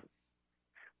 Yeah.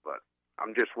 But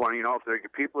I'm just wondering,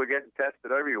 if people are getting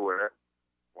tested everywhere,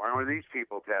 why aren't these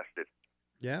people tested?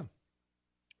 Yeah.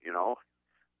 You know,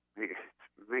 it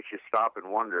makes you stop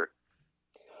and wonder.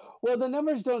 Well, the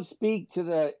numbers don't speak to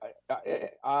the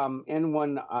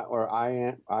N1 or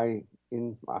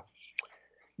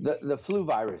the flu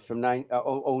virus from 09,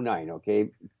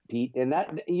 okay, Pete, and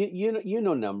that you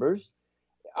know numbers.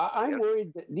 I'm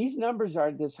worried that these numbers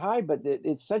aren't this high, but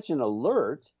it's such an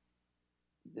alert.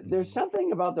 There's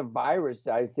something about the virus,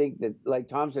 I think, that, like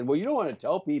Tom said, well, you don't want to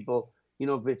tell people,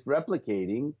 if it's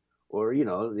replicating or,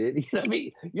 I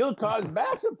mean, you'll cause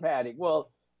massive panic.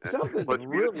 Well, something's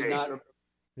really not.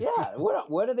 Yeah.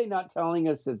 What are they not telling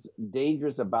us that's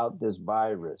dangerous about this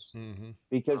virus? Mm-hmm.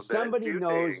 Because somebody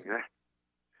knows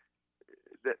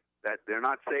that they're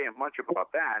not saying much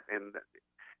about that. And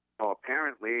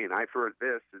apparently, and I've heard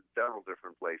this in several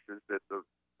different places, that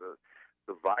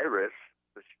the virus,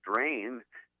 the strain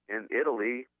in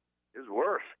Italy is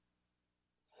worse.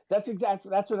 That's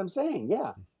what I'm saying.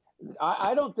 Yeah.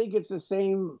 I don't think it's the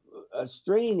same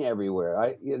strain everywhere.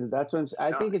 I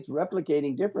think it's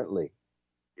replicating differently.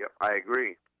 Yep, I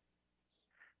agree.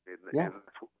 And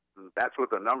that's what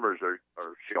the numbers are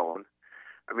showing.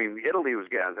 I mean, Italy was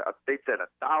getting, they said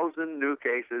 1,000 new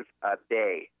cases a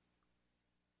day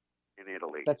in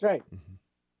Italy. That's right.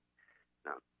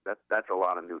 Now, that's a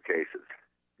lot of new cases.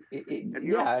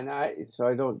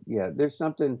 There's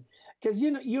something, because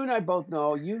you and I both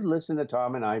know, you listen to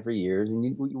Tom and I for years,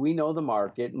 and we know the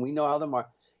market, and we know how the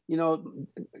market, we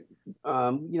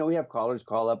have callers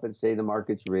call up and say the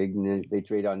market's rigged and they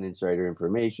trade on insider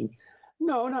information.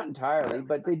 No, not entirely,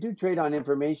 but they do trade on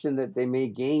information that they may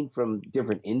gain from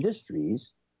different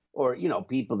industries or,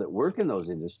 people that work in those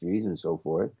industries and so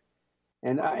forth.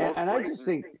 And I just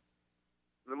think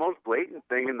the most blatant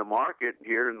thing in the market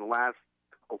here in the last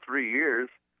 3 years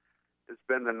has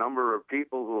been the number of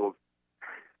people who have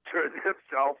turned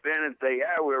themselves in and say,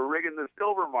 yeah, we're rigging the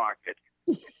silver market.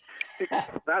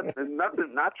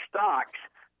 not stocks,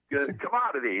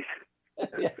 commodities.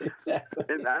 Yeah, exactly.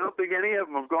 And I don't think any of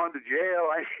them have gone to jail.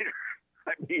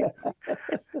 I mean,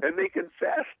 and they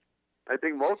confessed. I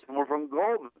think most of them were from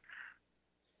Goldman.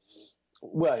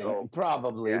 Well,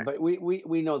 probably, but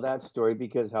we know that story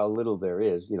because how little there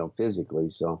is, physically.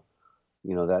 So,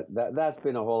 that's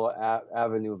been a whole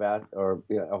avenue of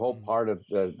a whole part of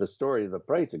the story of the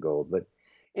price of gold. But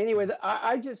anyway,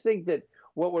 I just think that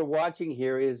what we're watching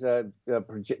here is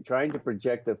trying to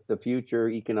project the future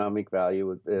economic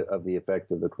value of the effect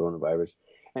of the coronavirus.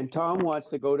 And Tom wants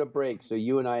to go to break, so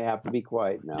you and I have to be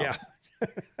quiet now. Yeah.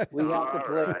 We have to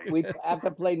play. Right. We have to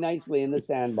play nicely in the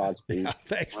sandbox, please. Yeah,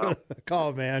 thanks for the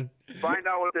call, man. Find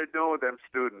out what they're doing with them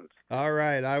students. All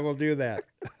right, I will do that.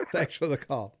 Thanks for the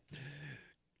call.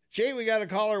 Jay, we got a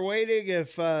caller waiting.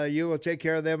 If you will take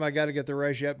care of them, I got to get the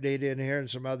Rush update in here and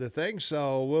some other things.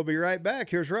 So we'll be right back.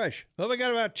 Here's Rush. Well, we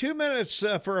got about 2 minutes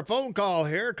for a phone call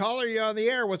here. Caller, you on the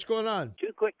air? What's going on?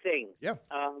 Two quick things. Yeah.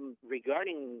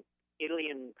 Regarding Italy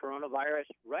and coronavirus,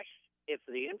 Rush. If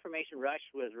the information Rush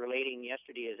was relating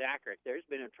yesterday is accurate, there's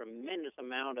been a tremendous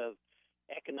amount of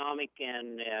economic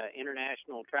and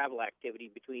international travel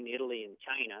activity between Italy and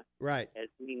China, right, as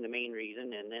being the main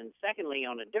reason. And then secondly,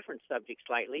 on a different subject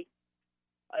slightly,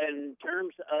 in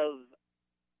terms of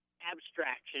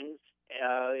abstractions,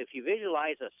 if you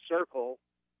visualize a circle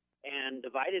and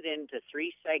divide it into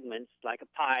three segments like a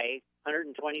pie,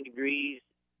 120 degrees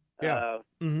under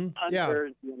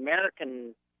the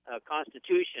American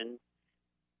Constitution,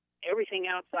 everything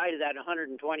outside of that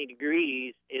 120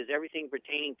 degrees is everything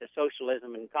pertaining to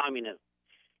socialism and communism.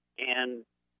 And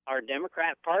our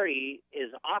Democrat Party is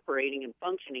operating and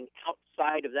functioning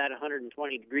outside of that 120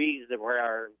 degrees where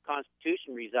our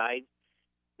Constitution resides.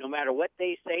 No matter what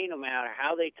they say, no matter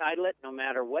how they title it, no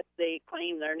matter what they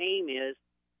claim their name is,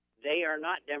 they are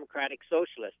not democratic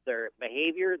socialists. Their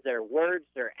behavior, their words,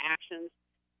 their actions,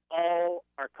 all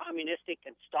are communistic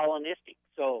and Stalinistic.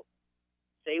 So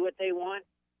say what they want,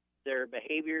 their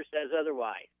behavior says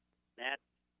otherwise.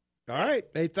 All right.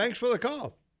 Hey, thanks for the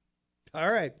call.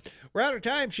 All right. We're out of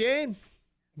time, Shane.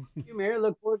 Thank you, Mayor.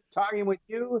 Look forward to talking with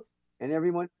you and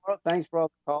everyone. Thanks for all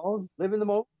the calls. Live in the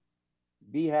moment.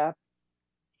 Be happy.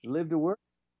 Live to work.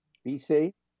 Be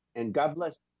safe. And God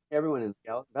bless everyone in the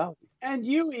Gallatin Valley. And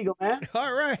you, Eagle Man.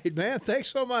 All right, man. Thanks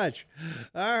so much.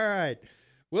 All right.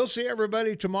 We'll see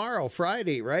everybody tomorrow,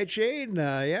 Friday, right, Shane?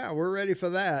 Yeah, we're ready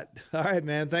for that. All right,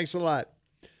 man. Thanks a lot.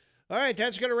 All right,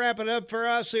 that's going to wrap it up for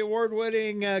us. The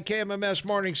award-winning KMMS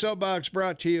Morning Soapbox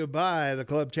brought to you by the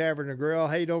Club Tavern and Grill.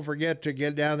 Hey, don't forget to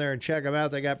get down there and check them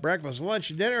out. They got breakfast,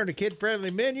 lunch, and dinner, and a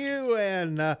kid-friendly menu.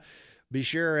 And be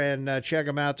sure and check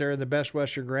them out there in the Best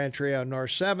Western Grand Tree on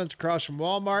North 7th, across from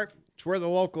Walmart. It's where the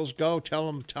locals go. Tell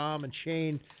them Tom and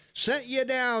Shane sent you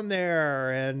down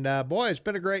there. And, boy, it's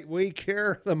been a great week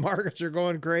here. The markets are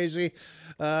going crazy.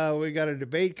 We got a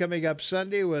debate coming up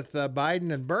Sunday with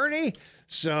Biden and Bernie.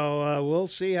 So we'll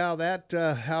see how that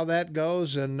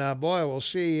goes. And, boy, we'll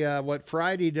see what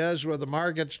Friday does with the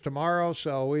markets tomorrow.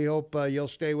 So we hope you'll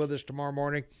stay with us tomorrow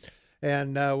morning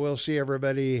And we'll see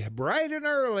everybody bright and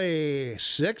early,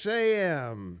 6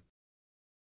 a.m.